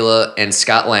 Nebula, and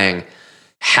Scott Lang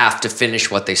have to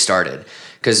finish what they started.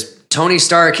 Because Tony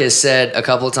Stark has said a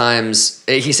couple of times,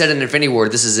 he said in Infinity War,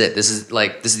 this is it. This is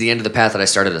the end of the path that I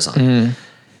started us on. Mm.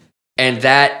 And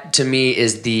that to me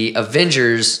is the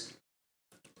Avengers.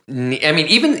 I mean,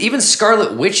 even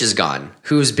Scarlet Witch is gone,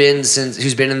 who's been in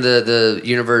the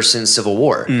universe since Civil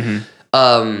War.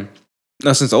 Mm-hmm.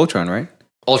 No, since Ultron, right?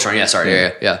 Ultron, yeah, sorry,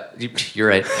 yeah. You're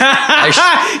right.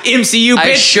 MCU.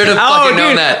 I should have fucking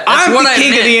known that. That's I'm what the I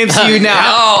king meant. of the MCU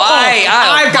now.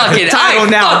 I've got the title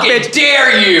now. Bitch,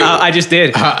 dare you? I just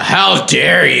did. How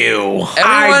dare you?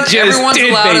 Everyone's did,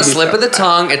 allowed baby. a slip of the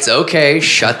tongue. It's okay.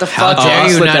 Shut the How fuck dare up.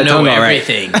 you slip not that know tongue all right.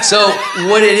 everything? So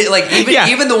what it like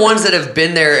even the ones that have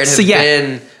been there and have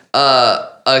been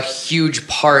a huge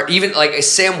part, even like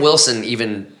Sam Wilson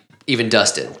even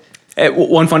dusted.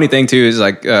 One funny thing too is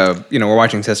like we're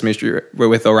watching Sesame Street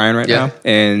with Orion right now,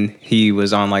 and he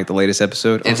was on like the latest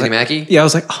episode. Anthony Mackie? Yeah, I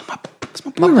was like, oh that's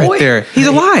my boy right there. He's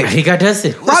alive. He got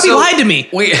dusted. Robbie lied to me.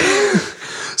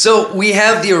 So we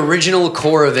have the original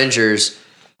core Avengers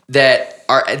that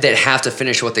have to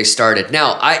finish what they started.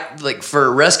 Now,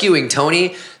 for rescuing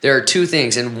Tony, there are two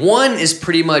things, and one is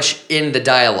pretty much in the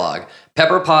dialogue.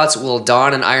 Pepper Potts will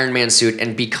don an Iron Man suit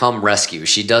and become Rescue.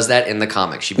 She does that in the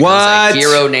comics. She becomes a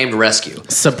hero named Rescue.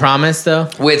 Promise though?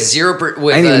 With I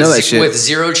didn't even know that shit. With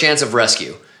zero chance of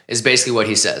rescue is basically what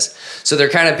he says. So they're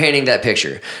kind of painting that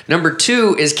picture. Number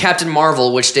 2 is Captain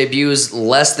Marvel, which debuts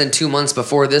less than 2 months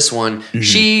before this one. Mm-hmm.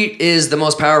 She is the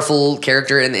most powerful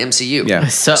character in the MCU. Yeah.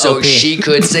 So OP. she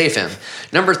could save him.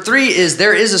 Number 3 is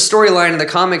there is a storyline in the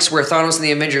comics where Thanos and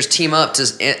the Avengers team up to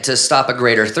stop a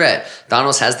greater threat.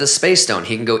 Thanos has the Space Stone.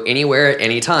 He can go anywhere at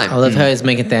any time. I love how he's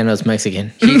making Thanos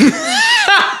Mexican.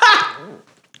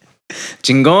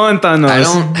 Chingon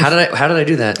Thanos. How did I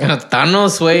do that?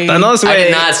 Thanos way. Thanos I way.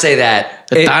 did not say that.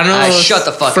 Thanos. Shut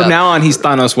the fuck up. From now on, he's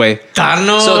Thanos way.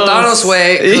 Thanos. So Thanos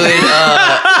way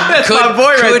could my boy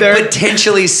right could there.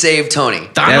 potentially save Tony.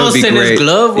 That would be Thanos in his great.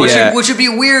 glove. Yeah. Which would be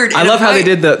weird. I And love how they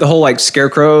did the whole like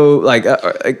scarecrow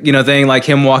thing, like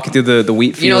him walking through the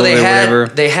wheat field they or whatever.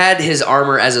 had his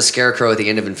armor as a scarecrow at the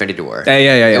end of Infinity War.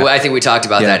 Yeah. I think we talked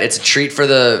about that. It's a treat for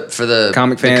the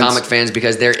Comic fans.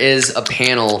 because there is a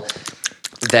panel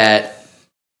that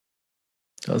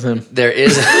That was him. there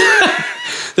is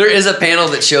a panel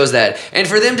that shows that, and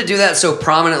for them to do that so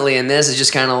prominently in this is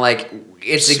just kind of like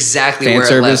it's exactly Fan where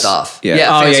service? it left off.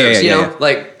 Yeah. Fan service, yeah. you know,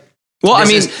 like. Well, I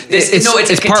This mean, is- it's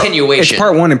a continuation. It's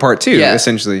part 1 and part 2, Yeah.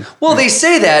 essentially. Well, they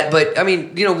say that, but I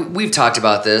mean, we've talked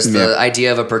about this. The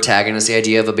idea of a protagonist, the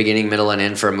idea of a beginning, middle, and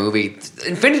end for a movie.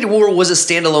 Infinity War was a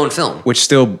standalone film. Which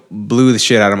still blew the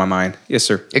shit out of my mind. Yes,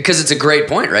 sir. Because it's a great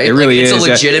point, right? It really it's is. a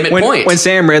legitimate when, point. When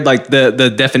Sam read like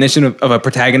the definition of a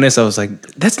protagonist, I was like,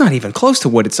 that's not even close to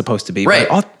what it's supposed to be. Right.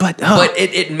 But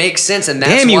it makes sense, and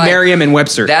that's damn you, why, Merriam and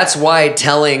Webster. That's why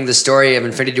telling the story of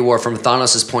Infinity War from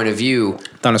Thanos' point of view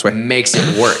Thanos way. makes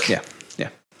it work. Yeah.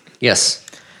 Yes.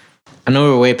 I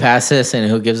know we're way past this, and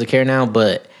who gives a care now?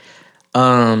 But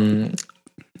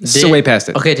So way past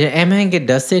it. Okay, did Ant-Man get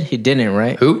dusted? He didn't,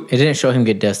 right? Who? It didn't show him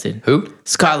get dusted. Who?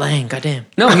 Scott Lang. Goddamn.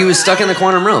 No, he was stuck in the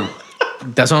quantum realm.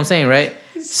 That's what I'm saying, right?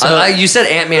 So You said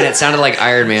Ant-Man. It sounded like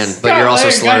Iron Man, but you're also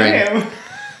slurring.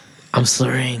 I'm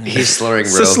slurring. He's slurring,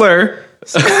 It's bro. a slur.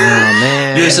 Oh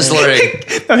man. You're just slurring.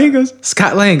 Oh, he goes,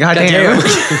 Scott Lang, goddamn.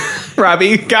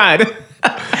 Robbie, God.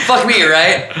 Fuck me,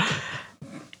 right?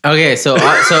 Okay, so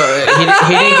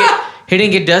he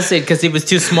didn't get dusted because he was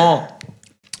too small.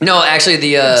 No, actually,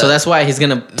 So that's why he's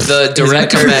gonna. the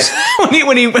directors,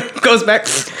 when he goes back.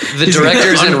 the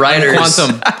directors and writers,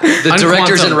 the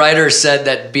directors and Unquantum. writers said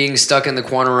that being stuck in the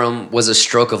quantum realm was a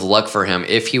stroke of luck for him.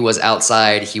 If he was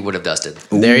outside, he would have dusted.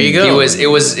 There you go. It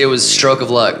was stroke of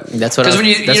luck. That's what I was- when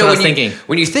you that's know what I was when you- thinking.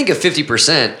 When you think of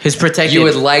 50%, He's protected. You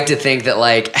would like to think that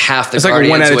like half the It's like a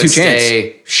Guardians 1 out of would 2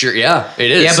 stay. Sure, yeah, it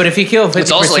is. Yeah, but if you kill 50%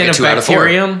 It's also like a of 2 out of 4.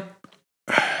 bacterium,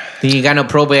 then you got no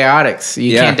probiotics.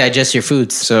 You Yeah. can't digest your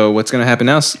foods. So what's going to happen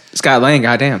now? Scott Lang,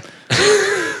 goddamn.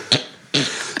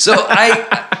 So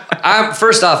I'm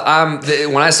first off,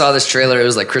 when I saw this trailer, it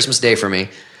was like Christmas Day for me,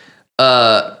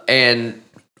 and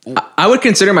I would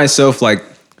consider myself like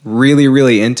really,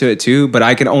 really into it too, but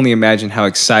I can only imagine how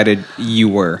excited you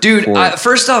were. dude, for it.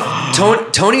 first off,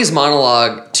 Tony's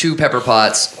monologue to Pepper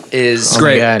Potts is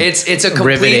Great. Oh my God. It's a complete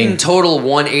Riveting. and total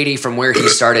 180 from where he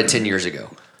started 10 years ago,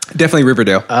 Definitely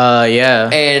Riverdale. Yeah.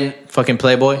 and. Fucking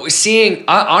Playboy.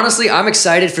 Honestly, I'm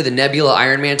excited for the Nebula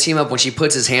Iron Man team up when she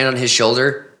puts his hand on his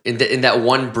shoulder in that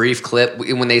one brief clip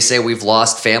when they say we've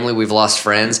lost family, we've lost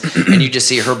friends, and you just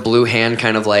see her blue hand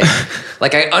kind of like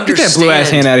I understand. Get that blue ass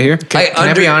hand out of here. Can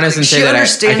I be honest and she say that I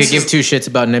understands could give 2 shits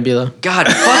about Nebula? God,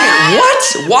 fucking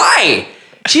what? Why?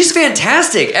 She's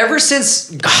fantastic. Ever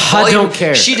since I don't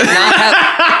care. She didn't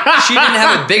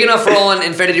have a big enough role in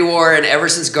Infinity War, and ever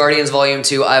since Guardians Volume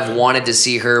 2, I've wanted to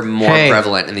see her more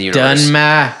prevalent in the universe.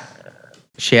 Done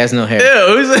She has no hair.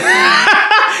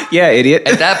 Yeah, idiot.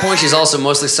 At that point, she's also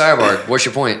mostly cyborg. What's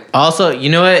your point? Also, you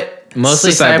know what?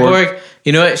 Mostly It's a cyborg. cyborg.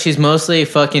 You know what? She's mostly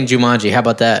fucking Jumanji. How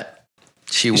about that?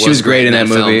 She was great in that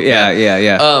movie. film.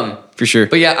 Yeah. For sure.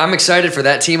 But yeah, I'm excited for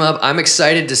that team up. I'm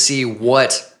excited to see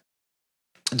what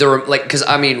because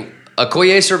I mean,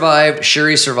 Okoye survived,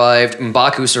 Shuri survived,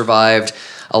 M'Baku survived.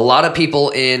 A lot of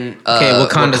people in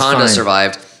Wakanda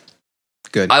survived.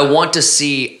 Good. I want to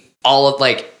see all of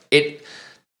it.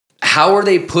 How are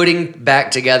they putting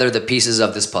back together the pieces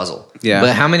of this puzzle? Yeah.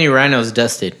 But how many rhinos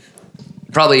dusted?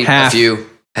 Probably Half. a few.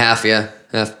 Half.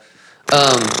 That's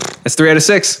 3 out of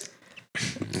 6.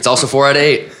 It's also 4 out of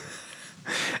 8.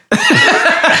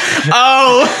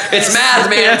 It's math,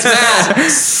 man. It's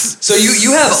math. So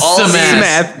you have all of these.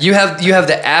 Math. You have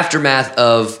the aftermath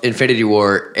of Infinity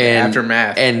War and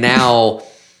Aftermath. and now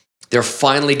they're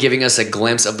finally giving us a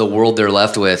glimpse of the world they're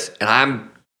left with, and I'm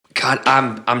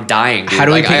dying. Dude. How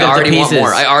do we pick I up the already want pieces?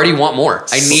 more. I already want more.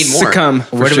 I need more. Succumb.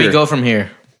 Where do we go from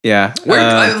here? Yeah.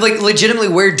 Where legitimately,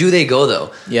 where do they go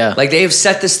though? Yeah. Like they have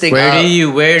set this thing Where up. do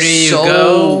you so-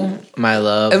 go, my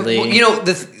lovely?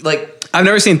 I've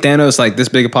never seen Thanos like this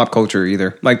big of pop culture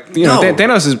either. Like, No.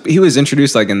 Thanos he was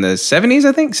introduced like in the 70s,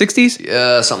 I think,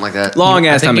 60s. Something like that. Long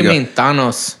ass I think time you ago. mean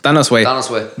Thanos. Thanos way. Thanos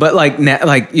way. But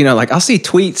I'll see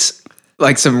tweets,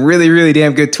 like some really, really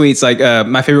damn good tweets. Like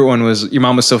my favorite one was, "Your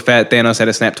mom was so fat, Thanos had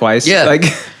to snap twice." Yeah. Like,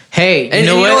 Hey, And you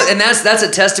know what? and that's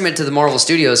a testament to the Marvel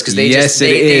Studios because they Yes,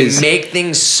 they it is. make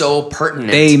things so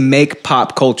pertinent. they make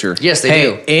pop culture. yes, they Hey,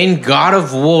 do. in God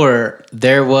of War,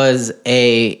 there was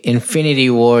a Infinity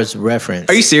Wars reference.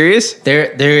 Are you serious?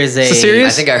 There is a. So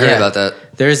serious? I think I heard Yeah. about that.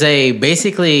 There's a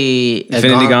basically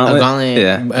Infinity Gauntlet?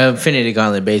 Yeah. Infinity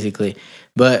Gauntlet, basically.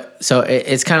 But so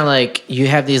it's kind of like you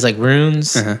have these like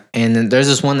runes, and then there's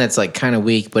this one that's like kind of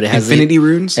weak, but it has Infinity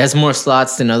runes? It has more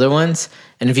slots than other ones,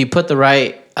 and if you put the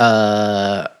right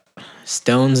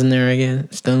stones in there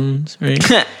again, stones, right?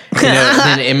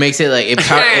 Then it makes it like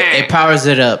it powers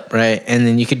it up, right? And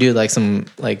then you could do like some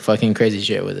like fucking crazy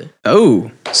shit with it.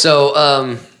 Oh. So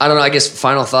I don't know. I guess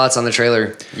final thoughts on the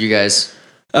trailer, you guys.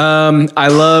 I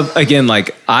love, again,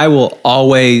 like I will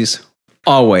always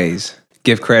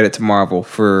give credit to Marvel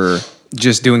for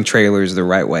just doing trailers the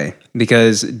right way,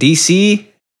 because DC,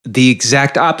 the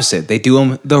exact opposite. They do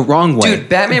them the wrong way. Dude,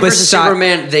 Batman versus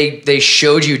Superman, they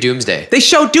showed you Doomsday. They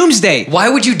show Doomsday. Why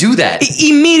would you do that?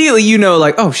 Immediately,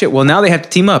 like, oh shit, well now they have to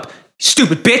team up.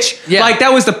 Stupid bitch. Yeah. Like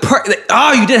that was the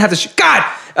you didn't have to God.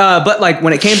 But like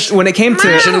when it came to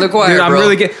Preaching to the choir, I'm bro.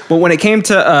 really good. But when it came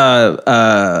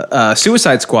to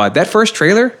Suicide Squad, that first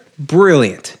trailer,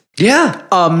 brilliant. Yeah.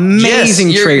 Amazing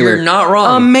Yes, trailer. You're not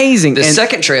wrong. Amazing. The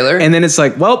second trailer. And then it's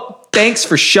like, well, thanks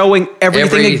for showing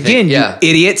everything again, yeah. you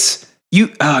idiots. You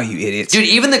idiots. Dude,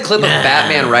 even the clip of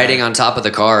Batman riding on top of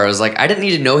the car, I was like, I didn't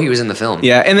need to know he was in the film.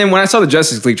 Yeah, and then when I saw the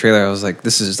Justice League trailer, I was like,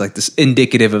 this is like this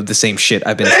indicative of the same shit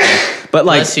I've been saying. But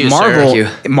like Bless you, Marvel,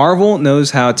 sir. Marvel knows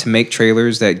how to make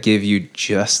trailers that give you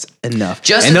just enough.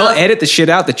 Just and they'll enough. edit the shit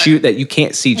out that you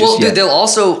can't see just Well, yet. dude, they'll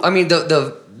also, I mean,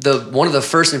 the one of the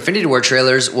first Infinity War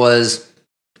trailers was,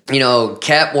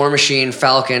 Cap, War Machine,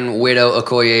 Falcon, Widow,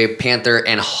 Okoye, Panther,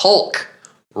 and Hulk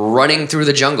running through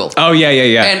the jungle. Oh yeah.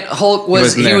 And Hulk was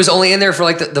wasn't there. was only in there for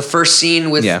like the first scene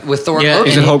with Thor and Yeah,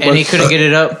 Loki. and he couldn't get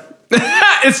it up.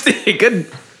 He couldn't.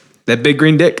 That big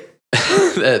green dick.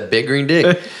 That big green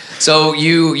dick. So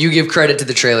you give credit to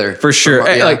the trailer For sure.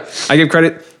 Yeah. Like I give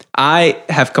credit. I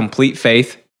have complete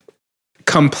faith.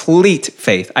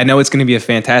 I know it's going to be a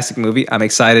fantastic movie. I'm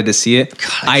excited to see it.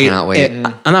 God, I cannot wait.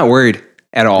 I'm not worried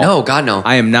at all. No, God no.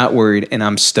 I am not worried, and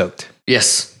I'm stoked.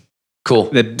 Yes. Cool.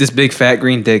 This big fat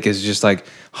green dick is just like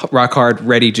rock hard,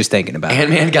 ready, just thinking about it.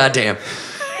 Ant-Man, goddamn.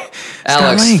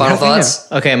 Alex, Lang, final goddamn.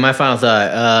 thoughts? Okay, my final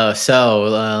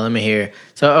thought. Let me hear.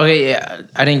 So, okay, yeah,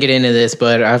 I didn't get into this,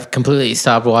 but I've completely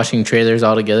stopped watching trailers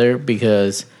altogether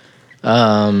because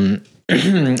I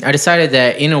decided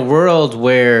that in a world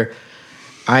where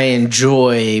I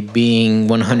enjoy being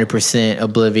 100%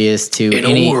 oblivious to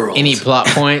any plot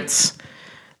points,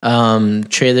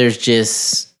 trailers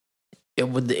just,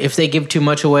 if they give too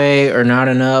much away or not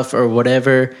enough or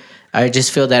whatever, I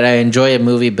just feel that I enjoy a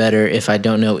movie better if I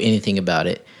don't know anything about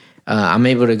it. I'm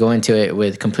able to go into it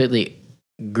with completely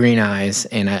green eyes,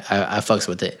 and I fucks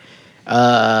with it.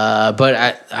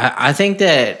 But I think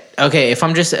that, okay, if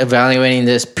I'm just evaluating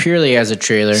this purely as a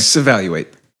trailer, Just evaluate.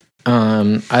 I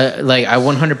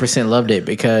 100% loved it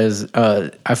because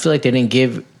I feel like they didn't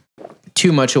give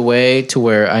too much away to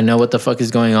where I know what the fuck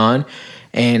is going on.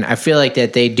 And I feel like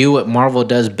that they do what Marvel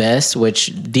does best,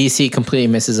 which DC completely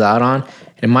misses out on.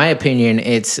 In my opinion,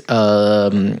 it's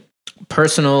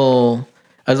personal.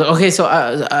 Okay, so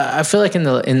I feel like in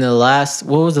the last,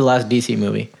 what was the last DC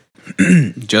movie?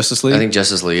 Justice League. I think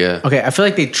Justice League, yeah. Okay, I feel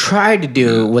like they tried to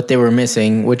do what they were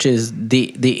missing, which is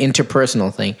the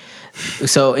interpersonal thing.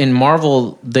 So in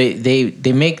Marvel, they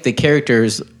make the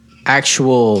characters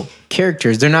actual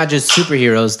characters. They're not just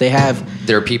superheroes. They have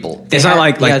They're people. It's not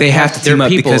like they have to team up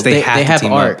because they have to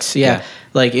team arcs. up. Yeah.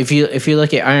 Like if you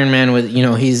look at Iron Man with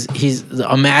he's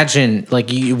imagine like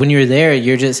when you're there,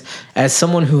 you're just as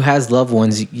someone who has loved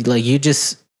ones,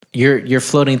 you're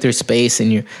floating through space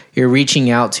and you're reaching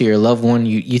out to your loved one.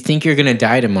 You think you're gonna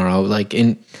die tomorrow, like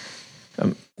you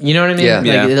know what I mean?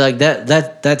 Yeah. Like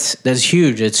that's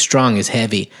huge. It's strong. It's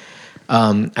heavy.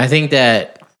 I think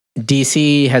that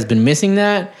DC has been missing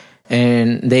that,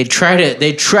 and they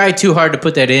try too hard to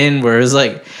put that in. Where it's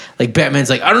like Batman's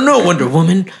like, I don't know, Wonder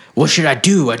Woman, what should I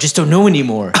do? I just don't know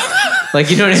anymore. Like,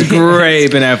 you know what I mean?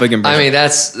 Great Ben Affleck impression. I mean,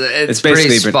 it's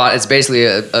pretty spot. It's basically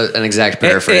an exact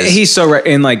paraphrase. He's so right.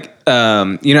 And like,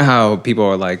 you know how people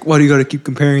are like, why do you got to keep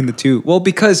comparing the two? Well,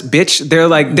 because bitch,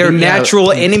 they're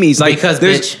natural enemies. Like, because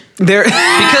bitch,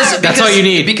 because that's all you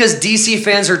need. Because DC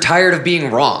fans are tired of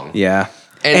being wrong. Yeah.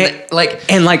 And look,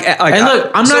 I'm not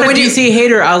a DC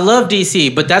hater. I love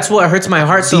DC, but that's what hurts my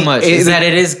heart so much.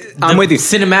 I'm with you.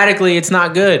 Cinematically, it's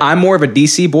not good. I'm more of a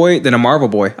DC boy than a Marvel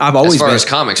boy. I've always been. As far as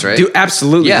comics, right? Dude,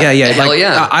 absolutely. Yeah. Hell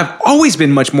yeah. I've always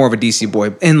been much more of a DC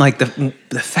boy, and like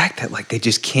the fact that like they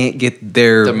just can't get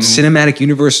their cinematic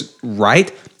universe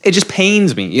right. It just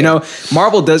pains me, you know.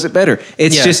 Marvel does it better.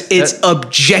 It's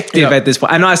objective at this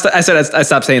point. I know I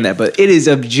stopped saying that, but it is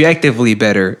objectively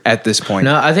better at this point.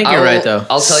 No, I think you're right though.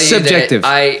 I'll tell you subjective.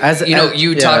 that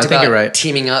you talked about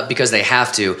teaming up because they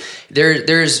have to.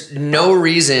 There's no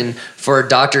reason for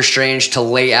Doctor Strange to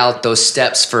lay out those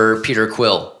steps for Peter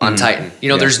Quill on Titan. You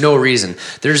know, there's no reason.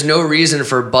 There's no reason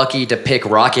for Bucky to pick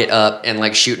Rocket up and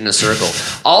like shoot in a circle.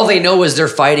 All they know is they're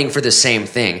fighting for the same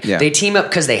thing. Yeah. They team up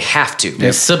because they have to.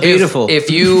 It's so beautiful.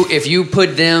 If you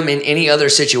put them in any other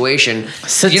situation,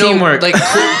 teamwork. Like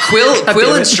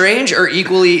Quill and Strange are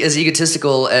equally as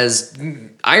egotistical as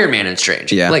Iron Man and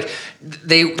Strange. Yeah. Like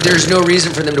there's no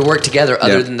reason for them to work together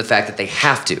other than the fact that they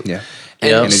have to. Yeah.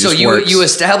 And so you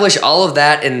establish all of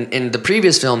that in the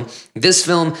previous film. This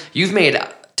film, you've made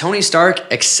Tony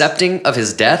Stark accepting of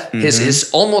his death,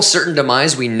 his almost certain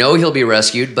demise. We know he'll be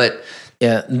rescued, but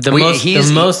most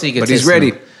egotistical. But he's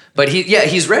ready. But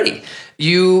he's ready.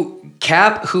 You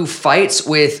Cap, who fights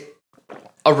with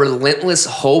a relentless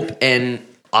hope and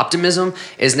optimism,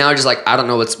 is now just like, I don't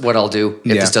know what I'll do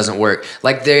if this doesn't work.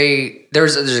 Like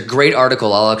there's a great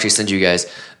article I'll actually send you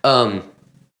guys.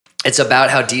 It's about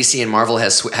how DC and Marvel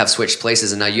have switched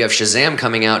places, and now you have Shazam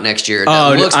coming out next year.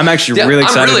 I'm actually really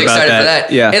excited about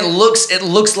that. Yeah, it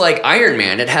looks like Iron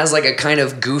Man. It has like a kind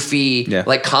of goofy,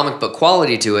 like comic book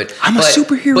quality to it. I'm a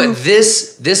superhero. But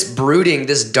this brooding,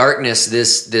 this darkness,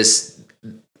 this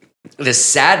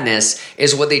sadness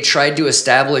is what they tried to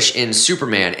establish in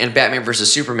Superman and Batman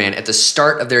vs Superman at the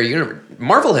start of their universe.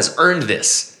 Marvel has earned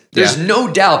this. There's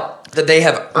no doubt that they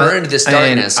have earned this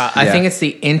darkness. I think it's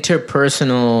the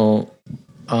interpersonal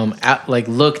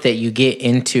look that you get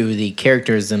into the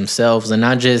characters themselves, and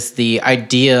not just the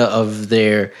idea of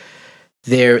their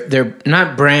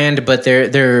not brand, but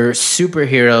their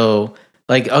superhero.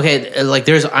 Like, okay, like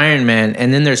there's Iron Man,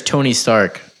 and then there's Tony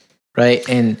Stark, right?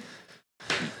 And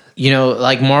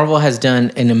like Marvel has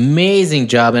done an amazing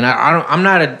job, and I'm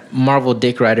not a Marvel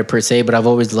dick rider per se, but I've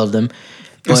always loved them.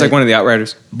 It's like one of the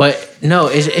Outriders. But no,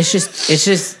 it's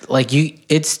just like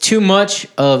it's too much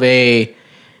of a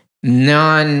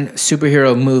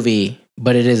non-superhero movie,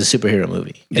 but it is a superhero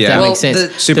movie. If that makes sense.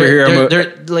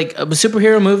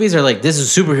 Superhero movies are like, this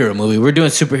is a superhero movie. We're doing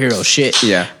superhero shit.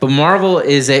 Yeah. But Marvel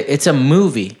it's a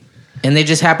movie, and they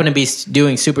just happen to be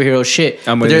doing superhero shit.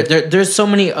 There's so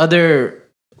many other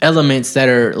elements that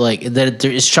are like that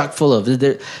it's chock full of.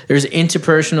 There's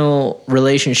interpersonal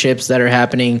relationships that are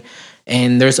happening.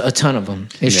 And there's a ton of them.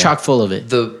 It's chock full of it.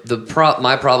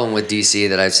 My problem with DC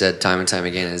that I've said time and time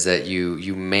again is that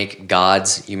you make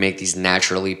gods, you make these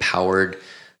naturally powered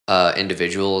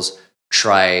individuals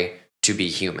try to be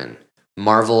human.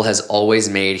 Marvel has always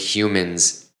made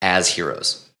humans as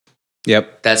heroes.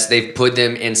 Yep. They've put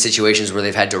them in situations where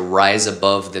they've had to rise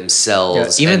above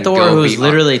themselves. Yeah. Even Thor, who's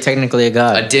literally technically a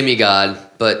god, a demigod,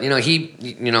 but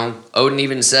Odin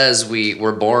even says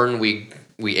we're born, we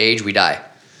age, we die.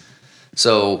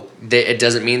 So it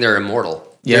doesn't mean they're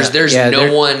immortal. Yeah. There's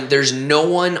no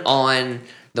one on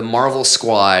the Marvel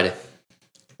squad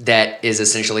that is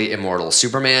essentially immortal.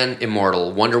 Superman,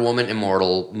 immortal. Wonder Woman,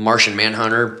 immortal. Martian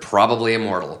Manhunter, probably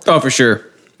immortal. Oh, for sure.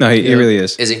 No, he really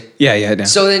is. Is he? Yeah. No.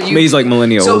 So then he's like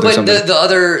millennial old or something. The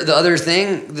other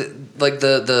thing,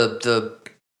 the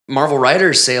Marvel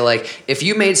writers say, like, if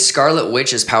you made Scarlet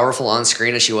Witch as powerful on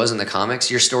screen as she was in the comics,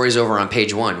 your story's over on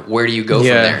page 1. Where do you go from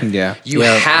there? Yeah. You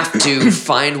have to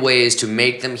find ways to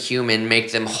make them human,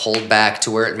 make them hold back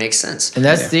to where it makes sense. And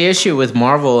that's the issue with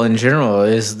Marvel in general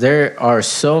is there are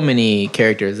so many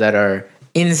characters that are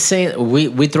insane.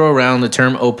 We throw around the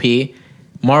term OP.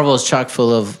 Marvel is chock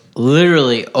full of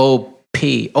literally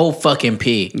fucking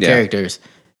P characters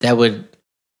that would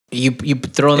you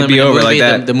throw them in the movie,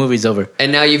 like the movie's over.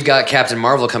 And now you've got Captain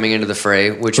Marvel coming into the fray,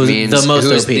 which Who's means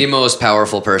who's the most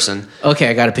powerful person. Okay,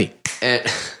 I gotta pee. And,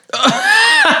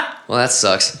 well, that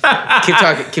sucks. Keep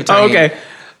talking. Oh, okay.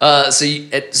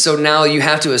 So now you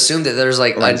have to assume that there's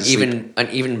like an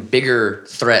even bigger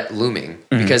threat looming,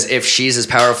 because if she's as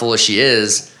powerful as she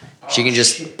is, she can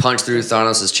just punch through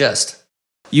Thanos' chest.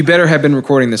 You better have been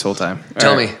recording this whole time.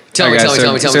 Tell me. The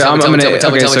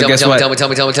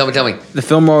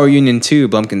Fillmore Union 2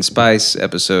 Blumpkin Spice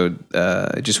episode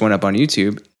just went up on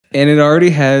YouTube, and it already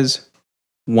has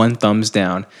 1 thumbs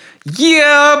down.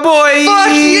 Yeah, boy! Fuck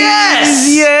yes!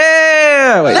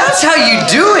 Yeah! Wait. That's how you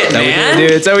do it, man!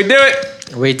 That's how we do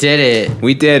it! We did it.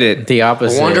 We did it. The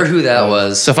opposite. I wonder who that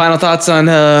was. So final thoughts on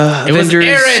Avengers...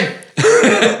 Aaron!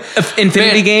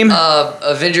 Infinity Game?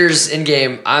 Avengers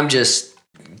Endgame, I'm just...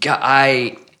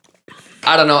 I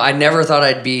don't know. I never thought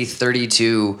I'd be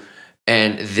 32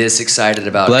 and this excited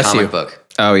about a comic book.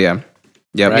 Oh, yeah.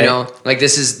 Yeah, right? You know, like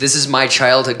this is my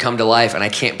childhood come to life, and I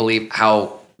can't believe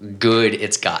how good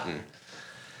it's gotten.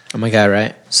 Oh my God,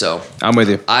 right? So I'm with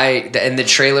you. And the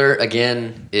trailer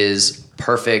again is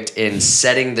perfect in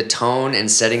setting the tone and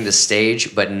setting the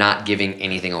stage, but not giving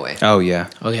anything away. Oh yeah.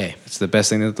 Okay. It's the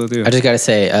best thing that they'll do. I just gotta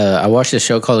say, I watched a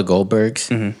show called The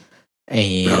Goldbergs,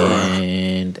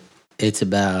 and it's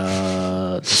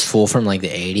about this fool from like the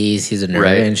 80s. He's a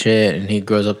nerd and shit, and he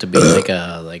grows up to be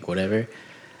like whatever.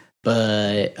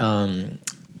 But on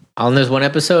this one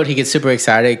episode, he gets super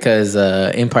excited because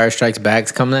Empire Strikes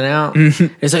Back's coming out.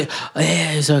 It's like, oh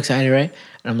yeah, he's so excited, right?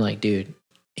 And I'm like, dude,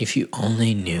 if you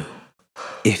only knew.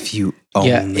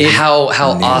 How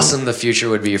awesome the future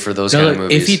would be for those kind of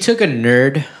movies. If you took a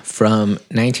nerd from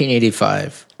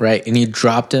 1985, right, and you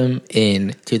dropped him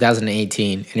in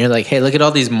 2018, and you're like, hey, look at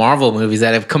all these Marvel movies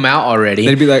that have come out already.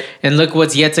 They'd be like, and look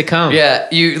what's yet to come. Yeah,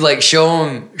 you like show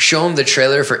them the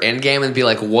trailer for Endgame and be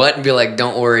like, what? And be like,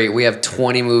 don't worry, we have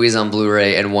 20 movies on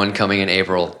Blu-ray and one coming in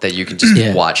April that you can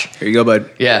just watch. Here you go, bud.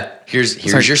 Yeah, here's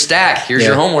your stack. Here's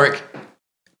your homework.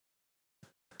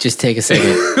 Just take a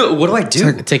second. What do I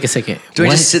do? Take a second. Do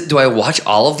I just sit? Do I watch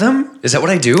all of them? Is that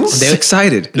what I do? They're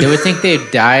excited. They would think they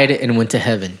died and went to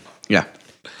heaven. Yeah.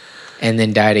 And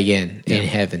then died again in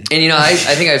heaven. And you know, I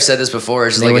think I've said this before.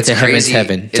 It's they like went it's to crazy.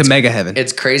 heaven. To mega heaven.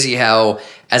 It's crazy how,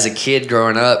 as a kid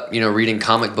growing up, you know, reading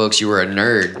comic books, you were a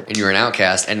nerd and you were an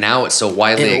outcast, and now it's so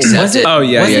widely accepted. Oh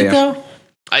yeah, was yeah, it yeah. though?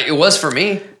 It was for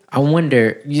me. I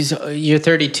wonder. You're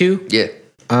 32. Yeah.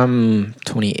 I'm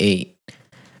 28.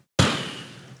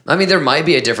 I mean, there might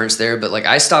be a difference there, but like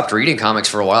I stopped reading comics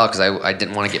for a while because I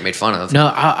didn't want to get made fun of. No,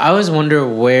 I always wonder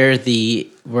where the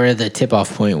tip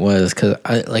off point was, because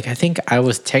I think I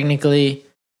was technically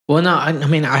I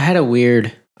mean I had a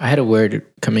weird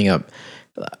coming up.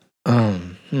 I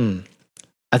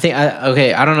think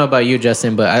I don't know about you,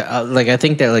 Justin, but I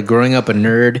think that like growing up a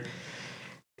nerd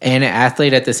and an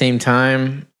athlete at the same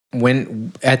time,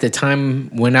 when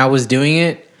I was doing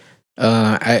it.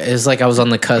 It's like I was on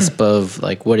the cusp of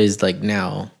like what is like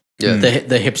now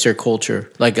the hipster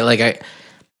culture. Like I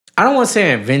don't want to say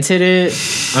I invented it.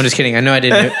 I'm just kidding. I know I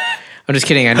didn't. I'm just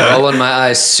kidding. I know. Rolling my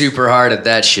eyes super hard at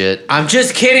that shit. I'm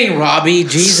just kidding, Robbie.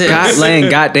 Jesus. Scott Lang,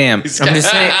 goddamn.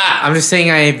 I'm just saying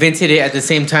I invented it at the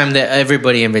same time that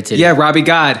everybody invented it. Yeah, Robbie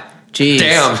God. Jeez.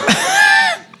 Damn.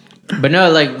 But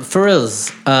no, like for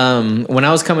reals, when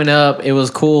I was coming up, it was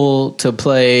cool to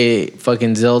play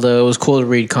fucking Zelda. It was cool to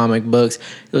read comic books.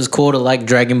 It was cool to like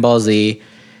Dragon Ball Z.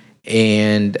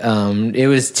 And it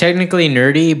was technically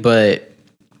nerdy, but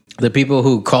the people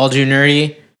who called you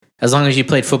nerdy, as long as you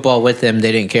played football with them,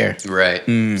 they didn't care. Right.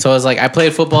 So I was like, I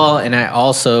played football and I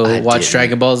also watched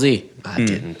Dragon Ball Z. I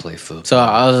didn't play football. So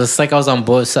I was just like, I was on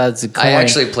both sides of the coin. I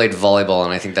actually played volleyball,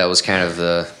 and I think that was kind of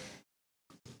the.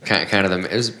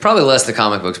 It was probably less the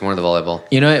comic books, more the volleyball.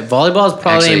 You know what? Volleyball is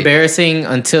probably embarrassing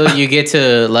until you get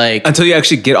to like... Until you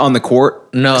actually get on the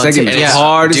court. No. It's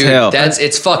hard as hell.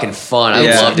 It's fucking fun. I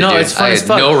loved it, dude. It's fun. I had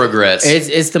no regrets.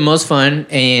 It's the most fun,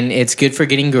 and it's good for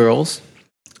getting girls.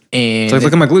 And it's like,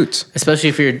 look at my glutes. Especially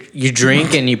if you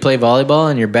drink and you play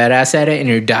volleyball and you're badass at it and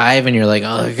you dive and you're like,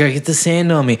 oh, I gotta get the sand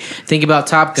on me. Think about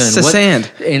Top Gun. It's the sand.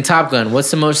 In Top Gun,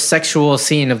 what's the most sexual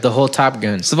scene of the whole Top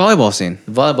Gun? It's the volleyball scene.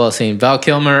 The volleyball scene. Val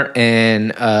Kilmer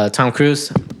and Tom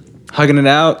Cruise. Hugging it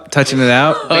out, touching it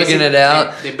out, Hugging it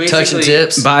out, they basically- touching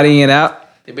tips. bodying it out.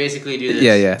 They basically do this.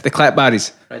 Yeah. They clap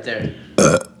bodies. Right there.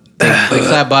 They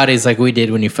clap bodies like we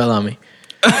did when you fell on me.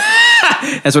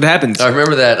 That's what happens. I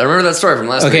remember that. I remember that story from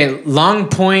last week. Okay, long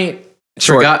point.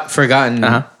 Short.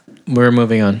 Forgotten. We're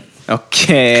moving on.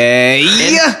 Okay.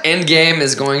 Endgame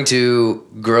is going to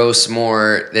gross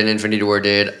more than Infinity War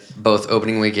did, both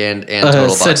opening weekend and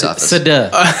total box office. Sada.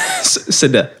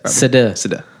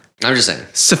 I'm just saying.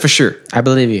 So for sure. I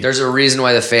believe you. There's a reason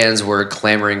why the fans were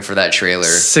clamoring for that trailer.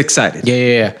 Excited.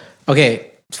 Yeah. Okay.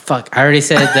 Fuck. I already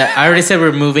said that. I already said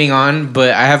we're moving on,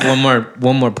 but I have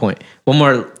one more point. One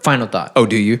more final thought. Oh,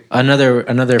 do you? Another Is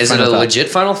it final a thought. legit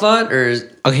final thought or is,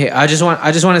 Okay, I just want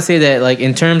to say that, like,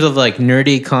 in terms of like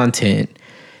nerdy content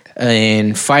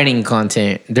and fighting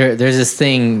content, there's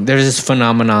this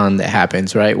phenomenon that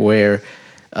happens, right, where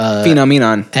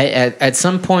Phenomenon. at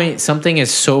some point something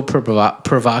is so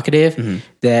provocative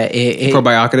that it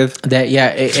Probiocative. that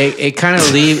it kind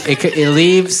of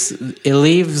leaves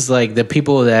like the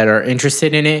people that are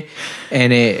interested in it,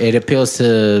 and it appeals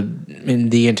to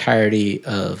the entirety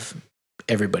of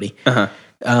everybody.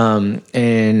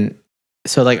 And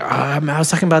so like I was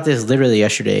talking about this literally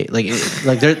yesterday.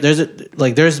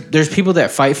 There's people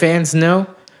that fight fans know,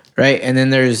 right? And then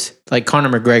there's like Conor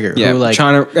McGregor, Yeah. who like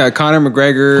Conor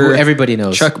McGregor. who everybody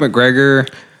knows. Chuck McGregor.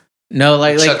 No,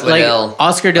 like Chuck Liddell.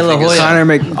 Oscar De La I think Hoya. it's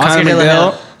Conor Oscar De La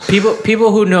McDowell. Hoya.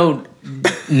 People who know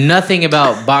nothing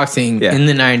about boxing Yeah. in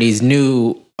the 90s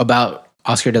knew about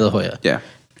Oscar De La Hoya. Yeah.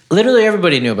 Literally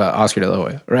everybody knew about Oscar De La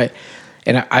Hoya, right?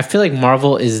 And I feel like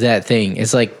Marvel is that thing.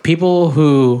 It's like people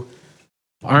who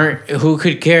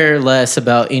could care less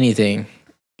about anything.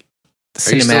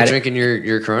 are you still drinking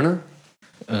your Corona?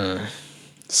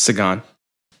 Sagan.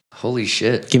 Holy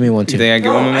shit. Give me one You too. think I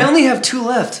get one more? I only have 2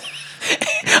 left.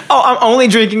 Oh, I'm only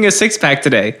drinking a 6-pack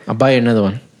today. I'll buy you another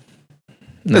one.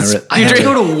 Not That's- re- I have to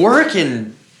go to work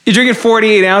and You're drinking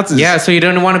 48 ounces. yeah, so you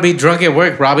don't want to be drunk at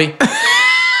work, Robbie.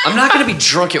 I'm not going to be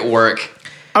drunk at work.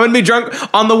 I'm gonna be drunk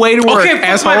on the way to work. Okay, fuck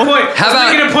asshole. my point. How I'm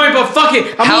about- making a point, but fuck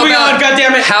it. I'm moving on,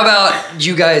 goddammit. How about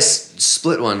you guys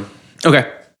split one? Okay.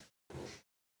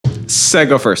 So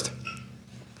go first.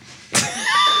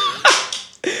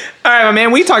 All right, my man.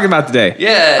 What are you talking about today?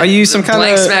 Yeah. Are you some kind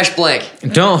blank of smash blank?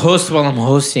 Don't host while I'm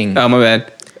hosting. Oh, my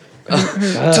bad.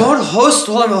 Don't host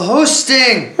while I'm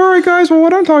hosting. All right, guys. Well,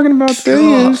 what I'm talking about today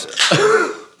is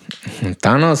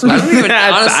Thanos. I don't even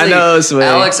honestly. Thanos,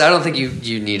 man. Alex, I don't think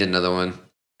you need another one.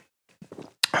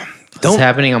 What's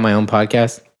happening on my own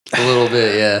podcast? A little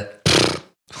bit, yeah.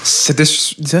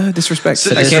 disrespect.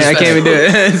 So I can't even do it.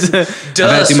 I've had too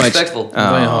much. Disrespectful. I'm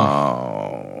going home.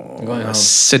 Oh, I'm going home.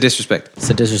 so disrespect. It's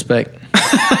a disrespect.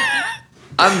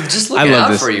 I'm just I looking love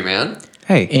out this. for you, man.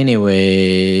 Hey,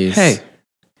 Anyways. hey.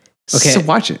 Okay. So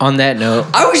watch it. On that note,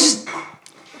 I was just.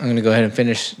 I'm going to go ahead and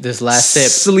finish this last sip.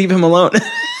 So leave him alone.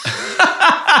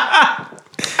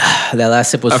 That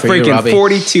last sip was A for you, freaking Robbie.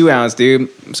 42 ounce, dude.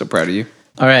 I'm so proud of you.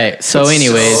 All right. So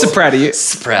anyways, So proud of you.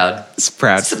 So proud. So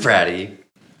proud. So proud of you.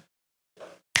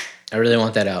 I really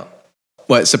want that out.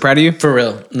 What? So proud of you? For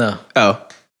real. No. Oh.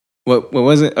 What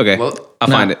was it? Okay. What? I'll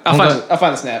No, find it. I'm I'll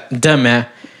find the snap. Done, man.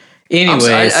 I'm Anyways.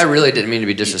 sorry, I really didn't mean to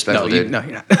be disrespectful, No, dude. you're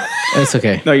not. It's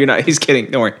okay. No, you're not. He's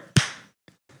kidding. Don't worry.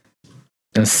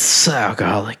 I'm so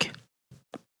alcoholic.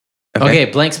 Okay,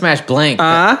 blank smash blank.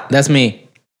 That's me.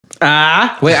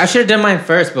 Wait, I should have done mine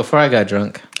first before I got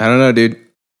drunk. I don't know, dude.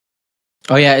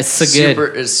 Oh yeah, it's so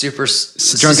good. Super.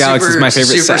 Drunk Alex is my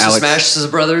favorite Super Alex.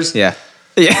 Smash Brothers. Yeah.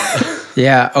 Yeah.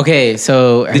 Yeah. Okay.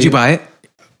 So Did you buy it?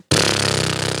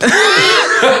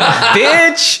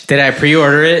 Bitch. Did I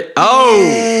pre-order it?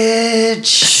 Oh.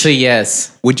 So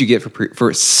yes. What'd you get for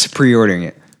pre-ordering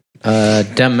it?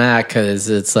 Dumb Mac because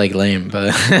it's like lame,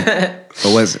 but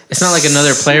What was it? it's not like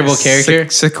another playable character.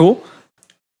 So cool.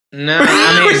 No,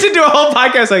 I we mean, should do a whole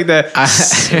podcast like that.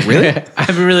 Really? I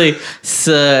haven't really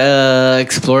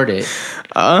explored it.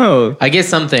 Oh. I get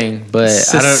something, but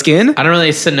So I don't. skin? I don't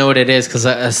really know what it is because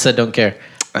I said don't care.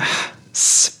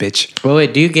 Bitch. Well,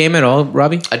 wait, do you game at all,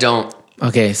 Robbie? I don't.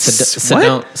 Okay, so What?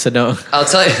 don't. So don't. I'll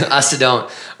tell you. I still don't.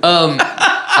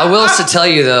 I will also tell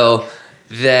you though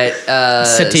that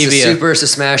Sativia. Super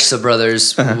Smash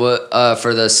Brothers for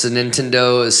the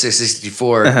Nintendo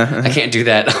 664. I can't do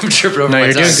that. I'm tripping over No, my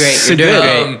you're tongue. doing great. You're doing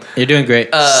great. You're doing great.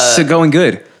 So going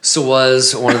good. So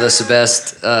was one of the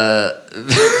best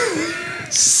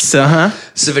So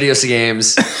videos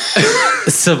games.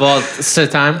 So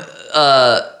time.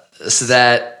 So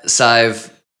that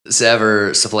I've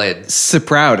ever played. So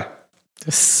proud.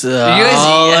 So You guys,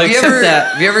 I'll have accept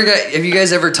that. you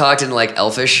guys ever talked in like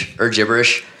Elfish or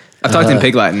gibberish? I've talked in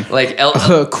Pig Latin. Like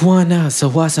Kuana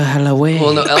sawasa halawe.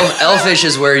 well, no, Elfish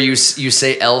is where you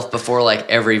say elf before like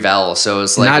every vowel, so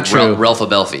it's like Not true.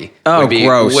 Relfa-Belfi. Oh,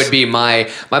 gross. Would be my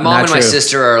mom Not and my true.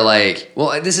 sister are like,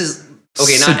 well, this is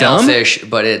okay, not Saddam? Elfish,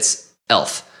 but it's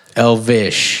elf.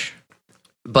 Elvish.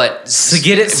 But To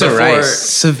get it so before- right.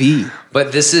 Savi.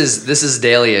 But this is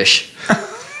Dalyish.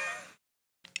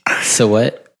 So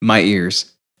what? My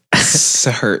ears. So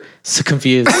hurt. So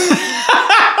confused.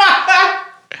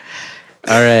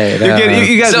 All right.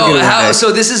 You guys So will get it one day.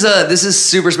 so this is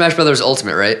Super Smash Brothers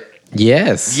Ultimate, right?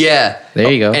 yes. Yeah.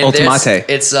 There you go. And Ultimate.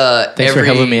 It's Thanks for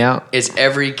helping me out. It's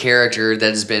every character that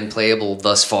has been playable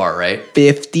thus far, right?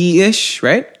 50-ish,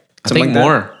 right? I think like that.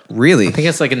 more. Really? I think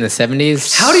it's like in the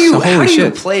 70s. How do you Holy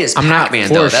shit. play as I'm not Pac-Man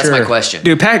for though? That's my sure. question.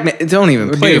 Dude, Pac-Man, don't even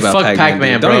play Dude, about fuck Pac-Man.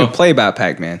 Pac-Man, dude. Don't bro. even play about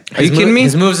Pac-Man. Are you His kidding me?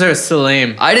 His moves are so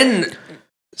lame. I didn't.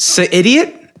 So,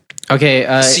 idiot? Okay.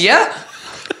 Yeah.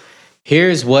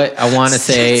 Here's what I want to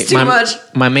say. It's too much.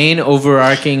 My main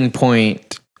overarching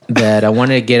point that I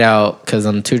wanted to get out because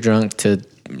I'm too drunk to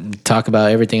talk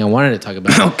about everything I wanted to talk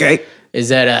about Okay. is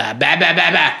that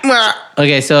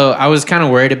Okay, so I was kind of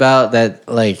worried about that,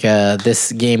 like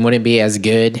this game wouldn't be as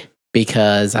good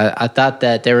because I thought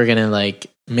that they were gonna like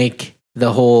make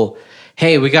the whole.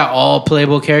 Hey, we got all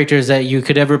playable characters that you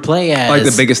could ever play as. Like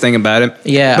the biggest thing about it.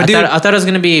 Yeah, But I thought it was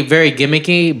going to be very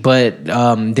gimmicky, but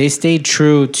they stayed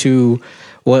true to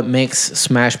what makes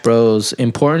Smash Bros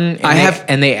important.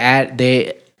 And they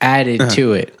added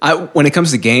to it. When it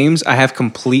comes to games, I have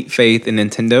complete faith in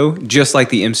Nintendo, just like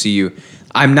the MCU.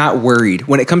 I'm not worried.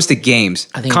 When it comes to games,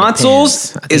 I think it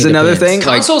consoles depends. I think is it another depends. thing.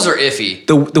 Like Consoles are iffy.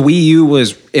 the Wii U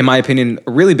was, in my opinion,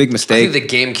 a really big I mistake. think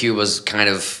the GameCube was kind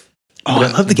of. I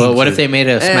love the But what if GameCube. they made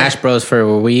a Smash Bros for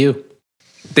Wii U?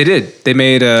 They did. They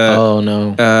made Oh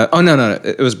no! no.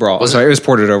 It was Brawl. Was Sorry, it- it was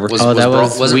ported over. Was, Oh, was, that Brawl,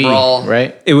 was was Wii, it Brawl?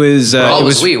 right? It was Brawl it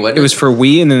was Wii, wasn't it it? was for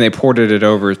Wii, and then they ported it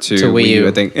over to Wii U,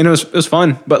 I think, and it was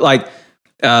fun. But like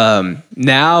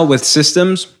now with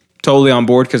systems, totally on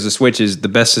board because the Switch is the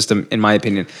best system in my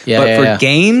opinion. Yeah, but yeah, for yeah.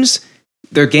 games,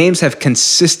 their games have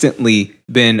consistently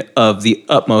been of the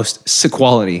utmost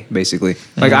quality. Basically,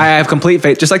 like I have complete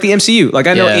faith, just like the MCU. Like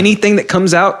I know Yeah. anything that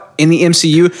comes out in the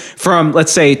MCU from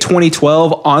let's say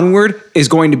 2012 onward is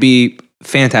going to be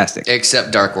fantastic.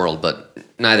 Except Dark World, but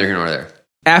neither here nor there.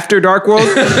 After Dark World,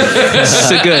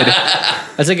 so good.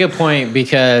 That's a good point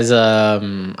because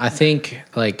I think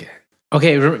like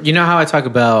you know how I talk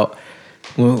about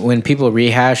when people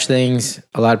rehash things,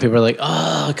 a lot of people are like,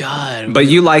 "Oh God!" But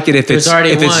you like it if There's it's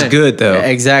already it's one. good though. Yeah,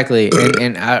 exactly.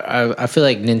 And I feel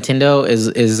like Nintendo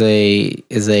is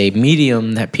a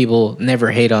medium that people never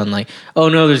hate on. Like, oh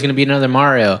no, there's gonna be another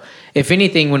Mario. If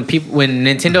anything, when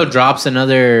Nintendo drops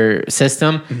another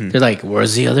system, they're like,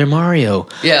 "Where's the other Mario?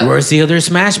 Yeah. Where's the other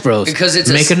Smash Bros? Because it's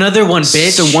make another one, bitch.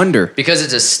 It's a wonder. Because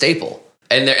it's a staple,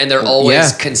 and they're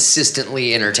always Yeah.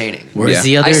 consistently entertaining. Where's Yeah.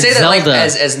 the other I say that Zelda? like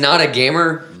as not a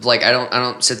gamer, like I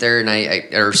don't sit there and I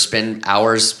or spend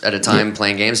hours at a time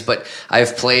playing games, but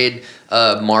I've played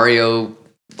Mario.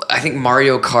 I think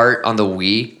Mario Kart on the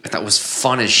Wii. I thought was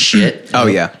fun as shit. Oh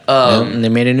yeah. And they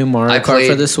made a new Mario I Kart played-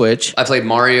 for the Switch. I played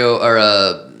Mario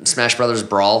or Smash Brothers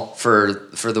Brawl for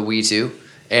the Wii too,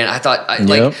 and I thought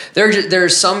like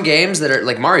there's some games that are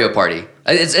like Mario Party.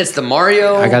 It's the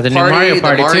Mario. I got the new Mario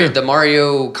Party, too. The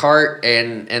Mario Kart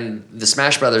and the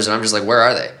Smash Brothers, and I'm just like, where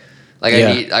are they? Like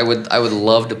Yeah. I would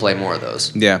love to play more of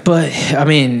those. Yeah. But I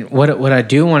mean, what I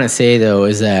do want to say though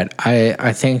is that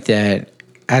I think that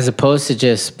as opposed to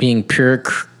just being pure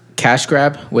cash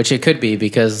grab, which it could be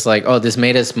because like, oh, this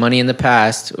made us money in the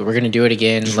past, we're gonna do it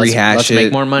again. Let's make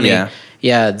it. more money. Yeah.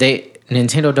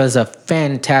 Nintendo does a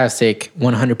fantastic,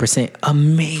 100%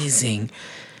 amazing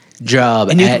job.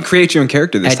 And you can create your own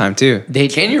character this time too.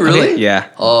 Can you really? Yeah.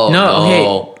 Oh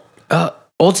No, okay.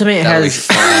 Ultimate That would be has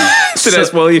fun. So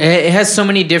that's well, it has so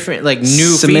many different like new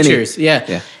So many. features. Yeah.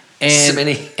 Yeah. And So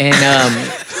many.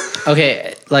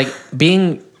 okay, like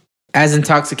being as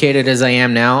intoxicated as I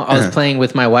am now, I was playing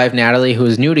with my wife Natalie, who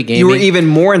is new to gaming. You were even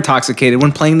more intoxicated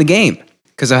when playing the game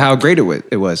because of how great it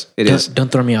was. It is.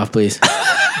 Don't throw me off, please.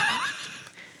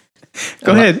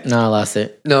 Go ahead. No, I lost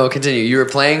it. No, continue. You were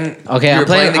playing. Okay, you were I'm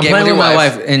playing the game with your my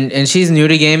wife, and she's new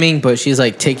to gaming, but she's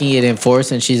like taking it in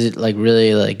force, and she's like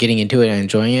really like getting into it and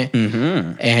enjoying it.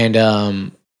 Mm-hmm.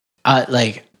 And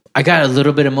I got a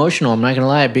little bit emotional. I'm not gonna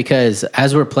lie because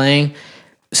as we're playing,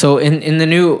 so in the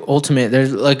new Ultimate,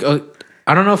 there's like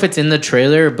I don't know if it's in the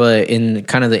trailer, but in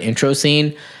kind of the intro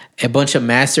scene, a bunch of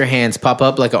Master Hands pop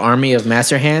up like an army of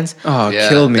Master Hands. Oh, Yeah,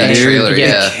 killed me, that dude. trailer,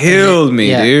 yeah. Killed me,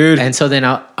 Yeah. dude. And so then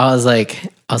I was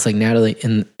like Natalie,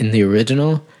 in the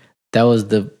original, that was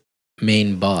the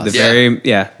main boss.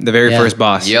 The very first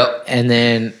boss. Yep. And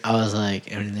then I was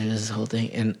like, and there's this whole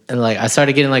thing, and like I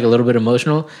started getting like a little bit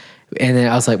emotional, and then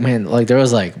I was like, man, like there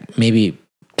was like maybe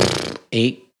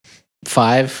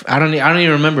 5. I don't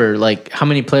even remember like how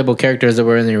many playable characters there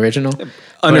were in the original.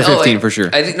 Under 15 for sure.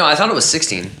 I thought it was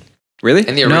 16. Really?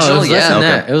 In the No, original, it was less than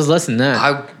that. Okay. It was less than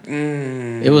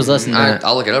that. It was less than that.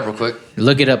 I'll look it up real quick.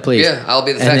 Look it up, please. Yeah, I'll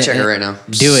be the And fact then- checker right now.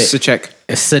 Do it. So check.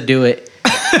 So do it.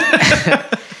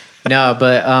 No,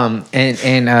 but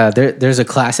there's a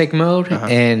classic mode,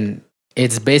 and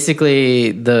it's basically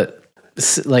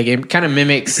it kind of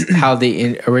mimics how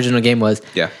the original game was.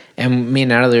 Yeah. And me and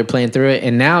Natalie were playing through it,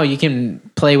 and now you can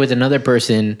play with another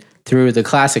person through the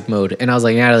classic mode. And I was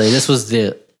like, Natalie, this was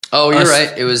the Oh, you're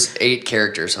right. It was 8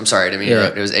 characters. I'm sorry, I didn't mean to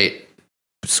interrupt. It was 8.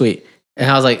 sweet. And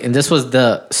I was like, and this was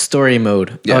the story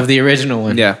mode of the original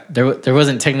one. Yeah. There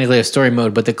wasn't technically a story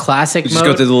mode, but the classic You mode. just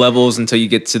go through the levels until you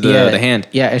get to the hand.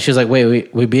 Yeah, and she was like,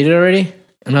 "Wait, we beat it already?"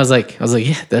 And I was like,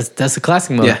 "Yeah, that's the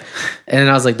classic mode." Yeah. And then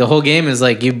I was like, "The whole game is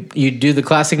like you do the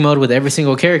classic mode with every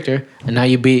single character, and now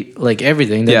you beat like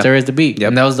everything that there is to beat." Yep.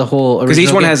 And that was the whole Because each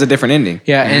original one game. has a different ending.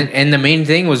 Yeah, and the main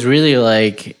thing was really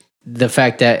like the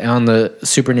fact that on the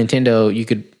Super Nintendo you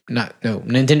could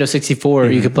Nintendo 64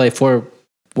 you could play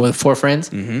with 4 friends,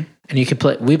 and you could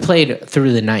play. We played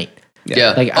through the night.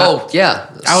 Yeah. Like,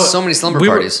 so many slumber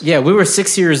parties. We were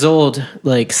 6 years old,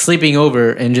 like sleeping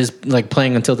over and just like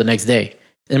playing until the next day.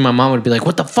 And my mom would be like,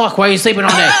 "What the fuck? Why are you sleeping all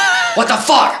day?" What the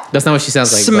fuck? That's not what she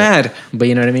sounds like. Mad. But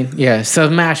you know what I mean? Yeah.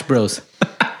 Smash Bros.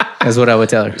 That's what I would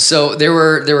tell her. So there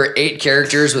were 8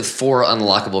 characters with 4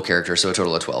 unlockable characters, so a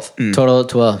total of 12. Total of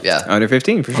 12. Yeah. Under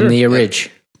 15 for sure. On the Ridge.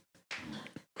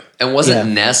 And wasn't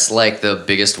Ness like the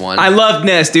biggest one? I loved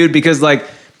Ness, dude, because like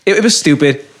it was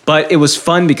stupid, but it was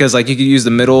fun because like you could use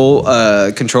the middle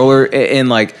controller and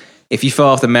like if you fell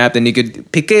off the map, then you could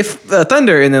pick a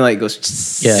thunder and then like it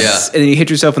goes Yeah. and then you hit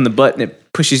yourself in the butt and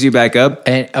it pushes you back up,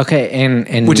 And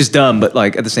and which is dumb, but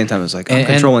like at the same time it's like I'm And-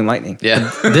 controlling lightning.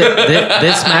 yeah.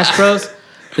 this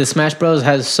Smash Bros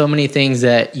has so many things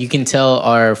that you can tell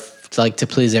are like to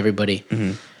please everybody.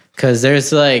 Because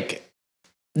there's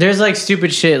like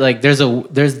stupid shit. Like there's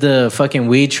the fucking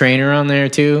Wii trainer on there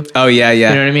too. Oh yeah, yeah.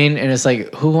 You know what I mean? And it's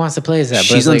like, who wants to play as that? But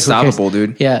She's it's like, who cares? unstoppable,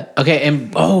 dude. Yeah. Okay.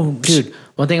 And dude,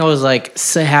 one thing I was like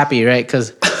so happy, right?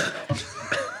 Because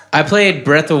I played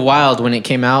Breath of Wild when it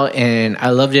came out, and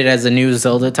I loved it as a new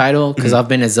Zelda title because I've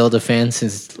been a Zelda fan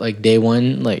since like day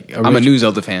one. Like I'm a new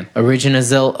Zelda fan. original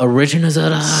Zelda.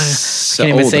 So Can't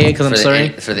even old. say it because I'm sorry.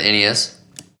 For the NES.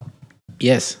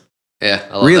 Yes. Yeah,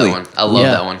 I love Really? that one. I love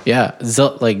that one. Yeah.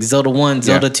 Like Zelda 1,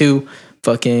 Zelda 2,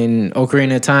 fucking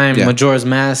Ocarina of Time, Yeah. Majora's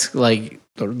Mask, like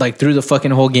through the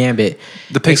fucking whole gambit.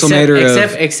 The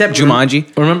Pixelmator except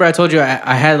Jumanji. Remember I told you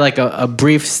I had like a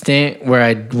brief stint where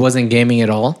I wasn't gaming at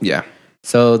all. Yeah.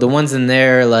 So the ones in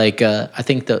there, like I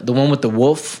think the one with the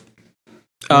wolf,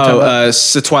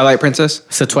 It's the Twilight Princess.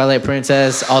 so Twilight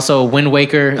Princess, also Wind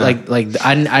Waker. Like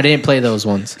I didn't play those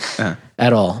ones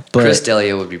at all. But Chris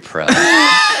Delia would be proud.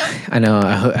 I know.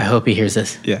 I hope he hears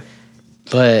this. Yeah.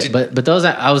 But those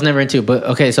I was never into. But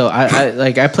okay, so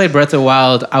I played Breath of the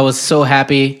Wild. I was so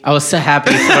happy. I was so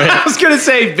happy for it. I was gonna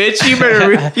say, bitch, you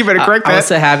better correct I was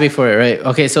that. so happy for it, right?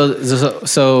 Okay, so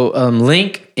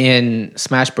Link in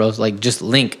Smash Bros, like just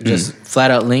Link, just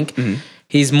flat out Link.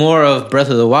 He's more of Breath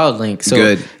of the Wild Link. So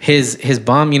Good. his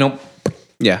bomb,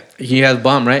 Yeah. he has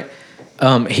bomb, right?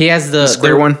 He has the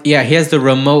square one? Yeah, he has the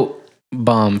remote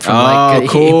bomb from Oh, he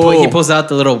cool. pulls out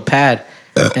the little pad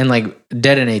and like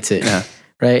detonates it. Yeah.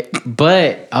 Right?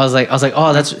 But I was like,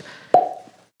 oh, that's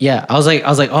I was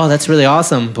like, oh, that's really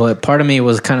awesome. But part of me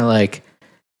was kind of like,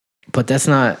 but that's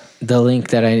not the Link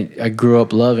that I grew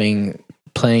up loving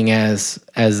playing as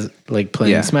like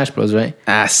playing Yeah. Smash Bros, right?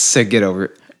 So get over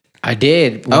it. I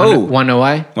did. Oh. Want to know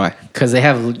why? Why? Because they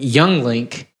have Young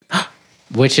Link,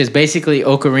 which is basically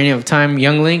Ocarina of Time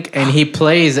Young Link, and he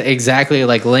plays exactly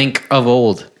like Link of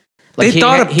old. Like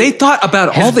They thought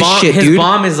about all this shit, his dude.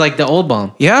 bomb is like the old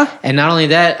bomb. Yeah. And not only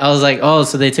that, I was like, oh,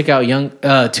 so they took out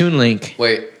Toon Link.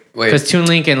 Wait. Because Toon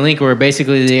Link and Link were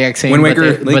basically the exact same, Wind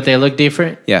Waker, but Link? they look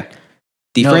different. Yeah. No,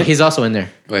 Different. he's also in there.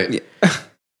 Wait.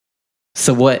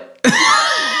 So what?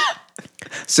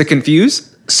 So confused.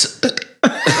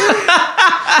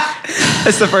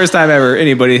 That's the first time ever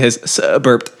anybody has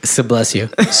burped. So bless you.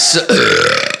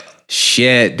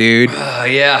 Shit, dude.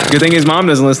 Yeah. Good thing his mom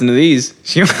doesn't listen to these.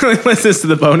 She only listens to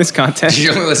the bonus content. She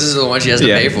only listens to the one she has to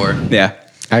Yeah. pay for. Yeah.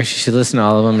 Actually, she listened to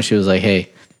all of them, and she was like, hey,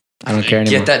 I don't care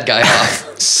anymore. Get that guy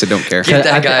off. So don't care. Get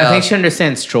that guy I think off. she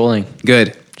understands trolling.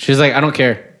 Good. She was like, I don't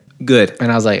care. Good.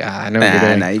 And I was like, I know what you're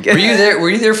doing. Nah, you get Were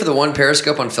you there for the one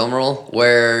Periscope on Film Roll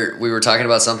where we were talking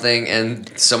about something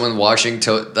and someone watching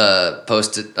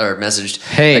posted or messaged,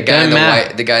 Hey, the guy in the Matt.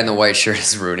 white, the guy in the white shirt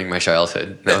is ruining my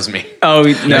childhood. That was me. Oh, I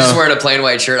was just no. wearing a plain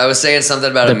white shirt. I was saying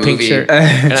something about The a pink movie, shirt.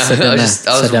 and I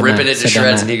Sadama. was ripping it to Sadama.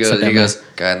 shreds. And he Sadama. goes,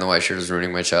 "Guy in the white shirt is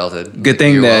ruining my childhood." Good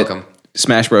thing You're that welcome.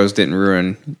 Smash Bros didn't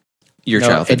ruin your No,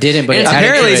 childhood. it didn't, but And it added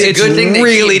apparently to it. a it's good thing they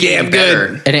really keep getting damn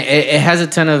good. better. And it has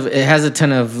a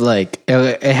ton of like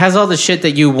it has all the shit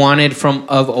that you wanted from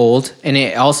of old, and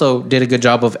it also did a good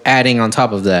job of adding on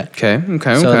top of that. Okay.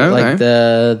 So like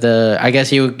the I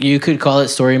guess you could call it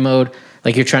story mode.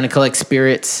 Like you're trying to collect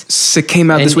spirits. So it came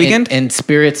out this weekend? and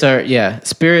spirits are you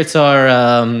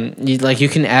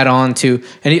can add on to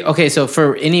okay. So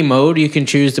for any mode, you can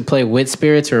choose to play with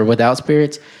spirits or without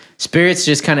spirits. Spirits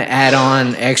just kind of add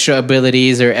on extra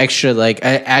abilities or extra like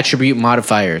attribute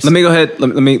modifiers. Let me go ahead.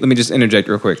 Let me just interject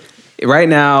real quick. Right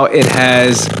now, it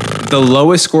has the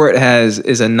lowest score it has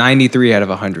is a 93 out of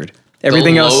 100.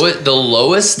 Everything else, The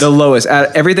lowest. the lowest.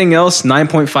 Everything else,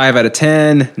 9.5 out of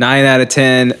 10, 9 out of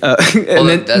 10. And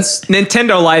then that's-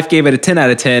 Nintendo Life gave it a 10 out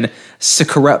of 10.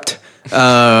 Corrupt.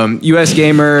 US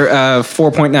Gamer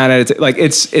 4.9 out of 10. Like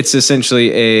it's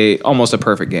essentially almost a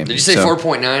perfect game. Did you say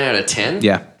 4.9 out of 10?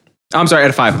 Yeah. I'm sorry, out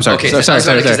of 5. I'm sorry. Okay, sorry.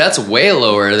 because that's way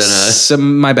lower than a. So,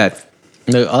 my bad.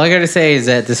 Look, all I gotta say is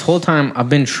that this whole time I've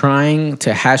been trying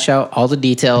to hash out all the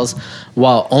details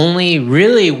while only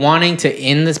really wanting to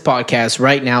end this podcast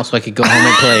right now so I could go home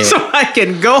and play it. So I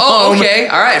can go Oh, home. okay.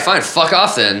 All right, fine. Fuck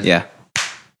off then. Yeah.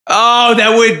 Oh,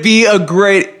 that would be a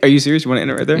great. Are you serious? You want to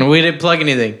end it right there? We didn't plug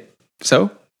anything.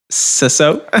 So?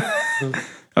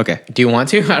 Okay. Do you want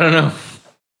to? I don't know.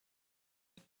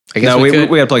 I guess No, we could.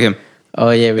 gotta plug him. Oh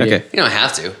yeah, we Okay. did. You don't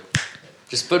have to.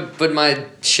 Just put my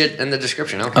shit in the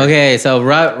description. Okay. Okay, so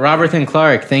Robert and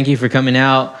Clark, thank you for coming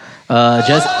out.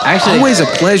 Just actually, Always a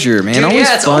pleasure, man. Dude, always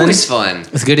yeah, it's fun. always fun.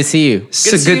 it's good to see you. It's Good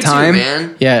to a see good you too, time.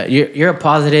 man. Yeah, you're a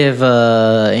positive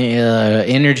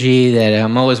energy that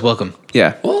I'm always welcome.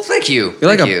 Yeah. Well, thank you.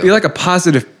 You're Thank you. you're like a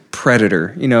positive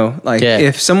predator, you know? Like Yeah.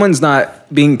 if someone's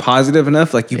not being positive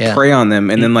enough, like you Yeah. prey on them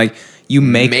and then like you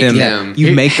make them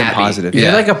You're make them happy. positive. You're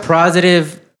Yeah. like a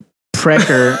positive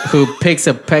precker who picks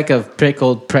a peck of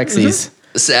pickled Prexies.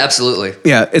 Absolutely.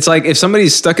 Yeah, it's like if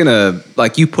somebody's stuck in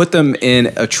like you put them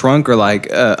in a trunk or like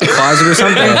a closet or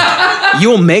something,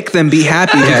 you'll make them be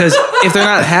happy because if they're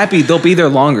not happy, they'll be there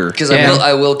longer. Because Yeah.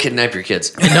 I will kidnap your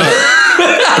kids. Like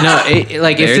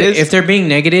There it is. if they're being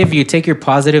negative, you take your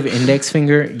positive index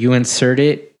finger, you insert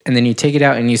it, and then you take it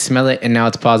out and you smell it, and now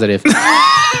it's positive.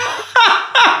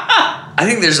 I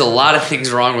think there's a lot of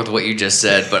things wrong with what you just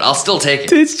said, but I'll still take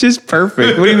it. It's just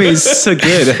perfect. What do you mean so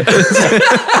good?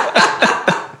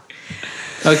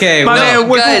 Okay, My man,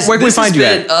 where Guys, can we this find has you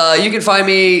been, you can find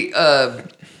me Yeah.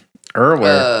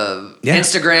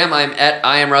 Instagram. I'm at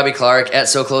I am Robbie Clark at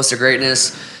So Close to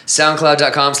Greatness.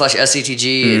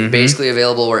 SoundCloud.com/SCTG. And basically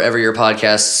available wherever your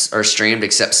podcasts are streamed,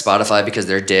 except Spotify because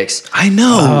they're dicks. I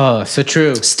know. oh, so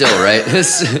true. Still, right?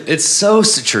 It's so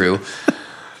true.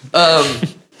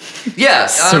 Yeah.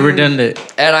 So redundant.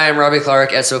 At I am Robbie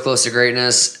Clark at So Close to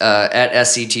Greatness. At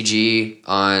SCTG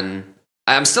on.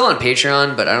 I'm still on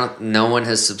Patreon, but no one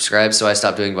has subscribed, so I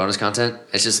stopped doing bonus content.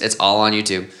 It's all on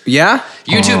YouTube. Yeah?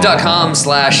 YouTube.com/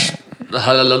 because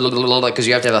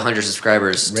you have to have 100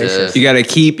 subscribers to. Racist. You gotta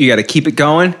keep it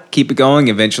going. Keep it going.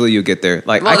 Eventually you'll get there.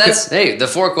 Like Well, I hey, the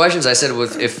 4 questions I said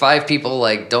with if 5 people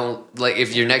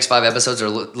if your next 5 episodes are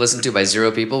listened to by 0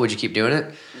 people, would you keep doing it?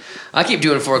 I keep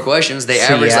doing 4 questions. They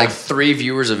So, average yeah. like 3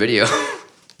 viewers a video.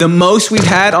 the most we've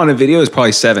had on a video is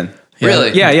probably 7.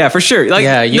 Really? Yeah, for sure. Like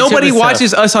Yeah, YouTube nobody is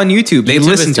watches us on YouTube. They YouTube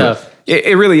listen is to tough. it.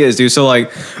 It really is, dude. So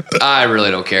like I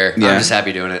really don't care. Yeah. I'm just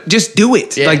happy doing it. just do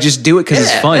it. Yeah. Like just do it because Yeah,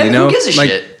 it's fun, man, you know? who gives a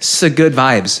like shit? it's a good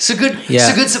vibes. It's a good, Yeah. it's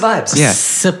a good survives. Yeah.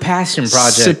 It's a passion It's a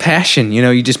project. passion, you know,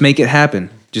 you just make it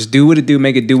happen. Just do what it do,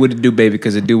 make it do what it do, baby,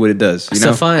 because it do what it does. You So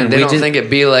know? fun. And they don't think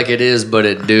it be like it is, but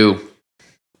it do.